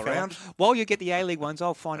fumble around. While you get the A-League ones,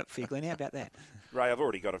 I'll find it for you, Glenn. How about that? Ray, I've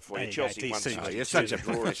already got it for you. Chelsea 162. You're such a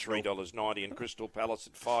draw at $3.90 and Crystal Palace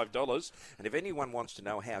at $5. And if anyone wants to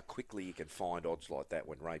know how quickly you can find odds like that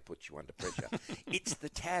when Ray puts you under pressure, it's the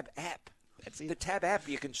Tab app. That's it. The Tab app,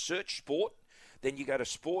 you can search sport. Then you go to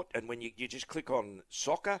sport, and when you just click on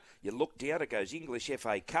soccer, you look down, it goes English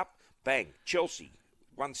FA Cup, bang, Chelsea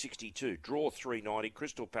 162, draw $3.90,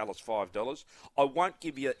 Crystal Palace $5. I won't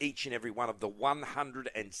give you each and every one of the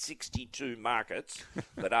 162 markets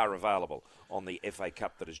that are available on the FA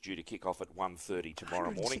Cup that is due to kick off at 1:30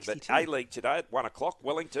 tomorrow morning. But A-League today at 1 o'clock,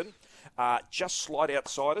 Wellington, just slight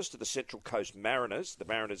outsiders to the Central Coast Mariners. The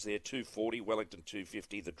Mariners there, 240, Wellington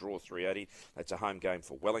 250, the draw 380. That's a home game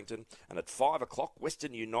for Wellington. And at 5 o'clock,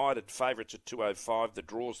 Western United favourites at 205, the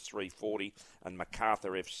draw's 340, and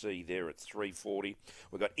Macarthur FC there at 340.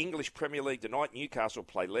 We've got English Premier League tonight. Newcastle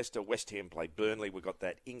play Leicester, West Ham play Burnley. We've got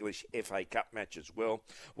that English FA Cup match as well.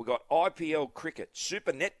 We've got IPL cricket,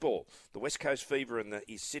 Super Netball, the West Coast Fever and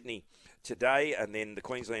is Sydney today, and then the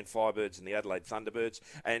Queensland Firebirds and the Adelaide Thunderbirds,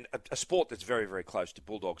 and a sport that's very, very close to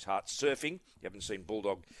Bulldog's heart, surfing. You haven't seen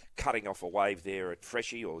Bulldog cutting off a wave there at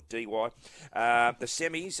Freshie or DY. The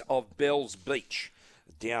semis of Bells Beach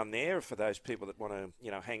down there for those people that want to,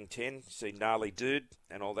 hang 10, see gnarly dude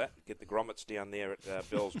and all that. Get the grommets down there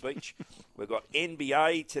at Bells Beach. We've got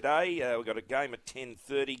NBA today. We've got a game at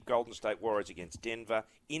 10:30. Golden State Warriors against Denver.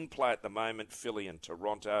 In play at the moment, Philly and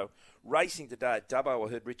Toronto. Racing today at Dubbo. I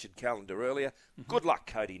heard Richard Callender earlier. Good luck,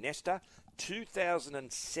 Cody Nestor.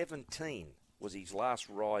 2017 was his last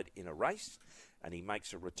ride in a race, and he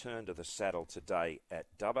makes a return to the saddle today at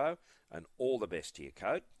Dubbo. And all the best to you,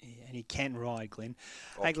 Code. Yeah, and he can ride, Glenn.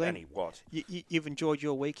 Hey, Glenn, can he what? You've enjoyed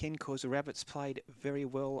your weekend because the Rabbits played very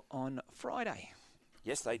well on Friday.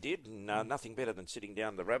 Yes, they did, and nothing better than sitting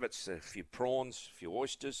down the Rabbits, a few prawns, a few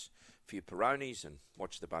oysters, a few Peronis, and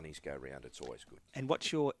watch the bunnies go round. It's always good. And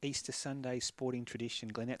what's your Easter Sunday sporting tradition,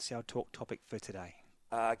 Glenn? That's our talk topic for today.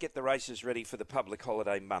 Get the races ready for the public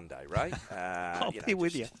holiday Monday, Ray. I'll be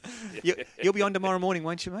with you. You'll be on tomorrow morning,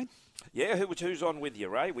 won't you, mate? Yeah, who's on with you,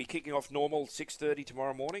 Ray? We kicking off normal 6:30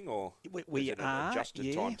 tomorrow morning, or we is it are an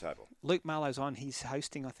adjusted timetable? Luke Marlowe's on. He's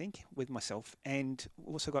hosting, I think, with myself, and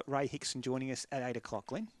we've also got Ray Hickson joining us at 8 o'clock,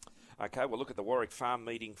 Glenn. Okay, we'll look at the Warwick Farm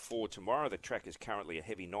meeting for tomorrow. The track is currently a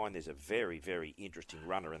heavy 9. There's a very, very interesting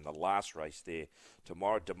runner in the last race there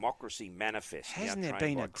tomorrow. Democracy Manifest. Hasn't there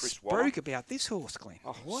been a spook about this horse, Glenn?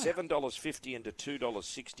 Oh, wow. $7.50 into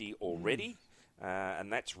 $2.60 already.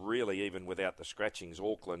 And that's really even without the scratchings.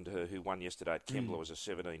 Auckland, who won yesterday at Kembla, was a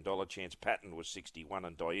 $17 chance. Patton was 61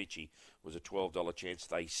 and Daiichi was a $12 chance.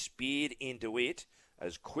 They speared into it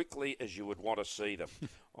as quickly as you would want to see them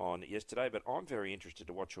on yesterday. But I'm very interested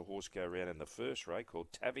to watch a horse go around in the first race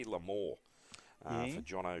called Tavi Lamore for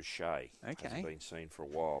John O'Shea. Okay. Hasn't been seen for a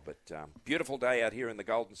while. But beautiful day out here in the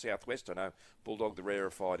Golden Southwest. I know Bulldog, the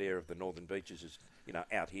rarefied air of the Northern Beaches, is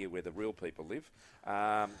out here where the real people live.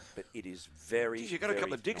 But it is very, You've got a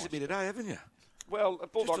couple of digs at me today, haven't you? Well,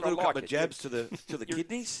 Bulldog, just a little couple of jabs to the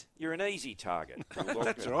kidneys. You're an easy target. Bulldog,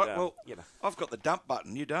 that's all right. Well, I've got the dump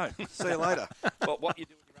button. You don't. See you later. Well, what you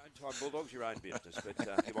do in your own time, Bulldog's your own business.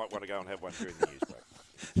 But you might want to go and have one during the news break.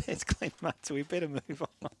 It's Glenn Mutt, so we better move on.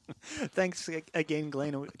 Thanks again,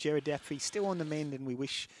 Glenn. Jared Daffy still on the mend, and we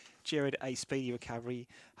wish Jared a speedy recovery.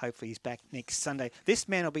 Hopefully he's back next Sunday. This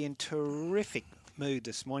man will be in terrific mood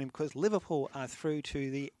this morning because Liverpool are through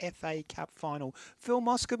to the FA Cup final. Phil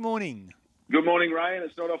Moss, good morning. Good morning, Ray, and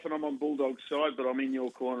it's not often I'm on Bulldog's side, but I'm in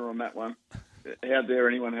your corner on that one. how dare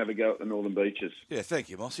anyone have a go at the Northern Beaches? Yeah, thank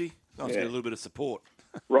you, Mossy. Nice to Yeah. get a little bit of support.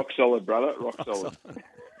 Rock solid, brother. Rock solid.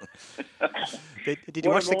 Did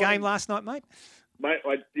you watch the game last night, mate? Mate,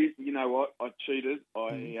 I did. You know what? I cheated.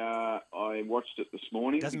 I watched it this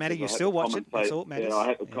morning. Doesn't matter. You because I had still to watch it. That's commentate. all that matters. Yeah, I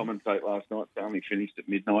had to commentate last night. So I only finished at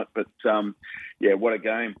midnight. But yeah, what a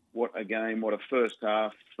game! What a game! What a first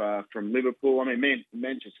half from Liverpool. I mean,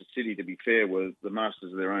 Manchester City, to be fair, were the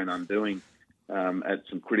masters of their own undoing at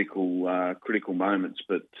some critical moments.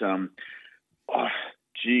 But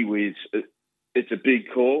gee whiz, it's a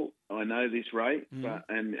big call. I know this, Ray, but,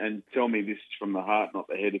 and tell me this is from the heart, not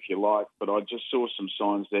the head, if you like. But I just saw some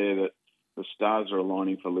signs there that the stars are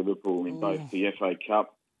aligning for Liverpool in both the FA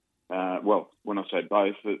Cup. Well, when I say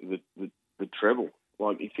both, the treble.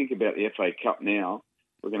 Like, you think about the FA Cup now,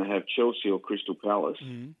 we're going to have Chelsea or Crystal Palace.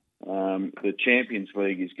 The Champions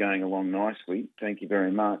League is going along nicely. Thank you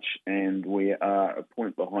very much. And we are a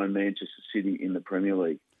point behind Manchester City in the Premier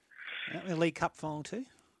League. The League Cup final too.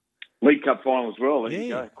 League Cup final as well. There you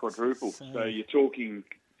Yeah. go, quadruple. So you're talking,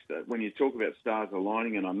 when you talk about stars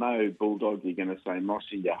aligning, and I know, Bulldog, you're going to say,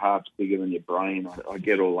 Mossy, your heart's bigger than your brain. I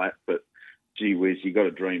get all that, but gee whiz, you got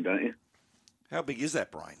a dream, don't you? How big is that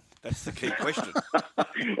brain? That's the key question.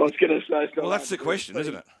 I was going to say, it's not well, that's the hard to question, beat.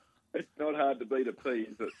 isn't it? It's not hard to beat a P,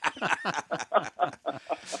 is it?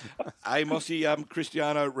 Hey, Mossy,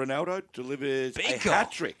 Cristiano Ronaldo delivers a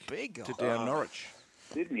hat-trick to down Norwich.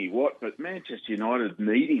 Didn't he? What? But Manchester United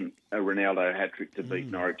needing a Ronaldo hat-trick to beat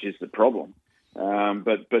Norwich is the problem.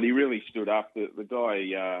 But he really stood up. The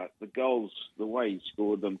guy, the goals, the way he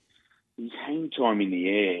scored them, his hang time in the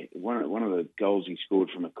air, one of the goals he scored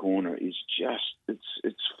from a corner is just,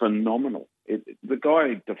 it's phenomenal. The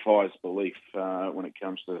guy defies belief when it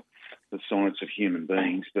comes to the science of human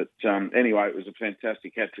beings. But anyway, it was a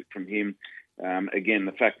fantastic hat-trick from him. Again,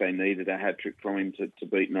 the fact they needed a hat-trick from him to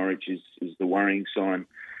beat Norwich is the worrying sign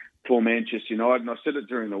for Manchester United. And I said it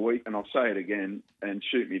during the week, and I'll say it again, and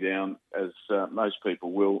shoot me down, as most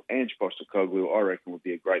people will. Ange Postecoglou, I reckon, would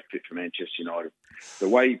be a great fit for Manchester United. The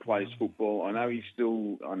way he plays football, I know he's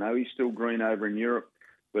still green over in Europe,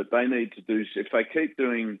 but they need to do, if they keep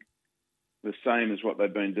doing the same as what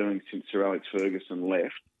they've been doing since Sir Alex Ferguson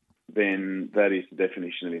left, then that is the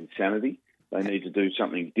definition of insanity. They need to do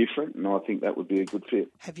something different, and I think that would be a good fit.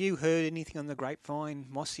 Have you heard anything on the grapevine,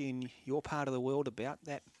 Mossy, in your part of the world about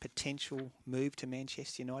that potential move to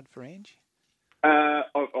Manchester United for Ange?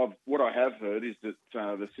 What I have heard is that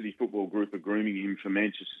the City Football Group are grooming him for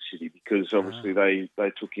Manchester City because obviously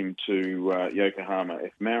they took him to Yokohama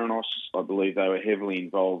F. Marinos. I believe they were heavily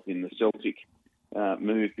involved in the Celtic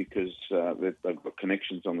move because they've got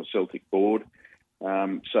connections on the Celtic board.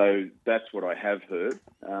 So that's what I have heard.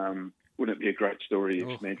 Wouldn't it be a great story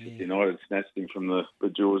if Manchester United snatched him from the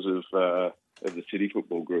jaws of the City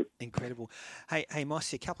Football Group? Incredible. Hey,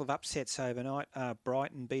 Mossy, a couple of upsets overnight.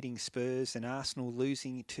 Brighton beating Spurs and Arsenal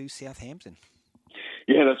losing to Southampton.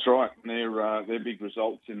 Yeah, that's right. They're big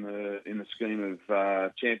results in the scheme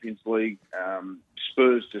of Champions League.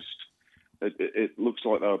 Spurs just it looks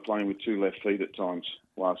like they were playing with two left feet at times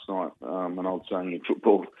last night. An old saying in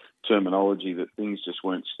football terminology that things just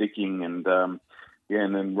weren't sticking, and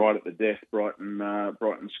and then right at the death,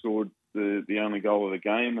 Brighton scored the only goal of the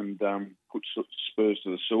game and put Spurs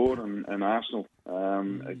to the sword, and Arsenal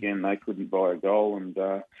again, they couldn't buy a goal, and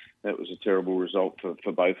that was a terrible result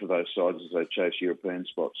for both of those sides as they chase European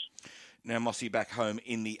spots. Now, Mossy, back home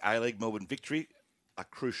in the A-League, Melbourne Victory, a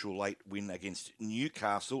crucial late win against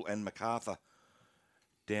Newcastle, and MacArthur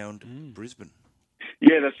downed Brisbane.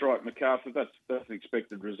 Yeah, that's right. MacArthur, that's an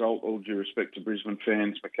expected result. All due respect to Brisbane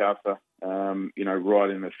fans, MacArthur, right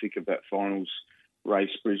in the thick of that finals race.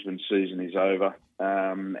 Brisbane season is over.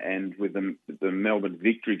 And with the Melbourne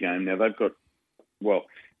Victory game, now they've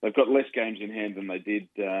got less games in hand than they did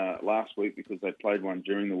last week because they played one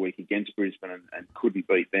during the week against Brisbane and couldn't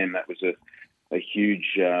beat them. That was a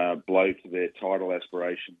huge blow to their title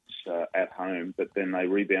aspirations at home. But then they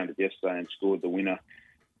rebounded yesterday and scored the winner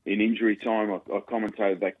in injury time. I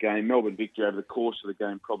commentated that game. Melbourne Victory over the course of the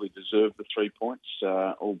game probably deserved the 3 points,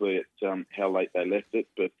 albeit how late they left it.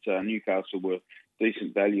 But Newcastle were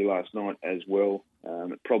decent value last night as well.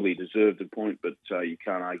 It probably deserved a point, but you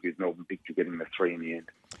can't argue with Melbourne Victory getting the 3 in the end.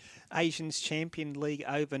 Asians Champion League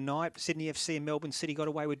overnight. Sydney FC and Melbourne City got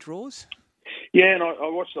away with draws? Yeah, and I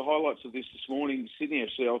watched the highlights of this morning. Sydney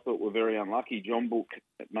FC, I thought, were very unlucky. Jeonbuk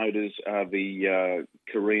Motors are the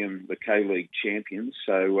K-League champions,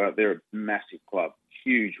 so they're a massive club,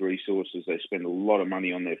 huge resources. They spend a lot of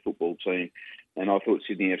money on their football team, and I thought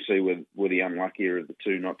Sydney FC were the unluckier of the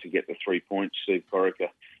two not to get the 3 points. Steve Corica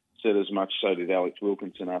said as much. So did Alex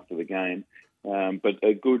Wilkinson after the game. But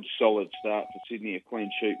a good, solid start for Sydney. A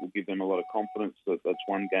clean sheet will give them a lot of confidence that that's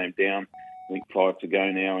one game down. I think 5 to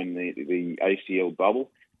go now in the ACL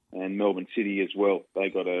bubble. And Melbourne City as well. They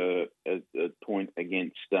got a point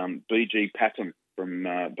against BG Pathum from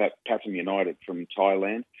Pathum United from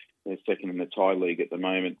Thailand. They're second in the Thai League at the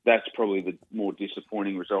moment. That's probably the more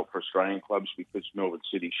disappointing result for Australian clubs because Melbourne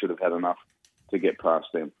City should have had enough to get past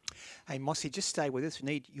them. Hey, Mossy, just stay with us. We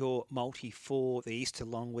need your multi for the Easter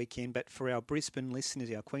long weekend. But for our Brisbane listeners,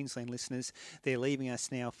 our Queensland listeners, they're leaving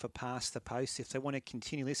us now for Past the Post. If they want to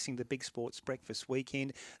continue listening to the Big Sports Breakfast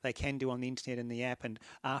Weekend, they can do on the internet and the app. And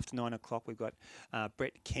after 9 o'clock, we've got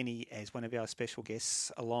Brett Kenny as one of our special guests,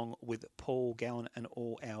 along with Paul Gallen and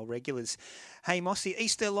all our regulars. Hey, Mossy,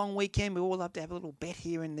 Easter long weekend. We all love to have a little bet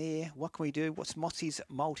here and there. What can we do? What's Mossy's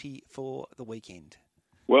multi for the weekend?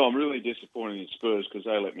 Well, I'm really disappointed in Spurs because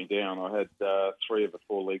they let me down. I had 3 of the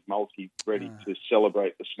 4-league multi ready to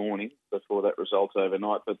celebrate this morning before that result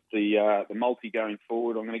overnight. But the multi going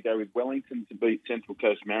forward, I'm going to go with Wellington to beat Central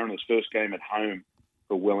Coast Mariners. First game at home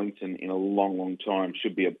for Wellington in a long, long time.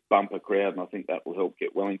 Should be a bumper crowd, and I think that will help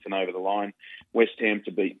get Wellington over the line. West Ham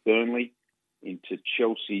to beat Burnley, into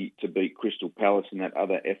Chelsea to beat Crystal Palace in that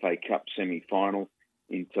other FA Cup semi-final,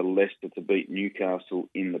 into Leicester to beat Newcastle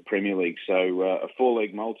in the Premier League. So a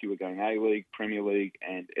 4-league multi, we're going A-League, Premier League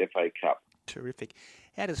and FA Cup. Terrific.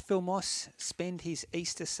 How does Phil Moss spend his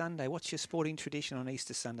Easter Sunday? What's your sporting tradition on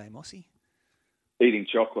Easter Sunday, Mossy? Eating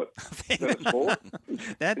chocolate. Is that a sport?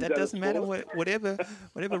 that doesn't matter. Whatever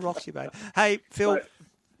rocks you, mate. Hey, Phil,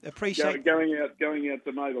 appreciate going out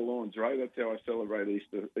to mow the lawns, right? That's how I celebrate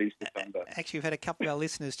Easter Sunday. Actually, we've had a couple of our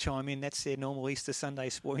listeners chime in. That's their normal Easter Sunday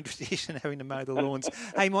sporting tradition, having to mow the lawns.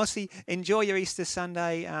 Hey, Mossy, enjoy your Easter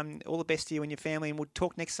Sunday. All the best to you and your family, and we'll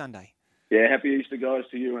talk next Sunday. Yeah, happy Easter, guys,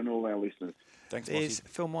 to you and all our listeners. Thanks, There's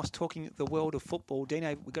Phil Moss talking the world of football.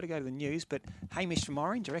 Dino, we've got to go to the news, but Hamish from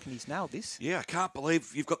Orange, I reckon he's nailed this. Yeah, I can't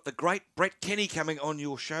believe you've got the great Brett Kenny coming on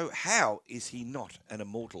your show. How is he not an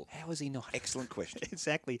immortal? How is he not? Excellent question.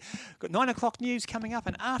 Exactly. Got 9 o'clock news coming up,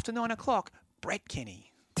 and after 9 o'clock, Brett Kenny.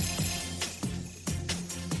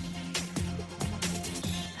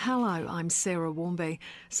 Hello, I'm Sarah Warmby.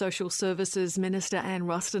 Social Services Minister Anne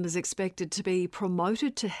Ruston is expected to be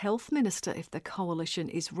promoted to Health Minister if the Coalition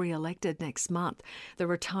is re-elected next month. The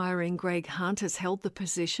retiring Greg Hunt has held the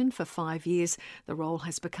position for 5 years. The role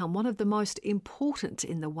has become one of the most important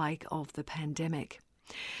in the wake of the pandemic.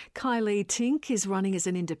 Kylie Tink is running as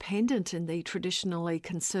an independent in the traditionally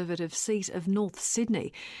conservative seat of North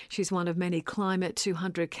Sydney. She's one of many Climate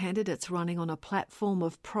 200 candidates running on a platform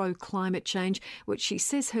of pro-climate change, which she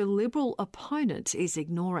says her Liberal opponent is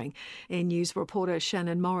ignoring. Air News reporter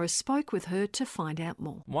Shannon Morris spoke with her to find out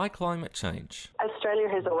more. Why climate change? Australia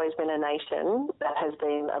has always been a nation that has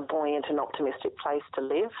been a buoyant and optimistic place to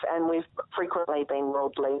live, and we've frequently been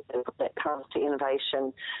world leaders when it comes to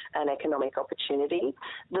innovation and economic opportunity.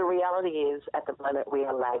 The reality is, at the moment, we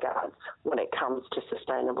are laggards when it comes to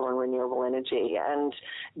sustainable and renewable energy, and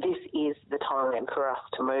this is the time for us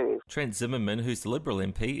to move. Trent Zimmerman, who's the Liberal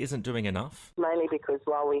MP, isn't doing enough. Mainly because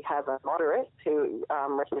while we have a moderate who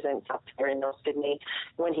represents us here in North Sydney,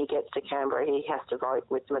 when he gets to Canberra, he has to vote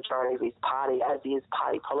with the majority of his party, as is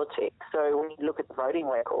party politics. So when you look at the voting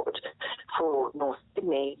record for North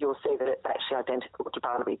Sydney, you'll see that it's actually identical to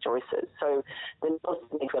Barnaby Joyce's. So the North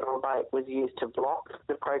Sydney federal vote was used to block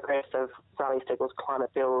the progress of Sally Steggall's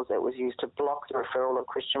climate bills. It was used to block the referral of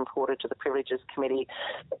Christian Porter to the Privileges Committee.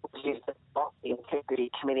 It was used to block the Integrity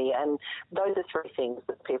Committee. And those are three things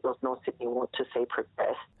that people of North Sydney want to see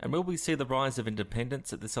progress. And will we see the rise of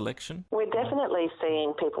independents at this election? We're definitely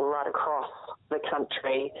seeing people right across the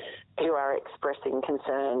country who are expressing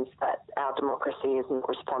concerns that our democracy isn't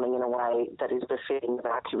responding in a way that is befitting of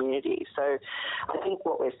our community. So I think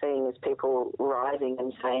what we're seeing is people rising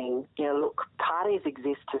and saying, look, parties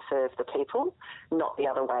exist to serve the people, not the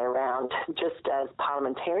other way around, just as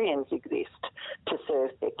parliamentarians exist to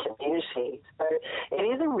serve their communities. So it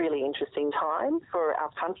is a really interesting time for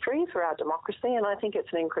our country, for our democracy, and I think it's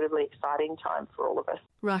an incredibly exciting time for all of us.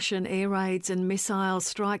 Russian air raids and missile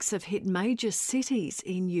strikes have hit major cities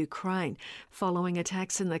in Ukraine. Following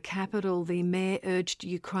attacks in the capital, the mayor urged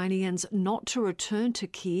Ukrainians not to return to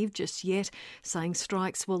Kyiv just yet, saying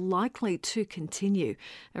strikes were likely to continue.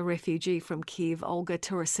 A refugee from Kyiv, Olga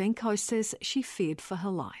Tarasenko, says she feared for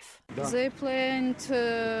her life. They planned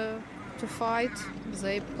to fight.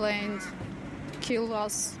 They planned to kill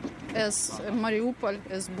us as Mariupol,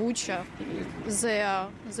 as Bucha. They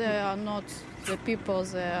are not the people.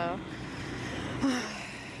 They're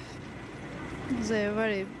a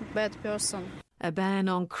very bad person. A ban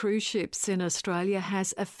on cruise ships in Australia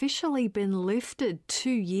has officially been lifted 2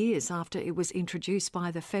 years after it was introduced by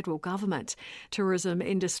the federal government. Tourism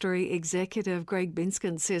industry executive Greg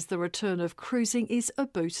Binskin says the return of cruising is a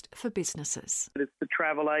boost for businesses. It's the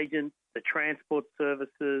travel agents, the transport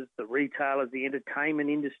services, the retailers, the entertainment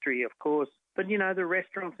industry, of course. But, the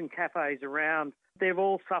restaurants and cafes around, they've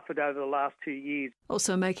all suffered over the last 2 years.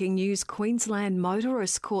 Also making news, Queensland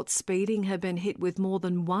motorists caught speeding have been hit with more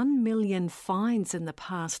than 1 million fines in the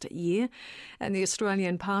past year. And the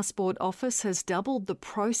Australian Passport Office has doubled the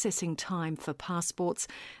processing time for passports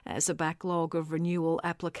as a backlog of renewal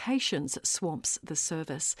applications swamps the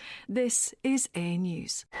service. This is Air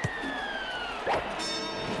News.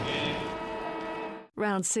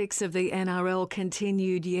 Round 6 of the NRL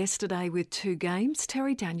continued yesterday with 2 games.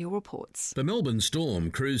 Terry Daniel reports. The Melbourne Storm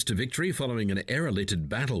cruised to victory following an error-littered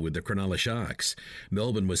battle with the Cronulla Sharks.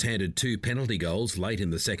 Melbourne was handed 2 penalty goals late in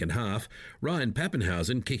the second half, Ryan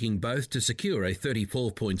Pappenhausen kicking both to secure a 34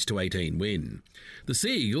 points to 18 win. The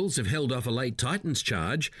Sea Eagles have held off a late Titans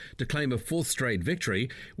charge to claim a 4th straight victory,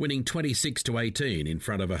 winning 26 to 18 in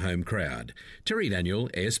front of a home crowd. Terry Daniel,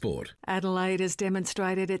 Air Sport. Adelaide has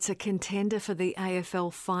demonstrated it's a contender for the AFL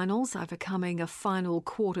finals, overcoming a final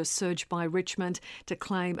quarter surge by Richmond to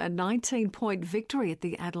claim a 19-point victory at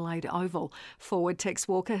the Adelaide Oval. Forward Tex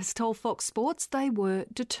Walker has told Fox Sports they were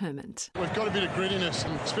determined. We've got a bit of grittiness,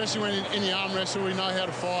 and especially when in the arm wrestle we know how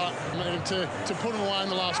to fight, and to put them away in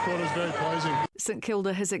the last quarter is very pleasing. St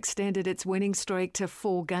Kilda has extended its winning streak to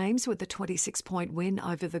 4 games with a 26-point win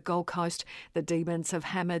over the Gold Coast. The Demons have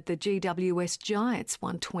hammered the GWS Giants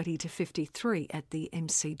 120-53 at the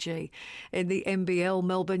MCG. In the NBL,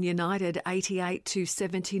 Melbourne United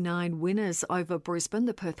 88-79 winners over Brisbane.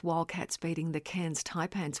 The Perth Wildcats beating the Cairns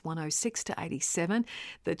Taipans 106-87.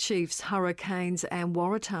 The Chiefs, Hurricanes and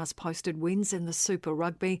Waratahs posted wins in the Super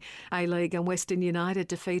Rugby. A-League and Western United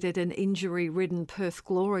defeated an injury-ridden Perth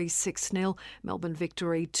Glory 6-0. Melbourne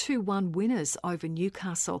Victory 2-1 winners over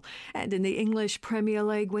Newcastle. And in the English Premier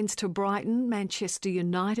League, wins to Brighton, Manchester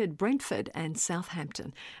United, Brentford and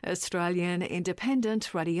Southampton. Australian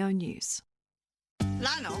Independent Radio News.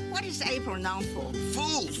 Lionel, what is April known for?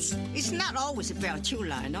 Fools! It's not always about you,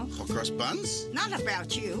 Lionel. Hot cross buns? Not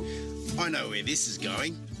about you. I know where this is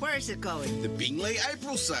going. Where is it going? The Bingley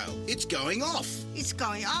April sale. It's going off. It's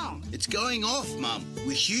going on. It's going off, Mum,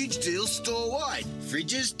 with huge deals store-wide.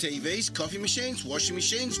 Fridges, TVs, coffee machines, washing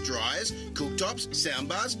machines, dryers, cooktops,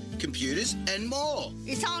 soundbars, computers and more.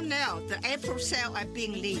 It's on now. The April sale at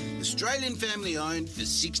Bingley. Australian family owned for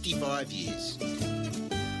 65 years.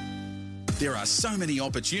 There are so many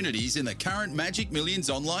opportunities in the current Magic Millions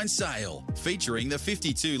online sale, featuring the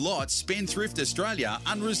 52-lot Spendthrift Australia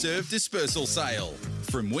Unreserved Dispersal Sale.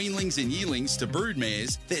 From weanlings and yearlings to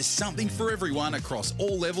broodmares, there's something for everyone across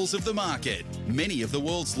all levels of the market. Many of the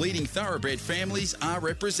world's leading thoroughbred families are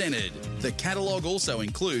represented. The catalogue also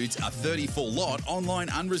includes a 34-lot online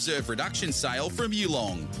unreserved reduction sale from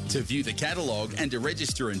Yulong. To view the catalogue and to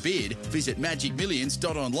register and bid, visit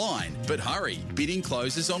magicmillions.online. But hurry, bidding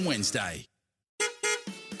closes on Wednesday.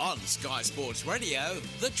 On Sky Sports Radio,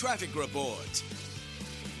 the Traffic Report.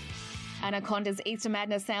 Anaconda's Easter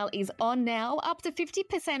Madness sale is on now, up to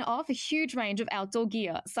 50% off a huge range of outdoor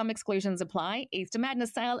gear. Some exclusions apply. Easter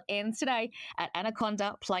Madness sale ends today at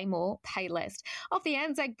Anaconda. Play more, pay less. Off the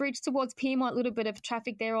Anzac Bridge towards Pyrmont, a little bit of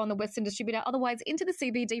traffic there on the Western Distributor. Otherwise, into the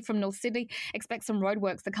CBD from North Sydney, expect some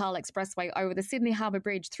roadworks. The Carl Expressway over the Sydney Harbour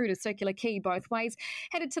Bridge through to Circular Quay both ways.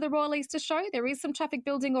 Headed to the Royal Easter Show, there is some traffic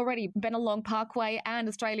building already. Bennelong Parkway and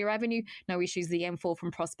Australia Avenue. No issues the M4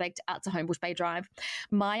 from Prospect out to Homebush Bay Drive.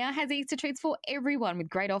 Maya has Easter treats for everyone with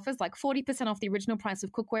great offers like 40% off the original price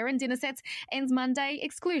of cookware and dinner sets. Ends Monday.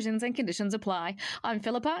 Exclusions and conditions apply. I'm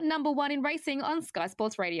Philippa, number 1 in racing on Sky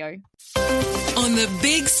Sports Radio. On the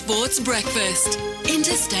Big Sports Breakfast,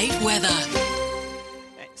 interstate weather.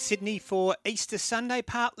 Sydney for Easter Sunday,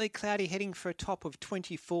 partly cloudy, heading for a top of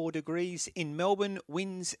 24 degrees. In Melbourne,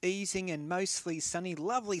 winds easing and mostly sunny.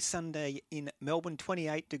 Lovely Sunday in Melbourne,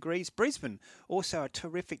 28 degrees. Brisbane, also a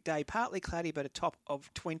terrific day, partly cloudy but a top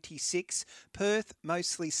of 26. Perth,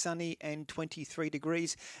 mostly sunny and 23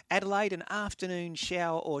 degrees. Adelaide, an afternoon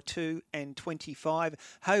shower or two and 25.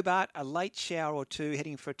 Hobart, a late shower or two,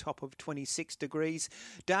 heading for a top of 26 degrees.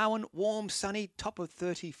 Darwin, warm, sunny, top of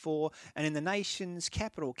 34. And in the nation's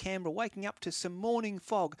capital, Canberra, waking up to some morning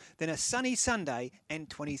fog, then a sunny Sunday and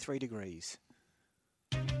 23 degrees.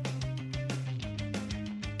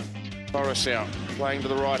 Morris out, playing to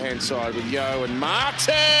the right-hand side with Yo and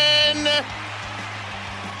Martin.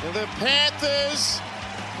 The Panthers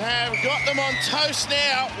have got them on toast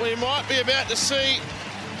now. We might be about to see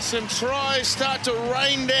some tries start to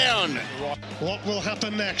rain down. What will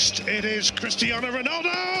happen next? It is Cristiano Ronaldo!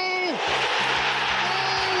 Oh,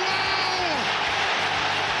 wow!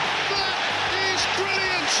 That is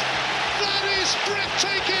brilliant! That is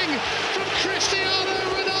breathtaking from Cristiano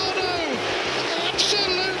Ronaldo!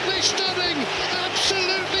 Absolutely stunning!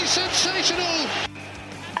 Absolutely sensational!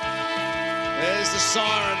 There's the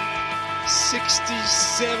siren.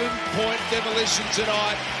 67-point demolition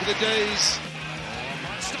tonight for the D's.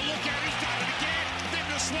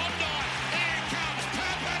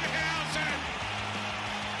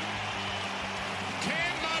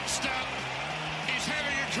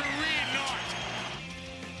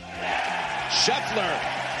 Scheffler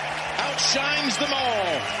outshines them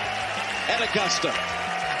all at Augusta.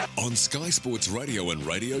 On Sky Sports Radio and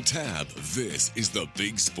Radio Tab, this is the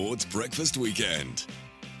Big Sports Breakfast Weekend.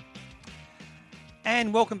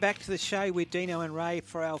 And welcome back to the show with Dino and Ray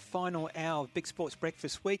for our final hour of Big Sports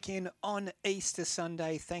Breakfast Weekend on Easter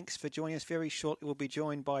Sunday. Thanks for joining us. Very shortly we'll be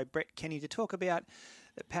joined by Brett Kenny to talk about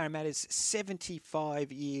Parramatta's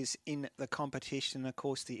 75 years in the competition. Of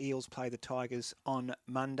course, the Eels play the Tigers on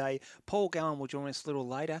Monday. Paul Gallen will join us a little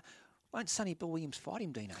later. Won't Sonny Bill Williams fight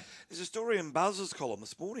him, Dino? There's a story in Buzz's column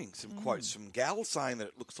this morning, some quotes from Gal saying that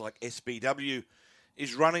it looks like SBW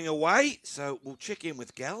is running away. So we'll check in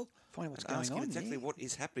with Gal. Find out what's and going on. Exactly what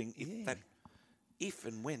is happening if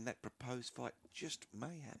and when that proposed fight just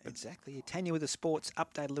may happen. Exactly. Tanya with the sports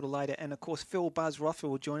update a little later. And, of course, Phil Buzz Rothfield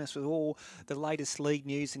will join us with all the latest league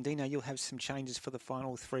news. And, Dino, you'll have some changes for the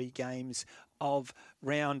final 3 games of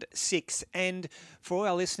round 6. And for all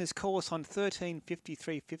our listeners, call us on 13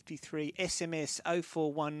 53 53, SMS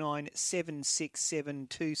 0419 767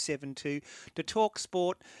 272 to talk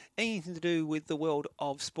sport, anything to do with the world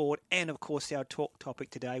of sport. And, of course, our talk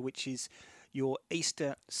topic today, which is your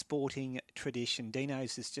Easter sporting tradition.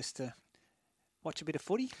 Dino's is just to watch a bit of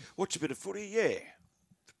footy? Watch a bit of footy, yeah.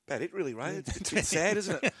 About it, really, Ray. It's a bit sad,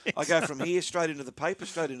 isn't it? I go from here straight into the paper,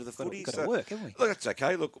 straight into the footy. We've got to work, haven't we? Look, that's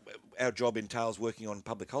okay. Look, our job entails working on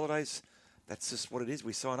public holidays. That's just what it is.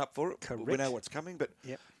 We sign up for it. Correct. We know what's coming, but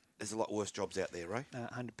there's a lot worse jobs out there, Ray.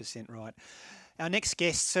 100% right. Our next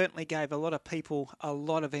guest certainly gave a lot of people a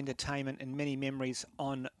lot of entertainment and many memories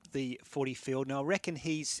on the footy field. Now, I reckon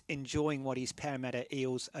he's enjoying what his Parramatta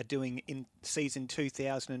Eels are doing in season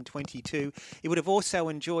 2022. He would have also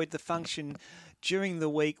enjoyed the function during the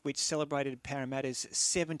week which celebrated Parramatta's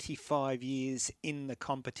 75 years in the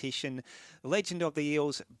competition. The legend of the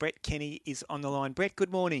Eels, Brett Kenny, is on the line. Brett,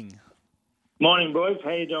 good morning. Morning, boys.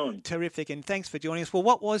 How you doing? Terrific, and thanks for joining us. Well,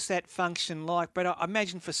 what was that function like, Brett? I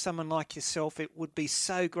imagine for someone like yourself, it would be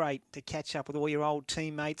so great to catch up with all your old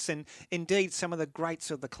teammates and indeed some of the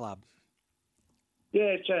greats of the club. Yeah,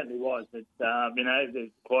 it certainly was. There's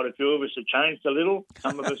quite a few of us have changed a little.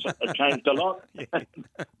 Some of us have changed a lot. But,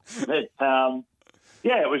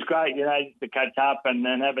 it was great, to catch up and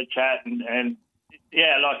have a chat.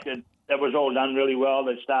 That was all done really well.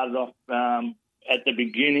 They started off at the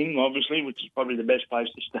beginning, obviously, which is probably the best place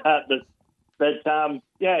to start. But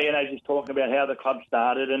just talking about how the club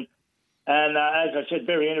started. And as I said,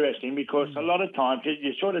 very interesting because a lot of times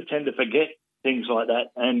you sort of tend to forget things like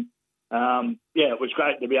that. And, it was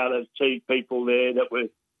great to be able to see people there that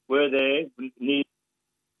were there near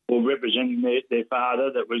or representing their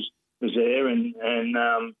father that was there. And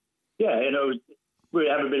we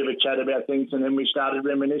have a bit of a chat about things, and then we started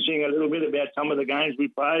reminiscing a little bit about some of the games we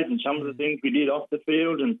played and some of the things we did off the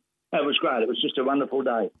field, and that was great. It was just a wonderful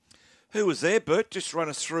day. Who was there, Bert? Just run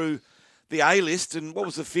us through the A-list, and what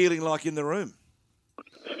was the feeling like in the room?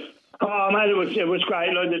 Oh, mate, it was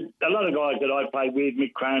great. Look, a lot of guys that I played with,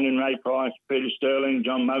 Mick Cronin, Ray Price, Peter Sterling,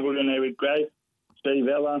 John Muggleton, Eric Grace, Steve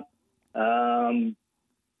Ella. There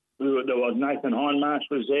was Nathan Hindmarsh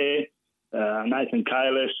was there, Nathan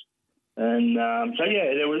Kalis. And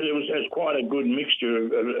it was quite a good mixture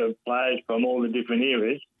of players from all the different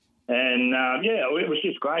eras. And, it was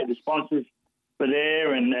just great. The sponsors were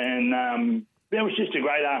there and it was just a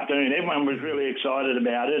great afternoon. Everyone was really excited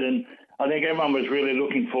about it, and I think everyone was really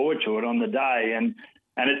looking forward to it on the day. And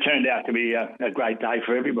it turned out to be a great day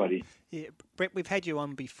for everybody. Yeah, Brett, we've had you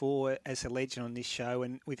on before as a legend on this show,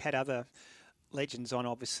 and we've had other legends on,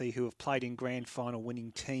 obviously, who have played in grand final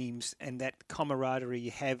winning teams, and that camaraderie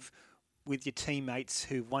you have with your teammates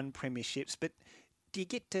who've won premierships. But do you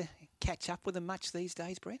get to catch up with them much these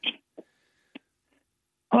days, Brett?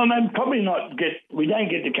 Well, man, probably not. We don't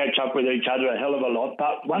get to catch up with each other a hell of a lot.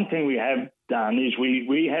 But one thing we have done is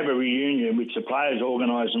we have a reunion which the players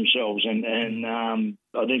organise themselves. And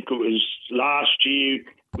I think it was last year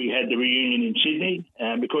we had the reunion in Sydney.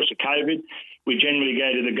 Because of COVID, we generally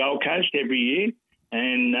go to the Gold Coast every year.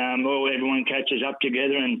 and everyone catches up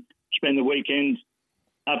together and spend the weekend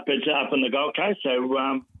up on the Gold Coast. So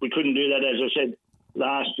we couldn't do that, as I said,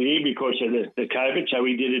 last year because of the COVID. So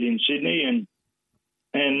we did it in Sydney, and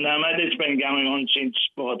it's been going on since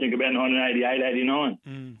I think about 1988, 89.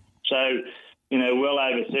 So well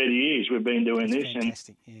over 30 years we've been doing this, and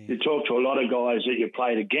you talk to a lot of guys that you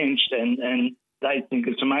played against, and they think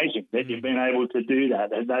it's amazing that you've been able to do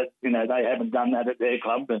that. They haven't done that at their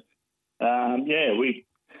club, but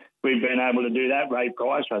we've been able to do that. Ray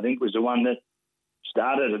Price, I think, was the one that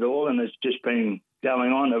started it all, and it's just been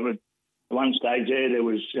going on. At one stage there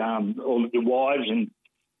was all the wives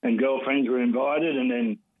and girlfriends were invited, and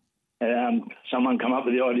then someone come up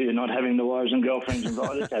with the idea of not having the wives and girlfriends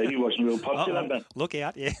invited, so he wasn't real popular. But look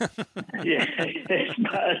out, yeah. But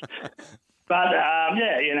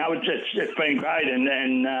it's been great, and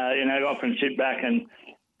often sit back and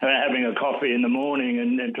having a coffee in the morning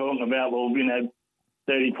and talking about,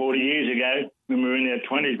 30, 40 years ago, when we were in our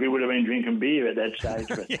 20s, we would have been drinking beer at that stage.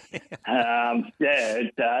 But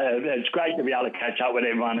it's great to be able to catch up with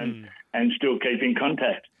everyone and still keep in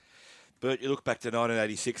contact. Bert, you look back to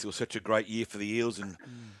 1986, it was such a great year for the Eels, and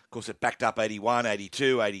of course it backed up 81,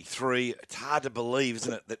 82, 83. It's hard to believe,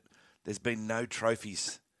 isn't it, that there's been no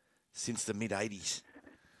trophies since the mid-80s.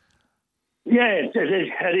 Yeah, it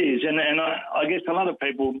is. And I guess a lot of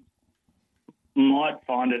people might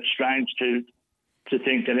find it strange to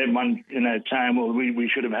think that everyone, saying, well, we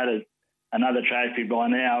should have had another trophy by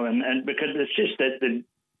now. And because it's just that the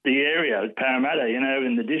area, Parramatta,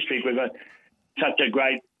 in the district, we've got such a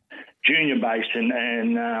great junior base,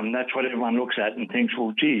 and that's what everyone looks at and thinks,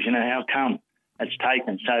 well, geez, how come it's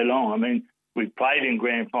taken so long? I mean, we've played in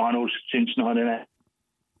grand finals since 1980.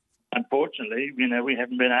 Unfortunately, we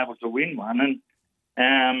haven't been able to win one,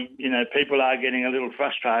 and people are getting a little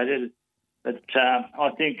frustrated. But I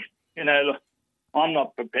think, look, I'm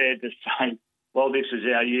not prepared to say, well, this is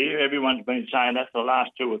our year. Everyone's been saying that for the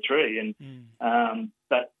last 2 or 3,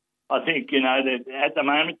 but I think that at the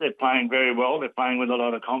moment they're playing very well. They're playing with a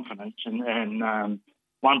lot of confidence, and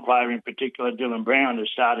one player in particular, Dylan Brown, is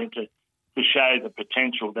starting to show the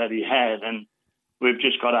potential that he had, and we've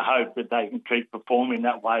just got to hope that they can keep performing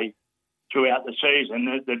that way throughout the season.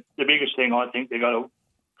 The biggest thing I think they've got to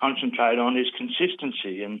concentrate on is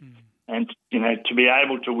consistency, and to be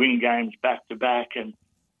able to win games back to back and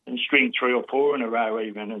string 3 or 4 in a row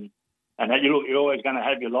even, and that you're always going to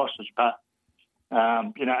have your losses, but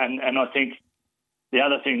and I think the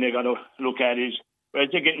other thing they've got to look at is, as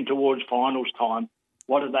they're getting towards finals time,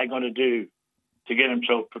 what are they going to do to get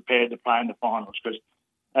themselves prepared to play in the finals? Because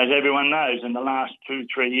as everyone knows, in the last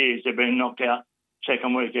 2-3 years, they've been knocked out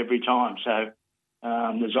second week every time. So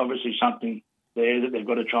there's obviously something there that they've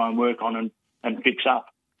got to try and work on and fix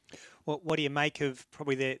up. What do you make of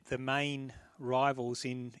probably the main rivals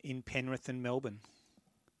in Penrith and Melbourne?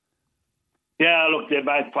 Yeah, look, they're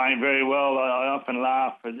both playing very well. I often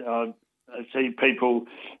laugh. I see people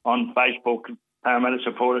on Facebook, Parramatta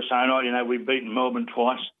supporters, saying, we've beaten Melbourne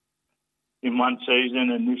twice in one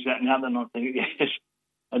season and this, that and the other. And I think, yes,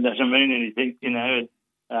 it doesn't mean anything. It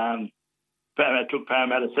took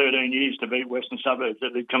Parramatta 13 years to beat Western Suburbs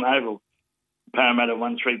at Lidcombe Oval. Parramatta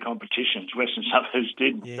won 3 competitions. Western Suburbs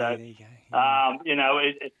didn't. Yeah, so, there you go.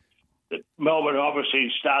 Melbourne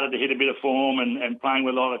obviously started to hit a bit of form and playing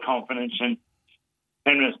with a lot of confidence. And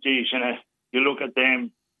Penrith, geez, you look at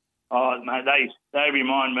them, mate, they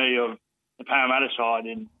remind me of the Parramatta side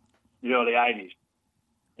in the early 80s.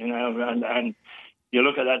 And you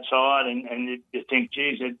look at that side and you think,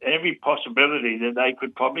 geez, every possibility that they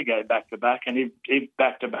could probably go back-to-back, and if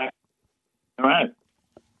back-to-back, right.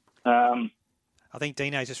 I think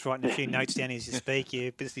Dino's just writing a few notes down as you speak.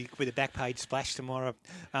 You're busy with a back page splash tomorrow.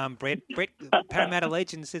 Brett, Parramatta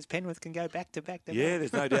legend says Penrith can go back-to-back. Yeah,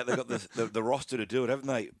 there's no doubt they've got the roster to do it, haven't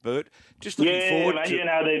they, Bert? Just looking forward mate,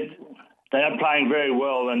 to... they are playing very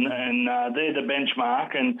well, and they're the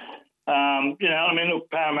benchmark. And, look,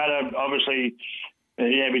 Parramatta, obviously,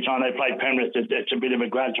 every time they play Penrith, it's a bit of a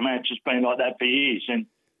grudge match. It's been like that for years. And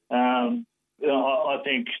I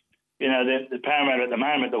think... the Parramatta at the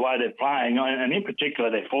moment, the way they're playing, and in particular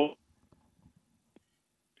their forward,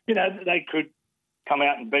 they could come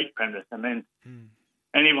out and beat Penrith, and then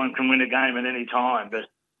anyone can win a game at any time. But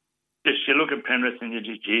just you look at Penrith and you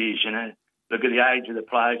just, geez, look at the age of the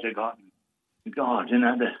players they've got. God,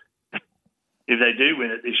 if they do win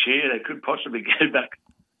it this year, they could possibly go back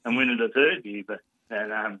and win it a third year. But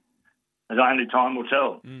only time will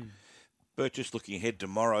tell. Bert, just looking ahead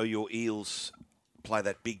tomorrow, your Eels play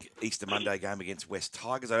that big Easter Monday game against West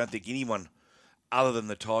Tigers. I don't think anyone other than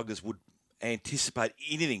the Tigers would anticipate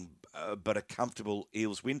anything but a comfortable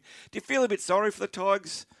Eels win. Do you feel a bit sorry for the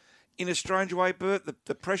Tigers in a strange way, Bert?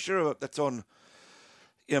 The pressure that's on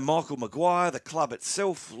Michael Maguire, the club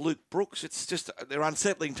itself, Luke Brooks. It's just, they're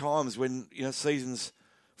unsettling times when, seasons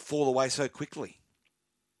fall away so quickly.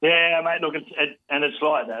 Yeah, mate, look, it's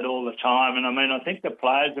like that all the time. And, I think the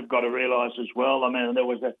players have got to realise as well. There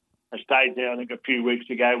was a stage there, I think, a few weeks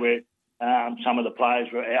ago where some of the players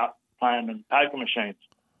were out playing in poker machines,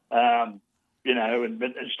 but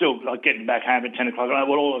it's still like getting back home at 10 o'clock.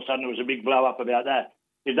 Well, all of a sudden there was a big blow-up about that.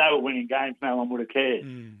 If they were winning games, no one would have cared.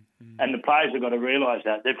 And the players have got to realise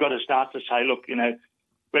that. They've got to start to say, look,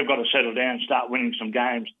 we've got to settle down and start winning some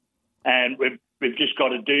games. And we've just got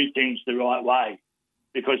to do things the right way,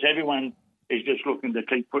 because everyone is just looking to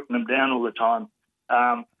keep putting them down all the time.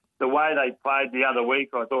 The way they played the other week,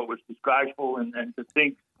 I thought was disgraceful, and to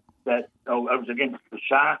think that it was against the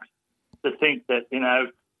Sharks, to think that,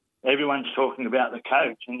 everyone's talking about the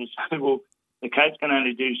coach, and you say, well, the coach can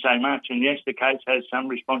only do so much, and yes, the coach has some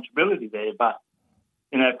responsibility there, but,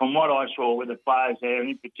 from what I saw with the players there, and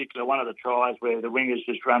in particular one of the tries where the wingers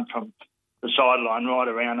just run from the sideline right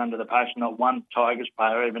around under the post, not one Tigers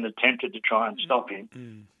player even attempted to try and stop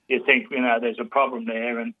him. You think, there's a problem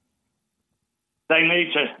there, and they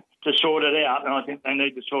need to sort it out, and I think they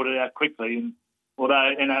need to sort it out quickly. And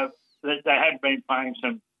although, they have been playing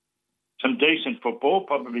some decent football,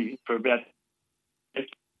 probably for about they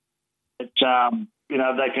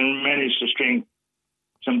can manage to string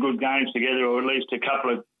some good games together, or at least a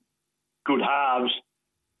couple of good halves,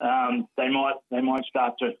 they might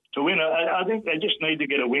start to win. I think they just need to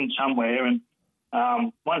get a win somewhere, and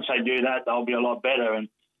once they do that, they'll be a lot better. And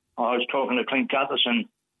I was talking to Clint Gutherson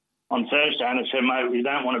on Thursday, and I said, mate, we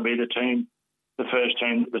don't want to be the first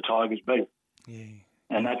team that the Tigers beat. Yeah.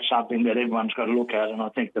 And that's something that everyone's got to look at, and I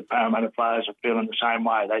think the Parramatta players are feeling the same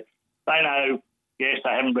way. They know, yes,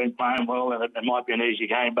 they haven't been playing well, and it might be an easy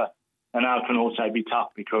game, but I know it can also be tough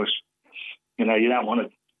because, you don't want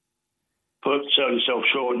to sell yourself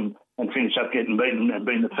short and finish up getting beaten and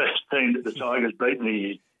being the first team that the Tigers beat in the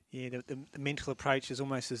year. Yeah, the mental approach is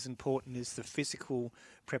almost as important as the physical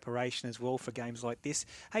preparation as well for games like this.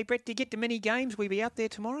 Hey, Brett, do you get to many games? Will you be out there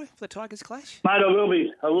tomorrow for the Tigers clash? Mate, I will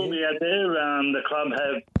be. I will be out there. The club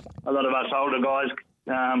have a lot of us older guys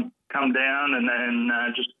come down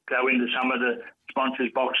and just go into some of the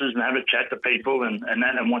sponsors' boxes and have a chat to people and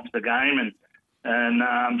watch the game. And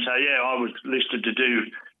I was listed to do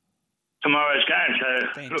tomorrow's game. So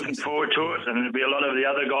fantastic. Looking forward to it. And there'll be a lot of the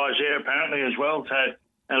other guys there apparently as well. So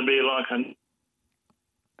it'll be like in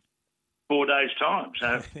 4 days' time.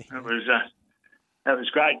 So that was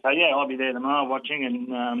great. So, I'll be there tomorrow watching,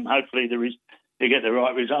 and hopefully you get the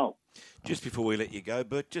right result. Just before we let you go,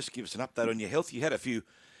 Bert, just give us an update on your health. You had a few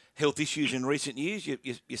health issues in recent years.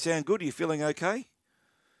 You sound good. Are you feeling okay?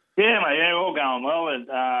 Yeah, mate. All going well.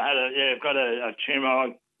 I've got a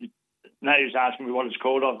tumour. Nave's asking me what it's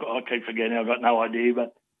called. I keep forgetting. I've got no idea.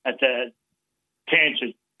 But it's a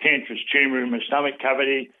cancerous tumour in my stomach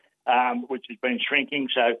cavity, which has been shrinking.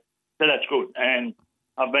 So that's good. And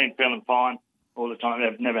I've been feeling fine all the time.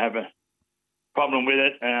 I've never had a problem with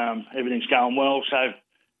it. Everything's going well. So,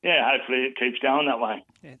 hopefully it keeps going that way.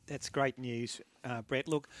 Yeah, that's great news, Brett.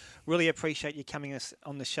 Look, really appreciate you coming us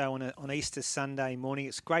on the show on Easter Sunday morning.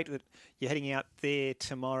 It's great that you're heading out there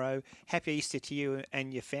tomorrow. Happy Easter to you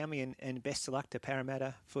and your family, and best of luck to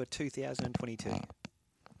Parramatta for 2022.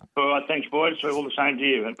 All right, thanks, boys. All the same to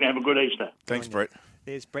you. Have a good Easter. Thanks, Brett.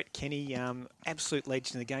 There's Brett Kenny, absolute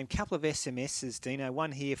legend of the game. Couple of SMSs, Dino.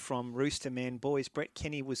 One here from Rooster Man. Boys, Brett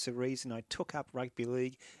Kenny was the reason I took up rugby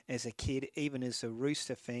league as a kid, even as a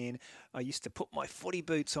Rooster fan. I used to put my footy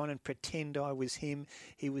boots on and pretend I was him.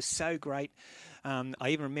 He was so great. I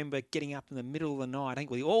even remember getting up in the middle of the night, I think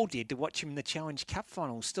we all did, to watch him in the Challenge Cup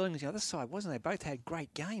final. Sterling was the other side, wasn't they? Both had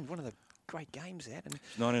great games. One of the great games that. And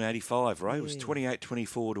 1985, Ray. It was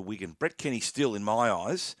 28-24 to Wigan. Brett Kenny still, in my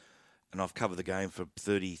eyes, and I've covered the game for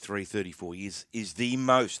 33, 34 years, is the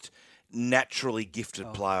most naturally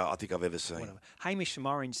gifted player I think I've ever seen. Hamish from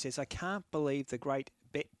Orange says, I can't believe the great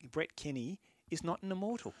Brett Kenny is not an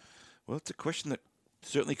immortal. Well, it's a question that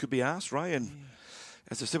certainly could be asked, Ray. And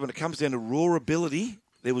as I said, when it comes down to raw ability,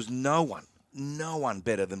 there was no one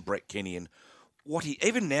better than Brett Kenny. And what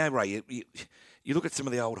even now, Ray, you look at some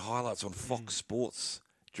of the old highlights on Fox Sports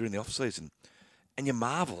during the off-season, and you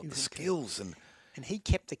marvel at the skills. And he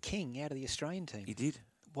kept the king out of the Australian team. He did.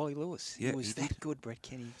 Wally Lewis. Yeah, he was that good, Brett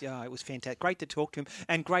Kenny. It was fantastic. Great to talk to him.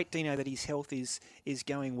 And great, Dino, that his health is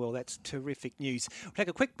going well. That's terrific news. We'll take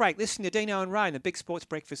a quick break. Listen to Dino and Ray in the Big Sports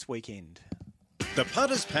Breakfast Weekend. The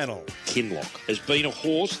Punters Panel. Kinloch has been a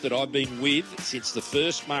horse that I've been with since the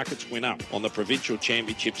first markets went up on the provincial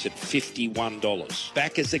championships at $51.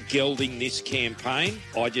 Backers are gelding this campaign.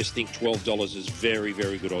 I just think $12 is very,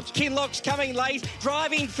 very good odds. Kinloch's coming late,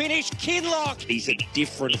 driving finish, Kinloch! He's a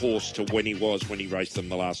different horse to when he was when he raced them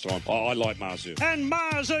the last time. I like Marzu. And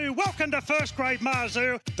Marzu, welcome to first grade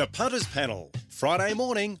Marzu. The Punters Panel. Friday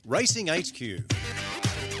morning, Racing HQ.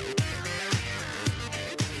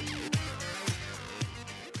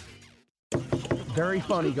 Very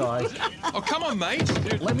funny, guys. Oh, come on, mate.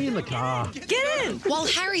 Let me in the car. Get in! While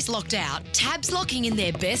Harry's locked out, Tab's locking in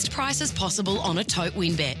their best prices possible on a tote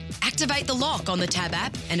win bet. Activate the lock on the Tab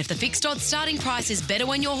app, and if the fixed odds starting price is better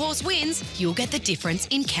when your horse wins, you'll get the difference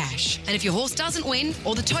in cash. And if your horse doesn't win,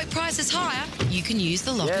 or the tote price is higher, you can use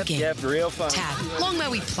the lock again. Yep, real fun. Tab, long may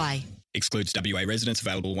we play. Excludes WA residents.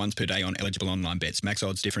 Available once per day on eligible online bets. Max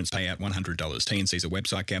odds difference payout $100. T&C's a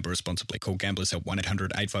website. Gamble responsibly. Call Gamblers Help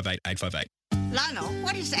 1-800-858-858. Lionel,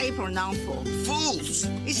 what is April known for? Fools!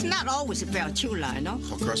 It's not always about you, Lionel.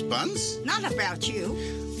 Hot cross buns? Not about you.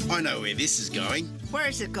 I know where this is going. Where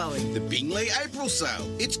is it going? The Bingley April sale.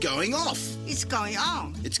 It's going off. It's going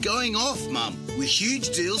on. It's going off, Mum. With huge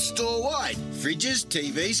deals store-wide. Fridges,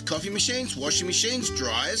 TVs, coffee machines, washing machines,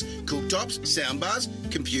 dryers, cooktops, soundbars,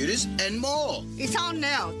 computers and more. It's on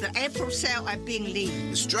now. The April sale at Bingley.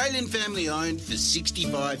 Australian family owned for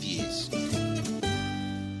 65 years.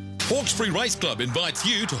 Hawkesbury Race Club invites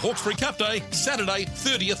you to Hawkesbury Cup Day, Saturday,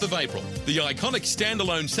 30th of April. The iconic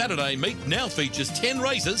standalone Saturday meet now features 10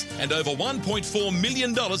 races and over $1.4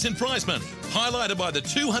 million in prize money, highlighted by the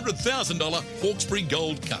 $200,000 Hawkesbury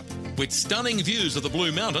Gold Cup. With stunning views of the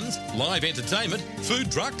Blue Mountains, live entertainment, food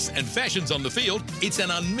trucks and fashions on the field, it's an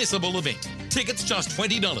unmissable event. Tickets just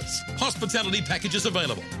 $20. Hospitality packages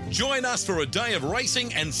available. Join us for a day of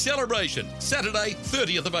racing and celebration. Saturday,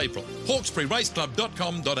 30th of April.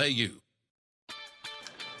 HawkesburyRaceclub.com.au.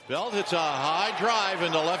 Belt hits a high drive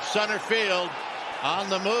into left center field. On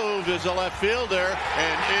the move is the left fielder,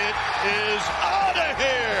 and it is out of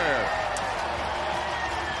here.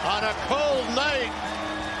 On a cold night,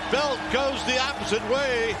 Belt goes the opposite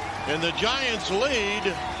way, and the Giants lead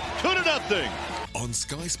 2-0. On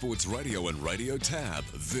Sky Sports Radio and Radio Tab,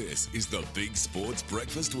 this is the Big Sports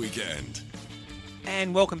Breakfast Weekend.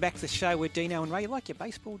 And welcome back to the show with Dino and Ray. You like your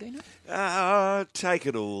baseball, Dino? Take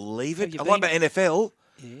it or leave it. Have you I like my been? NFL.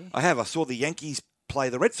 Yeah. I have. I saw the Yankees play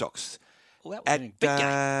the Red Sox Well, that was at a big game.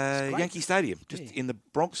 It's great. Yankee Stadium, just in the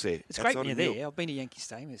Bronx there. It's great outside when you're of New there. York. I've been to Yankee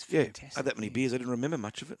Stadium. It's Yeah, fantastic. I had that many beers. I didn't remember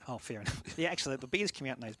much of it. Oh, fair enough. Yeah, actually, the beers came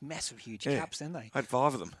out in those massive, huge Yeah. cups, didn't they? I had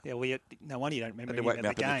 5 of them. Yeah, well, no wonder you don't remember Had to any wake of me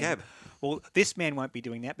up the in the game. cab. Well, this man won't be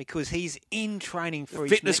doing that because he's in training for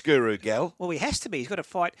his Fitness guru, Gal. Well, he has to be. He's got to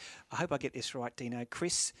fight. I hope I get this right, Dino.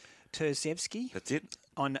 Chris Terzewski. That's it.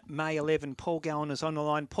 On May 11, Paul Gowan is on the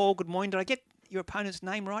line. Paul, good morning. Did I get your opponent's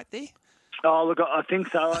name right there? Oh, look, I think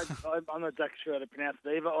so. I'm not exactly sure how to pronounce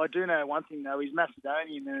it either. I do know one thing, though. He's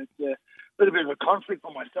Macedonian, and it's a little bit of a conflict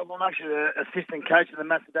for myself. I'm actually the assistant coach of the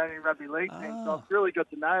Macedonian Rugby League team, so I've really got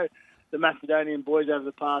to know the Macedonian boys over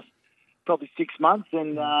the past probably 6 months,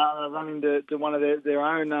 and I run into one of their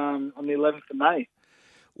own on the 11th of May.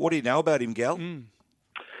 What do you know about him, Gal?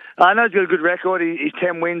 I know he's got a good record. He's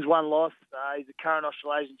 10 wins, 1 loss. He's a current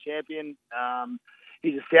Australasian champion.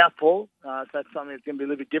 He's a southpaw, so that's something that's going to be a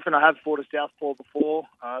little bit different. I have fought a southpaw before,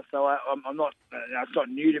 so I'm not. It's not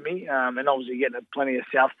new to me, and obviously getting plenty of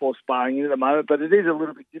southpaw sparring in at the moment. But it is a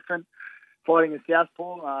little bit different. Fighting a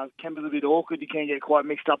southpaw can be a little bit awkward. You can get quite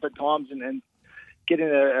mixed up at times, and get in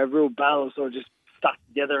a real battle, sort of just stuck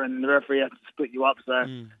together, and the referee has to split you up. So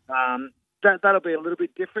that'll be a little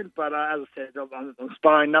bit different. But as I said, I'm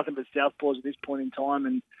sparring nothing but southpaws at this point in time,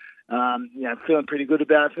 and feeling pretty good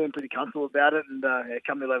about it, feeling pretty comfortable about it, and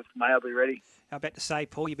come the 11th of May, I'll be ready. I'm about to say,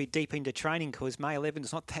 Paul, you'll be deep into training because May 11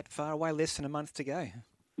 is not that far away, less than a month to go.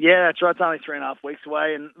 Yeah, that's right. It's only 3.5 weeks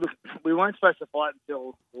away, and look, we weren't supposed to fight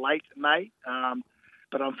until late May,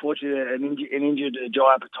 but unfortunately, an injured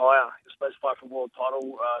Jaya Pataya was supposed to fight for a world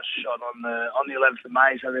title shot on the 11th of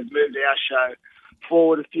May, so they've moved our show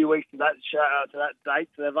forward a few weeks to that date.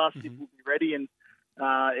 So they've asked if we'll be ready, and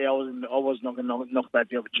I was not going to knock back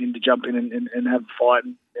the opportunity to jump in and have a fight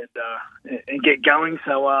and get going.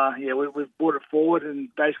 So we've brought it forward, and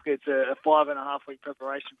basically it's a 5.5 week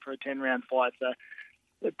preparation for a 10-round fight. So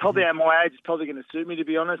probably at my age, it's probably going to suit me, to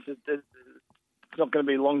be honest. It's not going to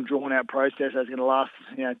be a long, drawn-out process that's going to last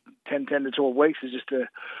 10 to 12 weeks. It's just a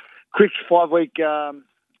quick 5-week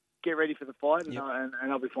get ready for the fight, and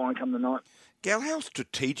I'll be fine come the night. Gal, how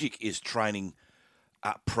strategic is training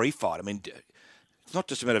pre-fight? I mean, it's not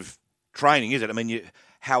just a matter of training, is it? I mean,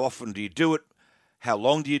 how often do you do it? How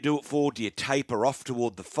long do you do it for? Do you taper off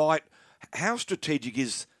toward the fight? How strategic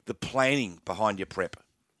is the planning behind your prep?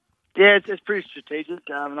 Yeah, it's pretty strategic,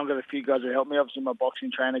 and I've got a few guys who help me. Obviously, my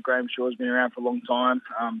boxing trainer, Graham Shaw's been around for a long time,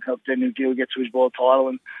 helped Daniel Gill get to his world title,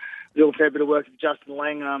 and did a fair bit of work with Justin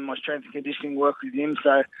Lang, my strength and conditioning work with him.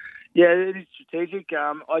 So, yeah, it is strategic.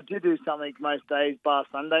 I do something most days, bar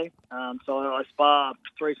Sunday. So I spar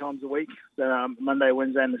 3 times a week, so Monday,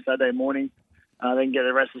 Wednesday, and the Saturday morning. Then get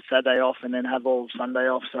the rest of Saturday off, and then have all of Sunday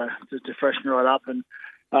off, so just to freshen right up. And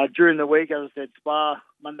during the week, as I said, spar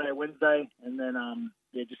Monday, Wednesday, and then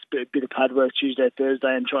just a bit of pad work Tuesday,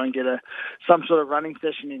 Thursday, and try and get some sort of running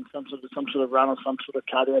session in, some sort of run or some sort of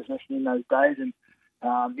cardio session in those days. And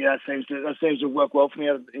that seems to work well for me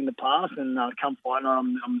in the past. And come fight night,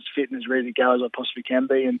 I'm as fit and as ready to go as I possibly can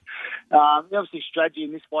be. And obviously, strategy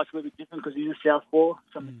in this fight's a little bit different because he's a southpaw,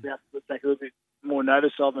 something we have to take a little bit more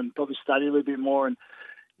notice of and probably study a little bit more. And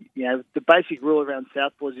the basic rule around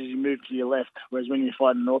southpaws is you move to your left, whereas when you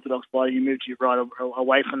fight an orthodox fighter, you move to your right,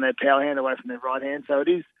 away from their power hand, away from their right hand. So it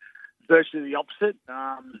is virtually the opposite,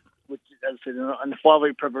 which, as I said, in the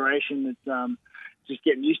 5-week preparation, it's just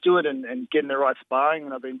getting used to it and getting the right sparring,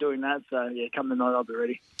 and I've been doing that. So, come the night, I'll be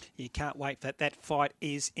ready. You can't wait. That fight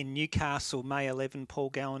is in Newcastle, May 11. Paul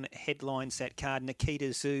Gallen headlines that card. Nikita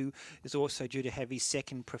Tszyu is also due to have his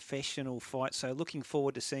second professional fight. So looking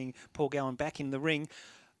forward to seeing Paul Gallen back in the ring.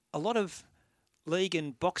 A lot of league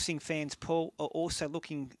and boxing fans, Paul, are also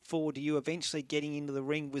looking forward to you eventually getting into the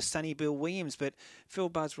ring with Sonny Bill Williams. But Phil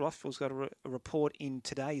Buzz Rothwell's got a report in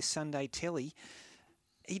today's Sunday Telly.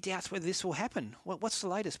 He doubts whether this will happen. What's the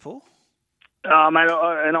latest, Paul? Mate,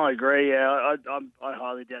 I agree. Yeah, I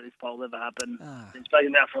highly doubt this fight will ever happen. It's been spoken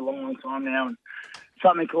about for a long, long time now, and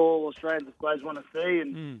something all Australians, I suppose, want to see.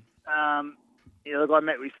 And look, I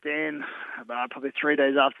met with Stan probably 3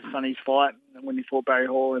 days after Sonny's fight when he fought Barry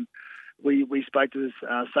Hall, and we spoke to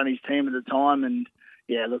Sonny's team at the time, and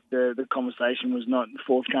the conversation was not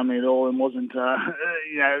forthcoming at all, and wasn't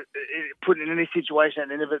put in any situation at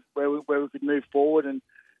the end of it where we could move forward. And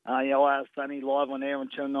I asked Sonny live on air on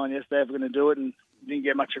Channel 9 yesterday if we're going to do it, and didn't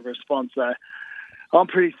get much of a response. So I'm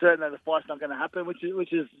pretty certain that the fight's not going to happen, which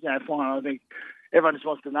is fine. I think everyone just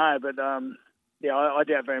wants to know, but I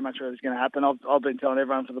doubt very much whether it's going to happen. I've been telling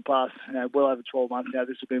everyone for the past well over 12 months now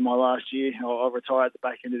this will be my last year. I'll retire at the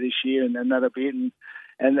back end of this year, and then that'll be it.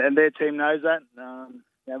 And their team knows that.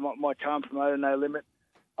 My current promoter, No Limit,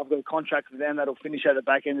 I've got a contract with them that'll finish at the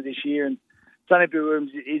back end of this year, and Sonny Bill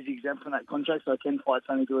Williams is exempt from that contract, so I can fight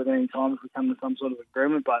Sonny Bill at any time if we come to some sort of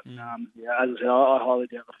agreement. But as I said, I highly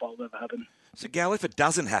doubt the fight will ever happen. So, Gal, if it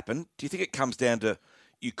doesn't happen, do you think it comes down to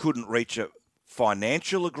you couldn't reach a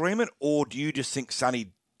financial agreement, or do you just think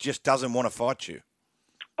Sonny just doesn't want to fight you?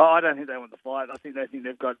 Oh, I don't think they want to fight. I think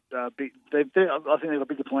they've got big. I think they've got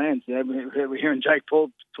bigger plans. We're hearing Jake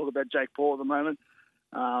Paul talk about Jake Paul at the moment,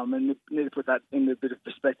 and we need to put that in a bit of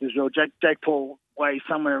perspective as well. Jake Paul weighs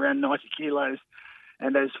somewhere around 90 kilos,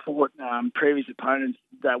 and has fought previous opponents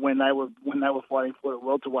that when they were fighting for at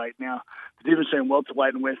welterweight. Now, the difference between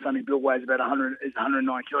welterweight and where Sonny Bill weighs about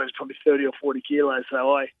 109 kilos, probably 30 or 40 kilos.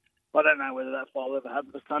 So I don't know whether that fight will ever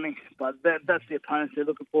happen for Sonny, but that's the opponents they're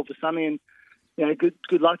looking for Sonny, and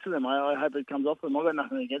good luck to them. I hope it comes off them. I've got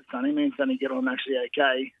nothing against Sonny. Me and Sonny get on actually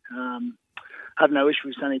okay. I have no issue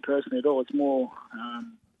with Sonny personally at all. It's more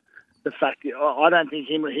the fact that I don't think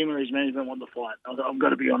him or his management want the fight. I've got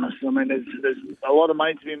to be honest. I mean, there's a lot of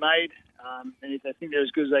money to be made, and if they think they're as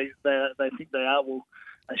good as they think they are, well,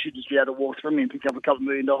 they should just be able to walk through me and pick up a couple $1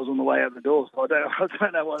 million on the way out the door. So I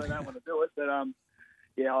don't know why they don't want to do it, but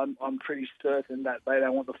I'm pretty certain that they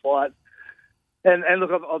don't want the fight. And look,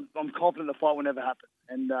 I'm confident the fight will never happen.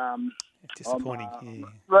 And it's disappointing.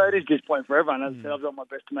 Well, it is disappointing for everyone. As I said, I've done my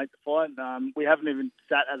best to make the fight. We haven't even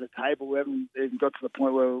sat at the table. We haven't even got to the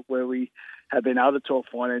point where we have been able to talk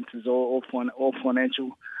finances or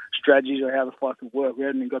financial strategies or how the fight could work. We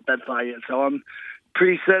haven't even got that far yet. So I'm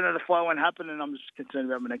pretty certain that the fight won't happen, and I'm just concerned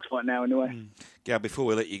about my next fight now anyway. Gal, before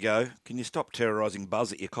we let you go, can you stop terrorising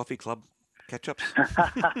Buzz at your coffee club catch-ups?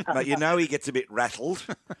 Mate, he gets a bit rattled.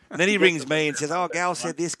 And then he rings me and says, Gal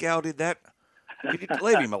said this, Gal did that.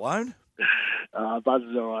 Leave him alone. Buzz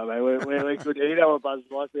is all right, mate. We're good. You know what Buzz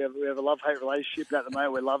is like. We have a love-hate relationship at the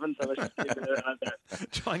moment. We're loving, so let's just keep it like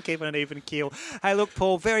that. Try and keep it an even keel. Hey, look,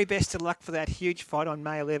 Paul, very best of luck for that huge fight on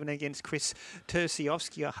May 11 against Chris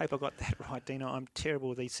Tersiovsky. I hope I got that right, Dino. I'm terrible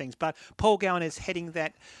with these things. But Paul Gallen is heading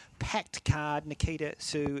that packed card. Nikita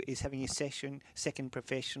Tszyu is having his second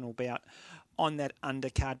professional bout on that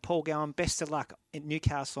undercard. Paul Gallen, best of luck in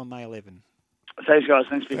Newcastle on May 11. Thanks, guys.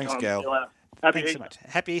 Thanks for your time. Thanks, Gal. Thanks so much.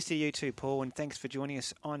 Happy Easter to you too, Paul, and thanks for joining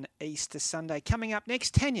us on Easter Sunday. Coming up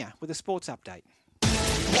next, Tanya with a sports update.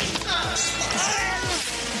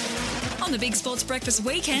 On the Big Sports Breakfast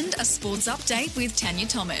weekend, a sports update with Tanya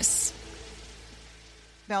Thomas.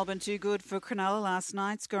 Melbourne too good for Cronulla last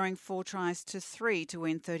night, scoring 4 tries to 3 to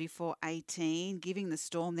win 34-18, giving the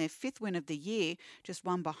Storm their 5th win of the year, just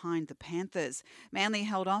one behind the Panthers. Manly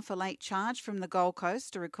held off a late charge from the Gold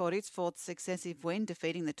Coast to record its 4th successive win,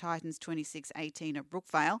 defeating the Titans 26-18 at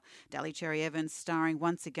Brookvale. Daly Cherry Evans starring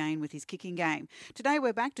once again with his kicking game. Today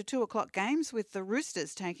we're back to 2 o'clock games with the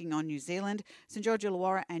Roosters taking on New Zealand. St George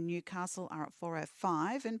Illawarra and Newcastle are at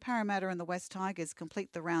 4:05, and Parramatta and the West Tigers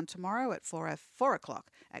complete the round tomorrow at 4 o'clock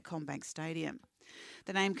at CommBank Stadium.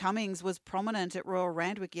 The name Cummings was prominent at Royal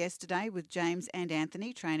Randwick yesterday, with James and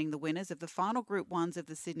Anthony training the winners of the final Group 1s of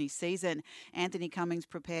the Sydney season. Anthony Cummings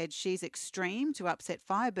prepared She's Extreme to upset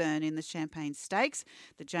Fireburn in the Champagne Stakes.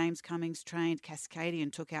 The James Cummings trained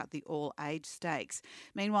Cascadian took out the All-Age Stakes.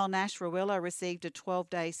 Meanwhile, Nash Rawiller received a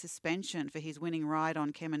 12-day suspension for his winning ride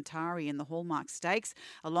on Kementari in the Hallmark Stakes.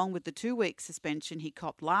 Along with the 2-week suspension he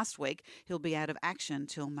copped last week, he'll be out of action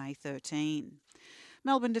till May 13.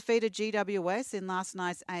 Melbourne defeated GWS in last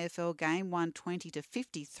night's AFL game,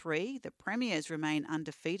 120-53. The Premiers remain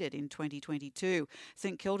undefeated in 2022.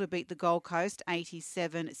 St Kilda beat the Gold Coast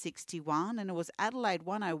 87-61, and it was Adelaide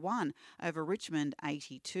 101 over Richmond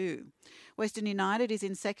 82. Western United is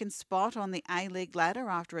in second spot on the A-League ladder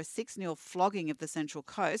after a 6-0 flogging of the Central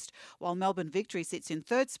Coast, while Melbourne Victory sits in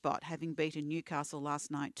third spot, having beaten Newcastle last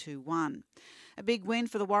night 2-1. A big win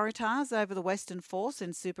for the Waratahs over the Western Force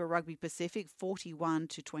in Super Rugby Pacific,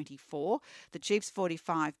 41-24. The Chiefs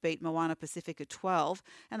 45 beat Moana Pacifica 12,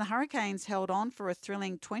 and the Hurricanes held on for a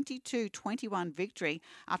thrilling 22-21 victory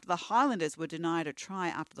after the Highlanders were denied a try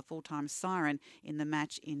after the full-time siren in the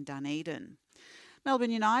match in Dunedin.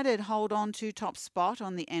 Melbourne United hold on to top spot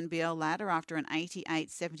on the NBL ladder after an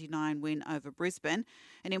 88-79 win over Brisbane.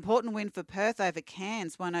 An important win for Perth over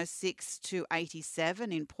Cairns,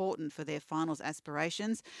 106-87, important for their finals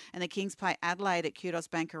aspirations. And the Kings play Adelaide at Kudos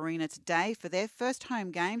Bank Arena today for their first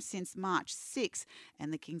home game since March 6,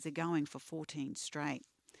 and the Kings are going for 14 straight.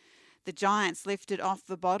 The Giants lifted off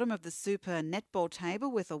the bottom of the Super Netball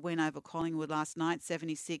table with a win over Collingwood last night,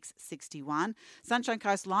 76-61. Sunshine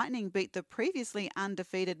Coast Lightning beat the previously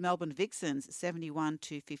undefeated Melbourne Vixens,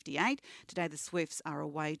 71-58. Today the Swifts are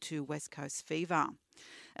away to West Coast Fever.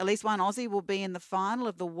 At least one Aussie will be in the final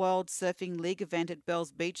of the World Surfing League event at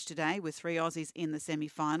Bells Beach today, with 3 Aussies in the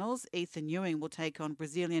semi-finals. Ethan Ewing will take on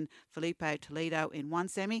Brazilian Felipe Toledo in one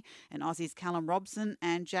semi, and Aussies Callum Robson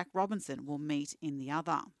and Jack Robinson will meet in the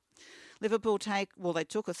other. Liverpool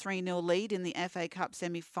took a 3-0 lead in the FA Cup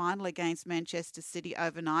semi-final against Manchester City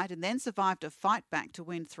overnight and then survived a fight back to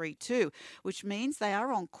win 3-2, which means they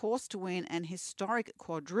are on course to win an historic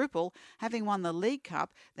quadruple. Having won the League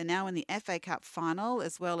Cup, they're now in the FA Cup final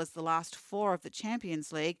as well as the last 4 of the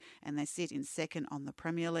Champions League, and they sit in second on the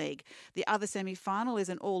Premier League. The other semi-final is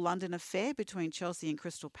an all-London affair between Chelsea and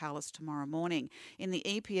Crystal Palace tomorrow morning. In the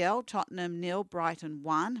EPL, Tottenham 0, Brighton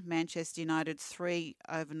 1, Manchester United 3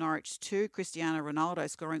 over Norwich 2. Cristiano Ronaldo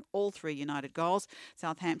scoring all 3 United goals.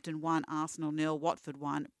 Southampton 1, Arsenal 0, Watford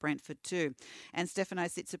 1, Brentford 2. And Stefano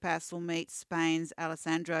Tsitsipas will meet Spain's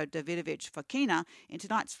Alessandro Davidovich Fokina in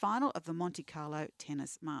tonight's final of the Monte Carlo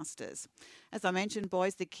Tennis Masters. As I mentioned,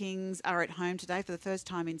 boys, the Kings are at home today for the first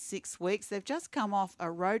time in 6 weeks. They've just come off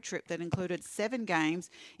a road trip that included 7 games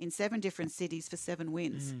in 7 different cities for 7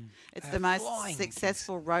 wins. It's the most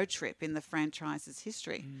successful road trip in the franchise's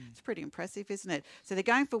history. It's pretty impressive, isn't it? So they're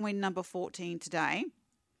going for win number 14 today.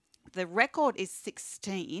 The record is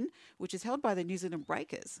 16, which is held by the New Zealand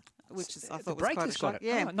Breakers, which is, I thought was quite a shock.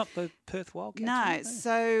 Yeah, not the Perth Wildcats. No,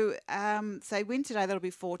 so they win today, that'll be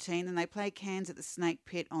 14, and they play Cairns at the Snake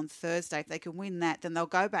Pit on Thursday. If they can win that, then they'll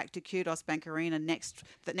go back to Kudos Bank Arena next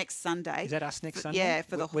Sunday. Is that us next Sunday? Yeah,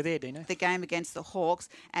 we're there, Dino. The game against the Hawks,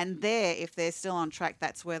 and there, if they're still on track,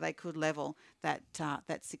 that's where they could level that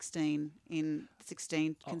 16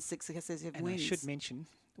 consecutive and wins. I should mention,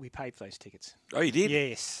 we paid for those tickets. Oh, you did?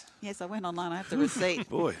 Yes. Yes, I went online. I have the receipt.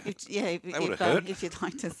 Boy, if you'd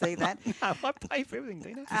like to see that. No, I pay for everything,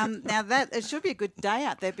 Dina. Now, it should be a good day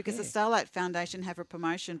out there because the Starlight Foundation have a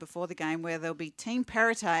promotion before the game where there'll be Team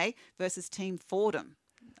Perrottet versus Team Fordham.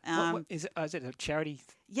 Is it a charity?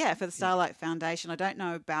 Yeah, for the Starlight Foundation. I don't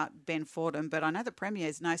know about Ben Fordham, but I know the Premier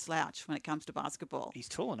is no slouch when it comes to basketball. He's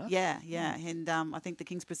tall enough. Yeah. And I think the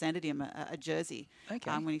Kings presented him a jersey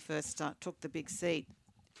when he first took the big seat.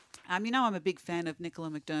 I'm a big fan of Nicola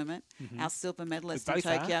McDermott, our silver medalist in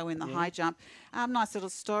Tokyo in the high jump. Nice little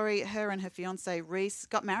story. Her and her fiancé Reese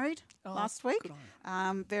got married last week.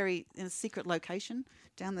 Very in a secret location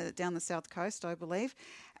down the south coast, I believe.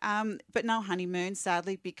 But no honeymoon,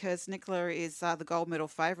 sadly, because Nicola is the gold medal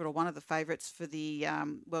favourite, or one of the favourites for the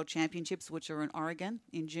World Championships, which are in Oregon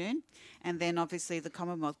in June. And then obviously the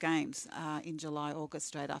Commonwealth Games in July, August,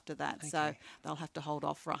 straight after that. Okay. So they'll have to hold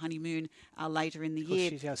off for a honeymoon later in the year.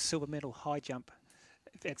 She's our silver medal high jump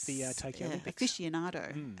at the Tokyo Olympics.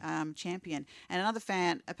 Aficionado champion. And another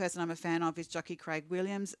a person I'm a fan of is jockey Craig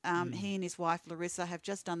Williams. He and his wife Larissa have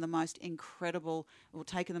just done taken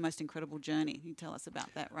the most incredible journey. Can you tell us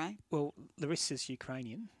about that, Ray? Well, Larissa's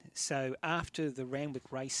Ukrainian. So after the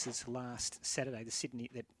Randwick races last Saturday,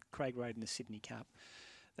 that Craig rode in the Sydney Cup,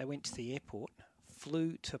 they went to the airport,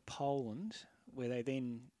 flew to Poland, where they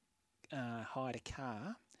then hired a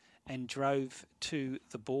car and drove to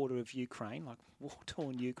the border of Ukraine, like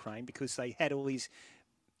war-torn Ukraine, because they had all these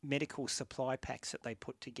medical supply packs that they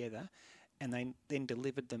put together, and they then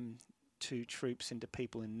delivered them to troops and to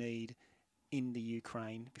people in need in the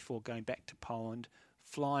Ukraine before going back to Poland,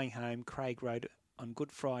 flying home. Craig rode on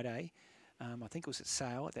Good Friday. I think it was at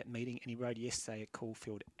Sale at that meeting, and he rode yesterday at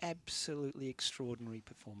Caulfield. Absolutely extraordinary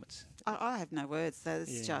performance. I have no words.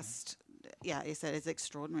 It's just, it's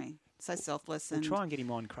extraordinary. So selfless. We'll try and get him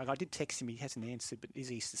on, Craig. I did text him. He hasn't answered, but it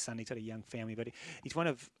is Easter Sunday. He's got a young family, but he's one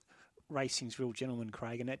of racing's real gentlemen,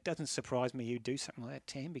 Craig, and it doesn't surprise me he would do something like that,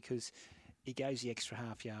 Tam, because he goes the extra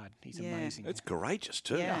half yard. He's amazing. It's courageous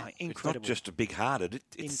too. Yeah, incredible. It's not just a big-hearted.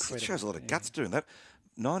 It shows a lot of guts doing that.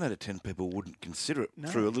 9 out of 10 people wouldn't consider it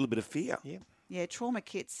through a little bit of fear. Yeah, trauma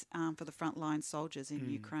kits for the frontline soldiers in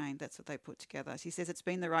Ukraine. That's what they put together. She says it's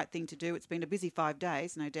been the right thing to do. It's been a busy 5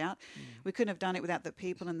 days, no doubt. We couldn't have done it without the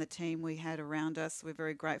people and the team we had around us. We're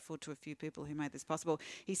very grateful to a few people who made this possible.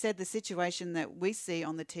 He said the situation that we see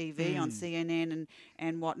on the TV, on CNN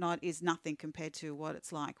and whatnot, is nothing compared to what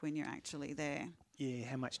it's like when you're actually there. Yeah,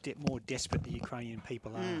 how much more desperate the Ukrainian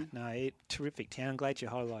people are. No, terrific town. Glad you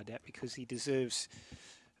highlighted that, because he deserves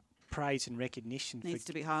praise and recognition. Needs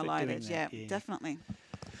to be highlighted, yeah, definitely.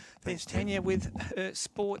 There's Tanya with her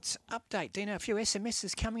sports update. Dino, a few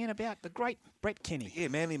SMSs coming in about the great Brett Kenny. Yeah,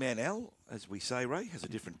 Manly Man Al, as we say, Ray, has a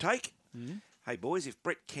different take. Hey, boys, if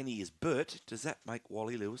Brett Kenny is Bert, does that make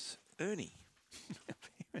Wally Lewis Ernie?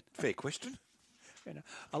 Fair question.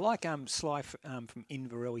 I like Sly from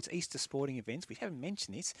Inverell. His Easter sporting events. We haven't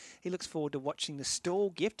mentioned this. He looks forward to watching the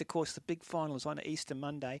Stall Gift. Of course, the big final is on Easter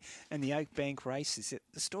Monday, and the Oakbank races.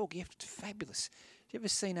 The Stall Gift, fabulous. Have you ever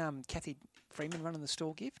seen Kathy Freeman running the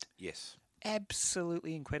Stall Gift? Yes.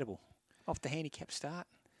 Absolutely incredible. Off the handicap start.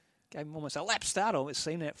 Gave him almost a lap start, it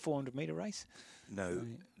seemed, that 400-metre race. No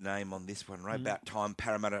name on this one, Ray. About time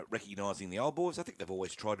Parramatta recognising the old boys. I think they've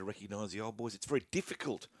always tried to recognise the old boys. It's very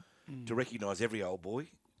difficult to recognise every old boy,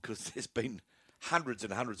 because there's been hundreds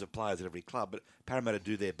and hundreds of players at every club, but Parramatta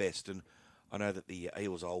do their best, and I know that the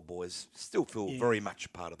Eels old boys still feel very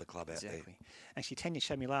much part of the club out there. Actually, Tanya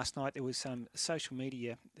showed me last night there was some social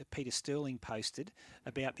media that Peter Sterling posted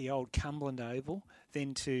about the old Cumberland Oval,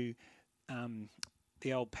 then to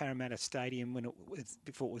the old Parramatta Stadium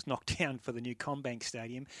before it was knocked down for the new Combank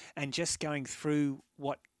Stadium, and just going through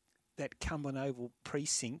what that Cumberland Oval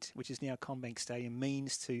precinct, which is now Combank Stadium,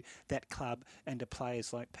 means to that club and to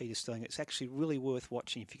players like Peter Sterling. It's actually really worth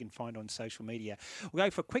watching if you can find it on social media. We'll go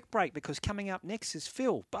for a quick break, because coming up next is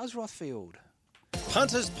Phil Buzz Rothfield.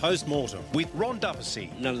 Punters Post-Mortem with Ron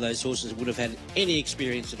Duffy. None of those horses would have had any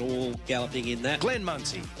experience at all galloping in that. Glenn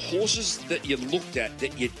Muncie. Horses that you looked at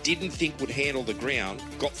that you didn't think would handle the ground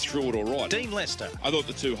got through it all right. Dean Lester. I thought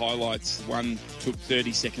the two highlights, one took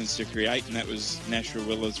 30 seconds to create, and that was Nashra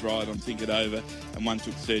Willer's ride on Think It Over, and one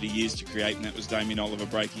took 30 years to create, and that was Damien Oliver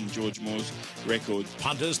breaking George Moore's record.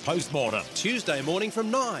 Punters Post-Mortem. Tuesday morning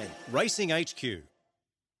from 9. Racing HQ.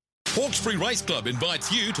 Hawkesbury Race Club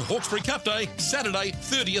invites you to Hawkesbury Cup Day, Saturday,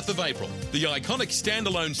 30th of April. The iconic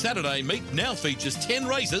standalone Saturday meet now features 10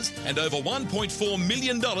 races and over $1.4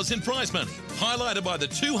 million in prize money, highlighted by the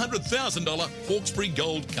 $200,000 Hawkesbury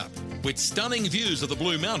Gold Cup. With stunning views of the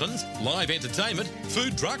Blue Mountains, live entertainment,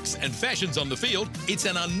 food trucks and fashions on the field, it's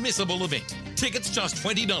an unmissable event. Tickets just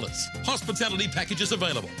 $20. Hospitality packages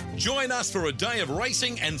available. Join us for a day of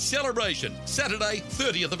racing and celebration. Saturday,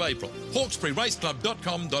 30th of April.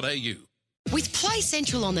 HawkesburyRaceclub.com.au. With Play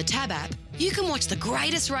Central on the Tab app, you can watch the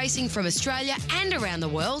greatest racing from Australia and around the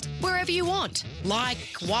world wherever you want. Like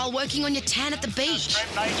while working on your tan at the beach.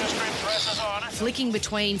 Flicking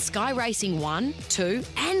between Sky Racing 1, 2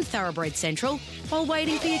 and Thoroughbred Central while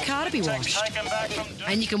waiting for your car to be washed.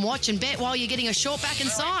 And you can watch and bet while you're getting a short back and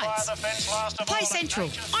sides. Play Central,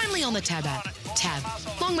 only on the Tab app. Tab,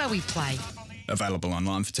 long may we play. Available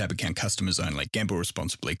online for Tab account customers only. Gamble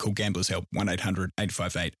responsibly. Call Gamblers Help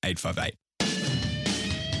 1-800-858-858.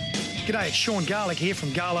 G'day, it's Sean Garlick here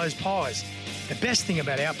from Garlo's Pies. The best thing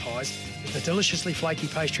about our pies is the deliciously flaky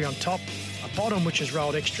pastry on top, a bottom which is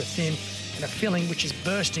rolled extra thin, and a filling which is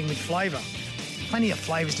bursting with flavour. Plenty of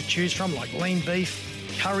flavours to choose from like lean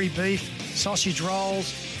beef, curry beef, sausage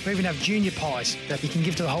rolls. We even have junior pies that you can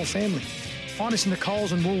give to the whole family. Find us in the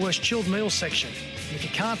Coles and Woolworths chilled meals section. And if you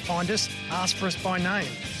can't find us, ask for us by name.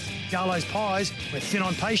 Garlo's Pies, we're thin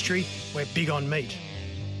on pastry, we're big on meat.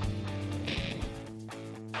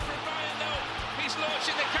 He's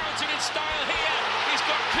launching the counter in style here. He's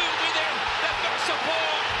got Coop with him. They've got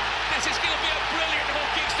support. This is going to be a brilliant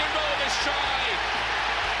Kingston Rovers try.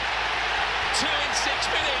 2 in 6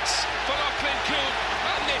 minutes for Lachlan Coop.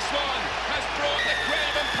 And this one has brought the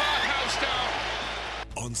Craven Park house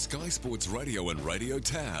down. On Sky Sports Radio and Radio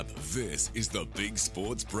Tab, this is the Big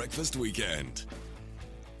Sports Breakfast Weekend.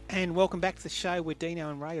 And welcome back to the show with Dino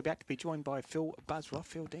and Ray, about to be joined by Phil Buzz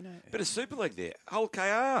Rothfield. Dino. Bit of Super League there. Hull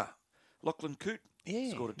KR. Lachlan Coote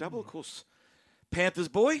scored a double, of course. Panthers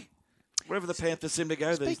boy. Wherever the Panthers seem to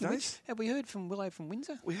go these days. Which, have we heard from Willow from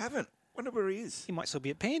Windsor? We haven't. Wonder where he is. He might still be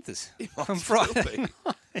at Panthers. He might from still Friday be.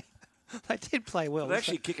 night. They did play well. Did they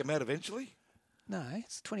actually kick him out eventually? No,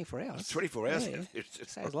 it's 24 hours. It's 24 hours. Yeah.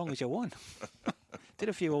 Say as long as you want. Did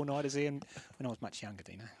a few all-nighters there when I was much younger,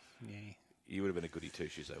 Dino. Yeah. You would have been a goody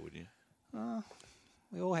two-shoes though, wouldn't you?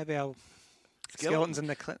 We all have our skeletons in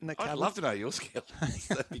the cupboard. I'd love to know your skeletons.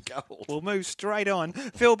 That'd be gold. We'll move straight on.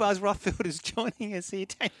 Phil Buzz Rothfield is joining us here.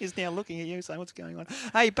 Tanya's now looking at you saying, what's going on?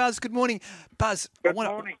 Hey, Buzz, good morning. Buzz, Good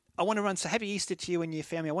morning. I want to run, so happy Easter to you and your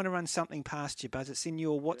family. I want to run something past you, Buzz. It's in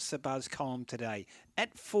your What's the Buzz column today.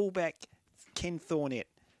 At fullback, Ken Thornett.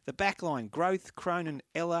 The back line, Growth, Cronin,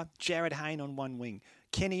 Ella, Jared Hayne on one wing.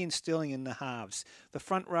 Kenny and Sterling in the halves. The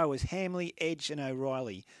front row is Hamley, Edge and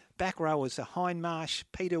O'Reilly. Back row is Hindmarsh,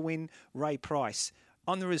 Peter Wynn, Ray Price.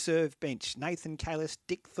 On the reserve bench, Nathan Kalis,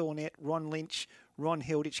 Dick Thornett, Ron Lynch, Ron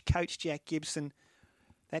Hilditch, Coach Jack Gibson.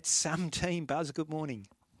 That's some team, Buzz. Good morning.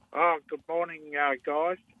 Oh, good morning,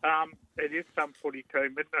 guys. It is some footy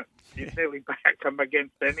team, isn't it? You nearly back them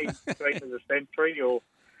against any team of the century, or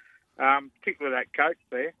particularly that coach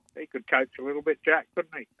there. He could coach a little bit, Jack,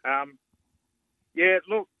 couldn't he? Yeah,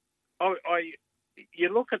 look,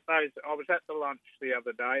 you look at those. I was at the lunch the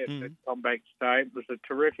other day at the Combank Stadium. It was a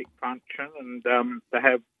terrific function, and to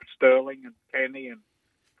have Sterling and Kenny and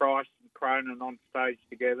Price and Cronin on stage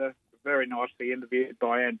together, very nicely interviewed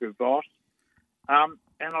by Andrew Voss. And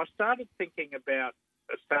I started thinking about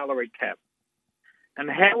a salary cap. And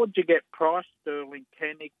how would you get Price, Sterling,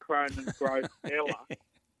 Kenny, Cronin, Grove, Ella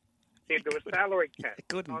into a salary cap?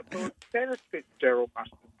 I thought Dennis Fitzgerald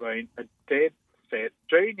must have been a dead set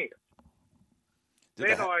genius.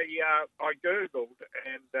 Then I Googled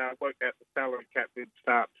and worked out the salary cap didn't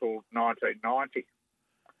start till 1990.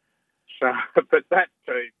 So, but that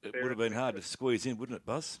team... It would have been hard to squeeze in, wouldn't it,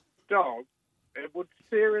 Buzz? Dog, it would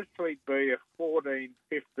seriously be a $14,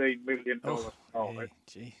 $15 million side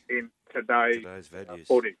in today's values.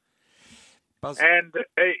 footy. Buzz. And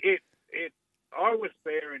I was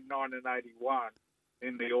there in 1981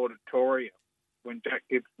 in the auditorium when Jack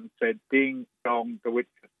Gibson said, "Ding dong, the witch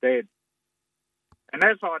is dead." And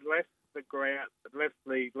as I left the ground, left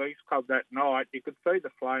the Leafs Club that night, you could see the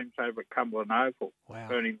flames over at Cumberland Oval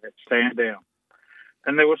burning that stand down.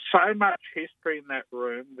 And there was so much history in that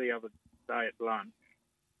room the other day at lunch.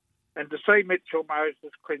 And to see Mitchell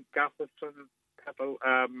Moses, Clint Gutherson,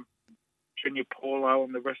 Junior Paulo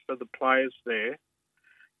and the rest of the players there,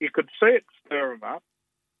 you could see it stir them up.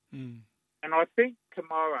 And I think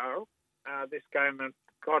tomorrow, this game, and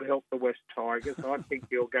God help the West Tigers, I think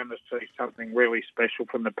you're going to see something really special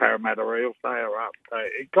from the Parramatta Eels. They are up.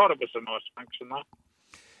 God, it was a nice function, though.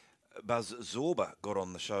 Buzz Zorba got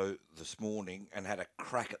on the show this morning and had a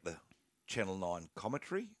crack at the Channel 9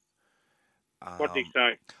 commentary. What did he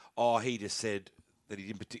say? Oh, he just said that he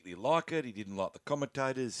didn't particularly like it. He didn't like the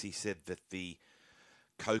commentators. He said that the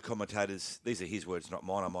co-commentators, these are his words, not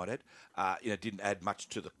mine, I might add, didn't add much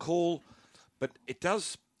to the call. But it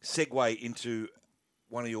does segue into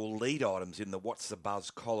one of your lead items in the What's the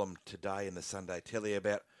Buzz column today in the Sunday Telly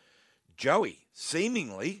about Joey,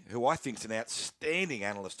 seemingly, who I think is an outstanding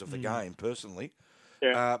analyst of the game, personally,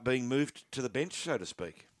 being moved to the bench, so to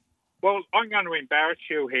speak. Well, I'm going to embarrass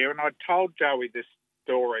you here, and I told Joey this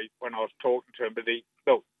story when I was talking to him, but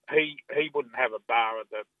he wouldn't have a bar of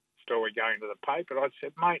the story going to the paper. I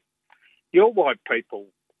said, mate, you're why people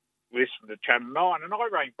listen to Channel 9. And I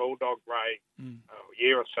rang Bulldog Ray a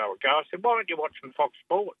year or so ago. I said, why aren't you watching Fox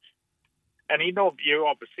Sports? And you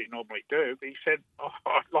obviously normally do, but he said,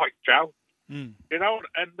 I like Joe. You know,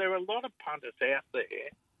 and there are a lot of punters out there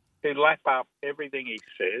who lap up everything he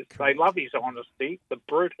says. Correct. They love his honesty, the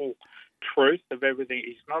brutal truth of everything.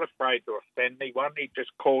 He's not afraid to offend anyone. He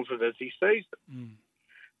just calls it as he sees it.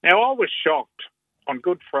 Now, I was shocked on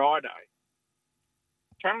Good Friday.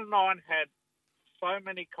 Channel 9 had so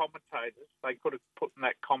many commentators they could have put in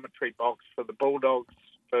that commentary box for the Bulldogs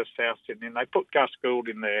versus South Sydney. And they put Gus Gould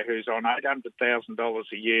in there, who's on $800,000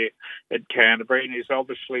 a year at Canterbury, and he's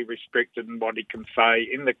obviously restricted in what he can say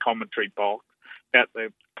in the commentary box about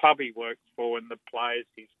the club he works for and the players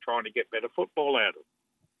he's trying to get better football out of.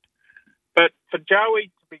 But for Joey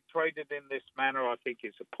to be treated in this manner, I think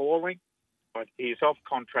is appalling. He's off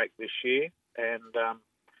contract this year, and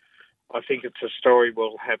I think it's a story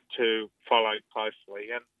we'll have to follow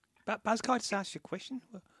closely. And But Buzz, can I just ask you a question?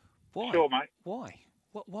 Why? Sure, mate. Why?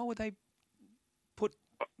 Why would they put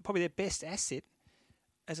probably their best asset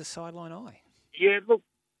as a sideline eye? Yeah, look,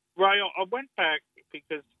 Ray, I went back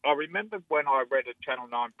because I remember when I read a Channel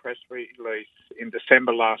 9 press release in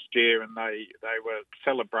December last year, and they were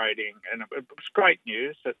celebrating, and it was great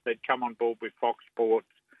news that they'd come on board with Fox Sports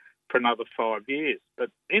for another 5 years. But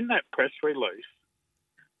in that press release,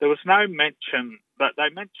 there was no mention that they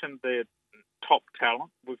mentioned their top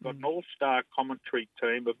talent. We've got an all-star commentary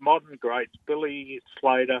team of modern greats, Billy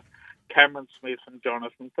Slater, Cameron Smith and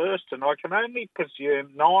Jonathan Thurston. I can only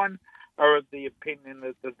presume 9 are of the opinion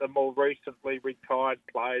that the more recently retired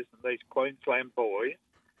players and these Queensland boys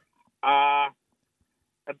are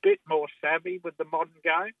a bit more savvy with the modern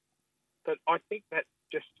game. But I think that's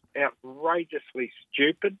just outrageously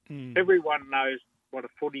stupid. Everyone knows what a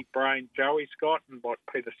footy brain Joey's got and what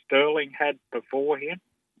Peter Sterling had before him.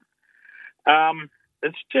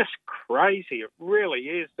 It's just crazy. It really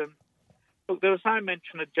is. And look, there was no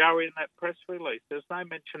mention of Joey in that press release. There's no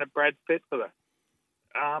mention of Brad Fittler.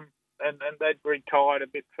 And they'd retired a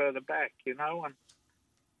bit further back, you know. And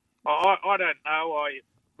I don't know.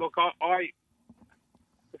 I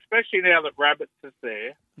especially now that Rabbits is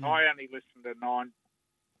there, I only listen to 9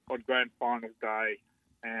 on Grand Final Day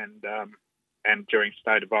and during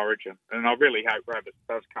State of Origin. And I really hope Rabbits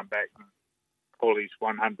does come back and call his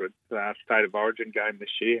 100th State of Origin game this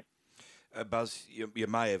year. Buzz, you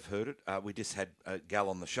may have heard it. We just had Gal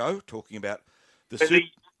on the show talking about the...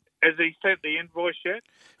 Has he sent the invoice yet?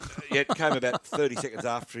 Yeah, it came about 30 seconds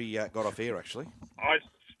after he got off air, actually. I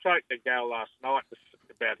spoke to Gal last night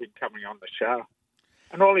about him coming on the show.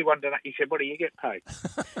 And all he wanted to know, he said, what do you get paid?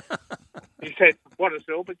 He said, what does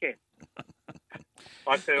Zorba get?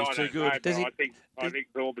 I said, I don't know, but I think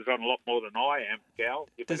Zorba's on a lot more than I am, Gal.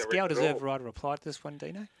 Does Gal deserve a right to reply to this one,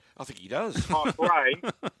 Dino? I think he does. Ray,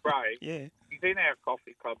 yeah. He's in our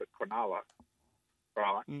coffee club at Cronulla,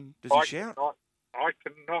 right? Does he shout? I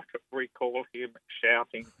cannot recall him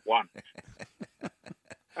shouting once.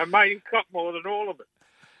 And mate, he's got more than all of it.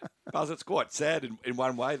 Buzz, it's quite sad in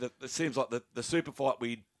one way that it seems like the super fight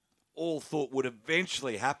we all thought would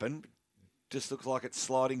eventually happen just looks like it's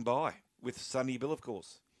sliding by, with Sonny Bill, of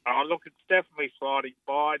course. Oh, look, it's definitely sliding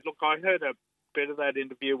by. Look, I heard a bit of that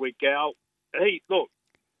interview with Gal.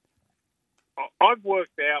 I've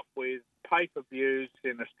worked out with pay-per-views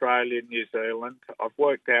in Australia and New Zealand. I've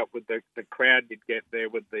worked out with the crowd you'd get there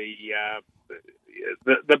with the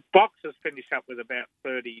boxers finish up with about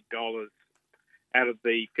 $30 out of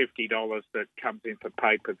the $50 that comes in for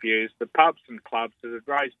pay-per-views. The pubs and clubs have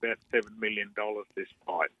raised about $7 million this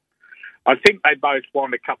fight. I think they both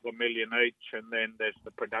want a couple of million each, and then there's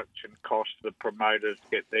the production costs, the promoters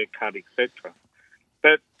get their cut, etc.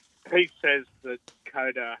 But he says that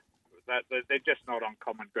Coda, that they're just not on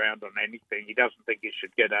common ground on anything. He doesn't think he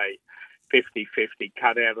should get a 50-50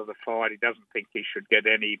 cut out of the fight. He doesn't think he should get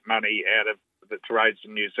any money out of that's raised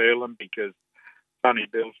in New Zealand because Sonny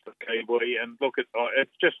Bill's the Kiwi. And look,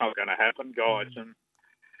 it's just not going to happen, guys. And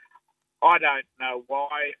I don't know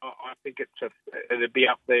why. I think it'd be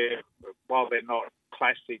up there while they're not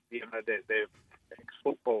classic. You know, they're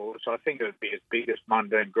ex-footballers. I think it would be as big as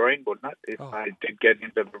Mundine Green, wouldn't it? If they did get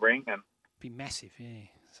into the ring, and be massive, yeah.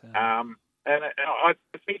 So. And I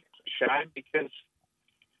think it's a shame because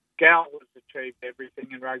Gal has achieved everything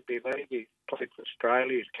in rugby league. He's played for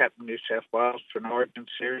Australia. He's captain New South Wales for an Origin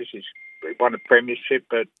series. He's won a premiership,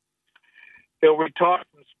 but he'll retire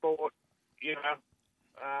from sport, you know,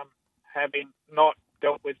 having not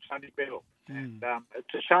dealt with Sonny Bill. And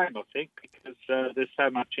it's a shame, I think, because there's so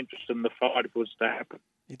much interest in the fight if it was to happen.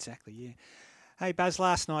 Exactly, yeah. Hey, Buzz,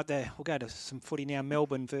 last night there, we'll go to some footy now.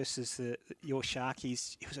 Melbourne versus your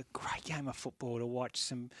Sharkies. It was a great game of football to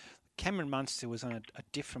watch. Cameron Munster was on a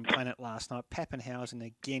different planet last night. Pappenhausen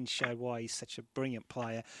again showed why he's such a brilliant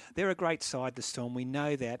player. They're a great side, the Storm. We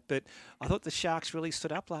know that. But I thought the Sharks really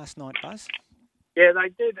stood up last night, Buzz. Yeah, they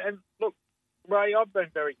did. And look, Ray, I've been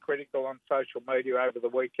very critical on social media over the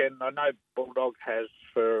weekend. I know Bulldog has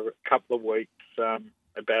for a couple of weeks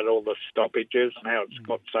about all the stoppages and how it's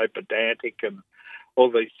got so pedantic and all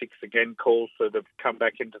these 6-again calls that have come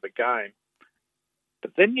back into the game.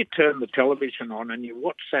 But then you turn the television on and you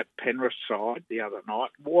watch that Penrith side the other night.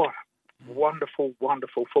 What a wonderful,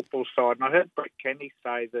 wonderful football side. And I heard Brett Kenny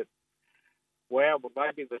say that, wow, will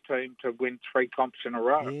they be the team to win 3 comps in a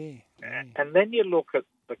row? Yeah. And then you look at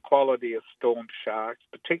the quality of Storm Sharks,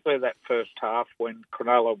 particularly that first half when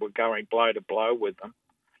Cronulla were going blow to blow with them.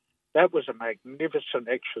 That was a magnificent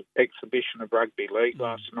exhibition of rugby league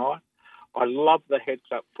last night. I love the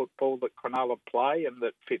heads-up football that Cronulla play and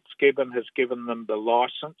that Fitzgibbon has given them the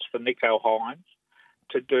licence for Nico Hines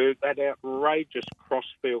to do that outrageous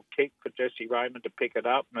crossfield kick for Jesse Raymond to pick it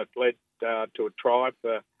up, and it led to a try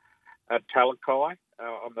for Talakai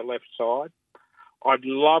on the left side. I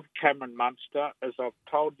love Cameron Munster. As I've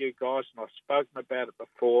told you guys, and I've spoken about it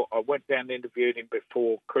before, I went down and interviewed him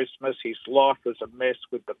before Christmas. His life was a mess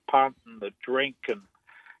with the punt and the drink and,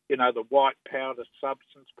 you know, the white powder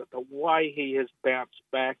substance. But the way he has bounced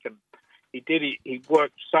back, and he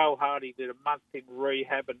worked so hard. He did a month in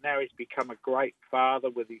rehab, and now he's become a great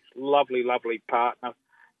father with his lovely, lovely partner.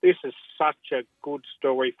 This is such a good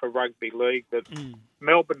story for rugby league that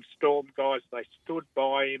Melbourne Storm guys, they stood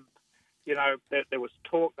by him. You know, there was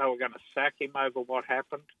talk they were going to sack him over what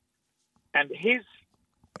happened. And he's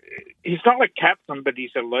not a captain, but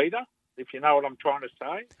he's a leader, if you know what I'm trying to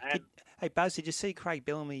say. And Hey, Buzz, did you see Craig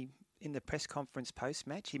Bellamy in the press conference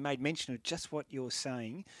post-match? He made mention of just what you're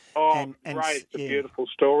saying. Ray, it's a beautiful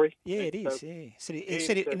story. Yeah, it is, yeah. So he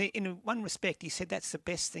said it, in one respect, he said that's the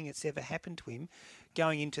best thing that's ever happened to him,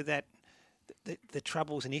 going into that the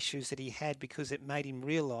troubles and issues that he had, because it made him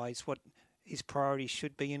realise what his priorities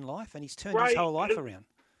should be in life, and he's turned his whole life around.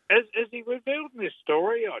 As he revealed in this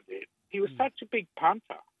story I did, he was such a big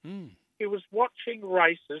punter. He was watching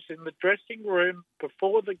races in the dressing room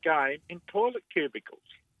before the game in toilet cubicles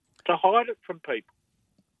to hide it from people.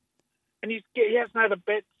 And he hasn't had a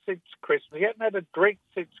bet since Christmas. He hasn't had a drink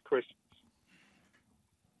since Christmas.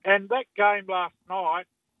 And that game last night,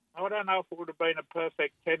 I don't know if it would have been a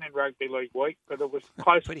perfect 10 in Rugby League week, but it was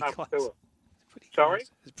close enough to it. Sorry?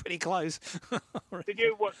 It's pretty close. Did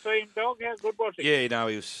you see him, Dog? How good was he? Yeah, no,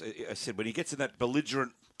 I said when he gets in that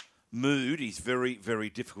belligerent mood, he's very, very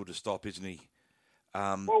difficult to stop, isn't he?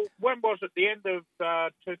 Well, when was it? The end of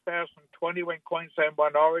 2020 when Queensland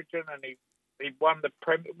won Origin and he won the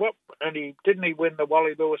Premier. And didn't he win the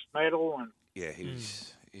Wally Lewis medal? And yeah, he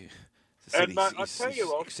was. Yeah. And I he's tell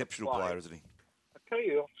you, an exceptional player, isn't he? I tell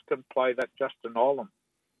you, else can play that Justin Olam.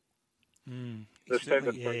 The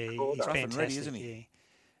 7-3 he's fantastic, ready, isn't he?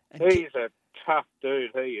 Yeah. He's a tough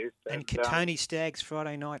dude, he is. And Katoni Staggs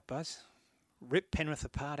Friday night, Buzz. Rip Penrith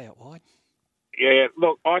apart out wide. Yeah,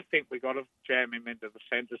 look, I think we've got to jam him into the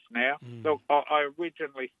centres now. Look, I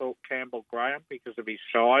originally thought Campbell Graham because of his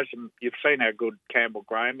size, and you've seen how good Campbell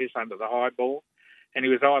Graham is under the high ball, and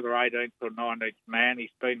he was either 18th or 19th man. He's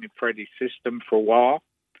been in Freddie's system for a while.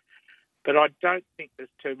 But I don't think there's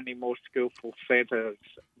too many more skillful centres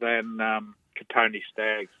than Katoni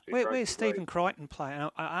Staggs. Where's Stephen Crichton play?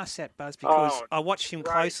 And I asked that, Buzz, because I watched him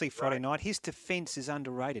closely Friday night. His defence is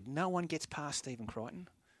underrated. No one gets past Stephen Crichton.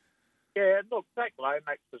 Yeah, look, Zach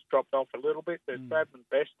Lomax has dropped off a little bit. There's Bradman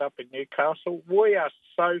Best up in Newcastle. We are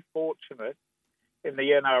so fortunate in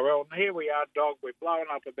the NRL. And here we are, Dog, we're blowing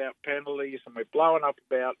up about penalties and we're blowing up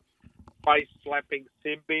about face-slapping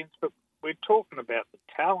sin bins, but we're talking about the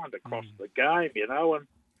talent across the game, you know. And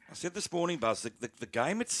I said this morning, Buzz, the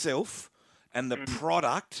game itself and the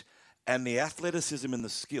product and the athleticism and the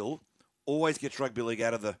skill always gets rugby league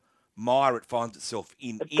out of the mire it finds itself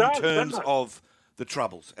in terms of the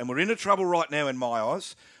troubles. And we're in a trouble right now in my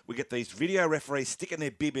eyes. We get these video referees sticking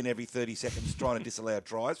their bib in every 30 seconds trying to disallow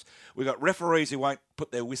tries. We've got referees who won't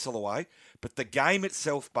put their whistle away. But the game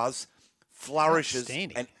itself, Buzz, flourishes,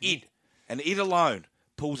 and it alone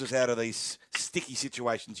pulls us out of these sticky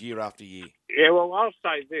situations year after year. Yeah, well, I'll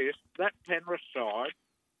say this. That Penrith side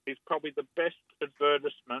is probably the best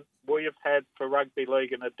advertisement we have had for rugby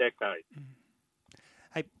league in a decade.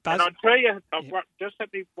 Hey, Buzz, and I'll tell you, just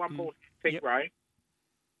let me one more thing, Ray.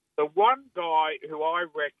 The one guy who I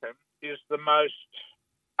reckon is the most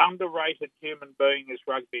underrated human being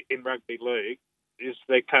in rugby league is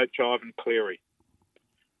their coach, Ivan Cleary.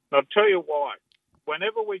 And I'll tell you why.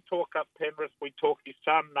 Whenever we talk up Penrith, we talk his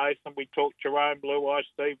son Nathan, we talk Jerome Blue-Eye,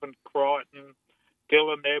 Stephen Crichton,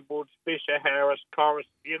 Dylan Edwards, Fisher Harris, Corris.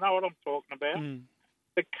 You know what I'm talking about?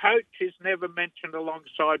 The coach is never mentioned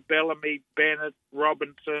alongside Bellamy, Bennett,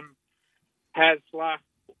 Robinson, Hasler.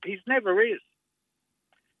 He never is.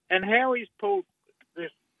 and how he's pulled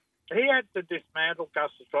this. He had to dismantle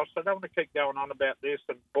Gus's roster. I don't want to keep going on about this.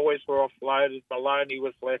 And boys were offloaded. Maloney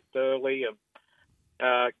was left early,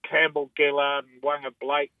 and Campbell Gillard and Wanga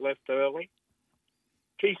Blake left early.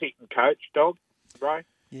 Geez, he can coach, dog, right?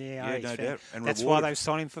 Yeah, no doubt. And that's why they've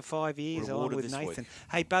signed him for 5 years, along with Nathan. Week.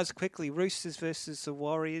 Hey, Buzz, quickly, Roosters versus the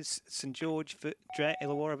Warriors, St George,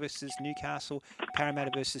 Illawarra versus Newcastle,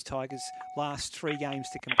 Parramatta versus Tigers. Last 3 games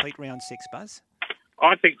to complete round 6, Buzz.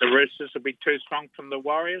 I think the Roosters will be too strong from the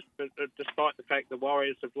Warriors, but despite the fact the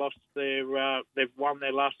Warriors have lost they've won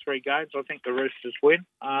their last 3 games, I think the Roosters win.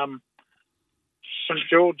 St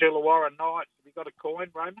George, Illawarra, Knights. Have you got a coin,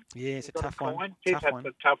 Raymond? Yeah, it's a tough one. That's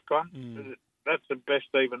a tough one. That's the best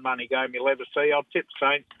even money game you'll ever see. I'll tip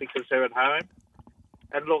Saints because they're at home.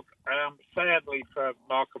 And look, sadly for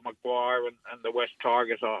Michael Maguire and the West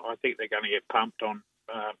Tigers, I think they're going to get pumped on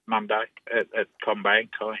Monday at CommBank.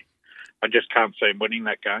 I just can't see them winning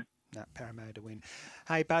that game. No, Parramatta to win.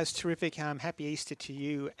 Hey, Buzz, terrific. Happy Easter to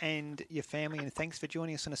you and your family, and thanks for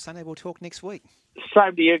joining us on a Sunday. We'll talk next week.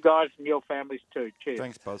 Same to you guys and your families too. Cheers.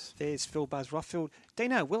 Thanks, Buzz. There's Phil Buzz Rothfield.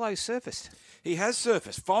 Dino, Willow surfaced. He has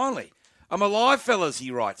surfaced, finally. I'm alive, fellas, he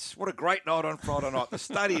writes. What a great night on Friday night. The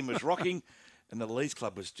stadium was rocking, and the Leeds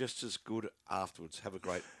Club was just as good afterwards. Have a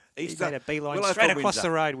great Easter. He made a beeline straight across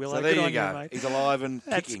the road, Willow. So there Good you on go. you, mate. He's alive and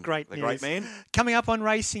That's kicking. great the news. great man. Coming up on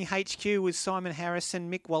Racing HQ with Simon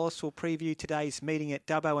Harrison, Mick Wallace will preview today's meeting at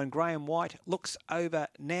Dubbo, and Graham White looks over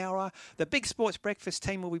Nowra. The Big Sports Breakfast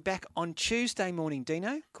team will be back on Tuesday morning,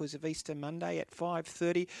 Dino, because of Easter Monday at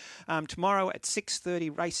 5:30. Tomorrow at 6:30,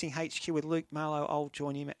 Racing HQ with Luke Marlowe. I'll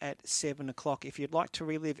join him at 7 o'clock. If you'd like to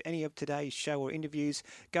relive any of today's show or interviews,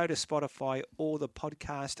 go to Spotify or the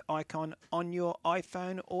podcast icon on your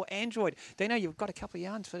iPhone or Android. Dino, you've got a couple of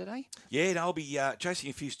yarns for today? Yeah, and I'll be chasing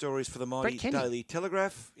a few stories for the Mighty Daily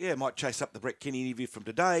Telegraph. Yeah, might chase up the Brett Kenny interview from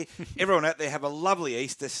today. Everyone out there, have a lovely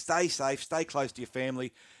Easter. Stay safe, stay close to your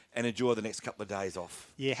family, and enjoy the next couple of days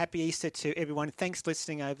off. Yeah, happy Easter to everyone. Thanks for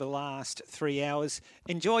listening over the last 3 hours.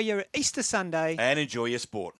 Enjoy your Easter Sunday. And enjoy your sport.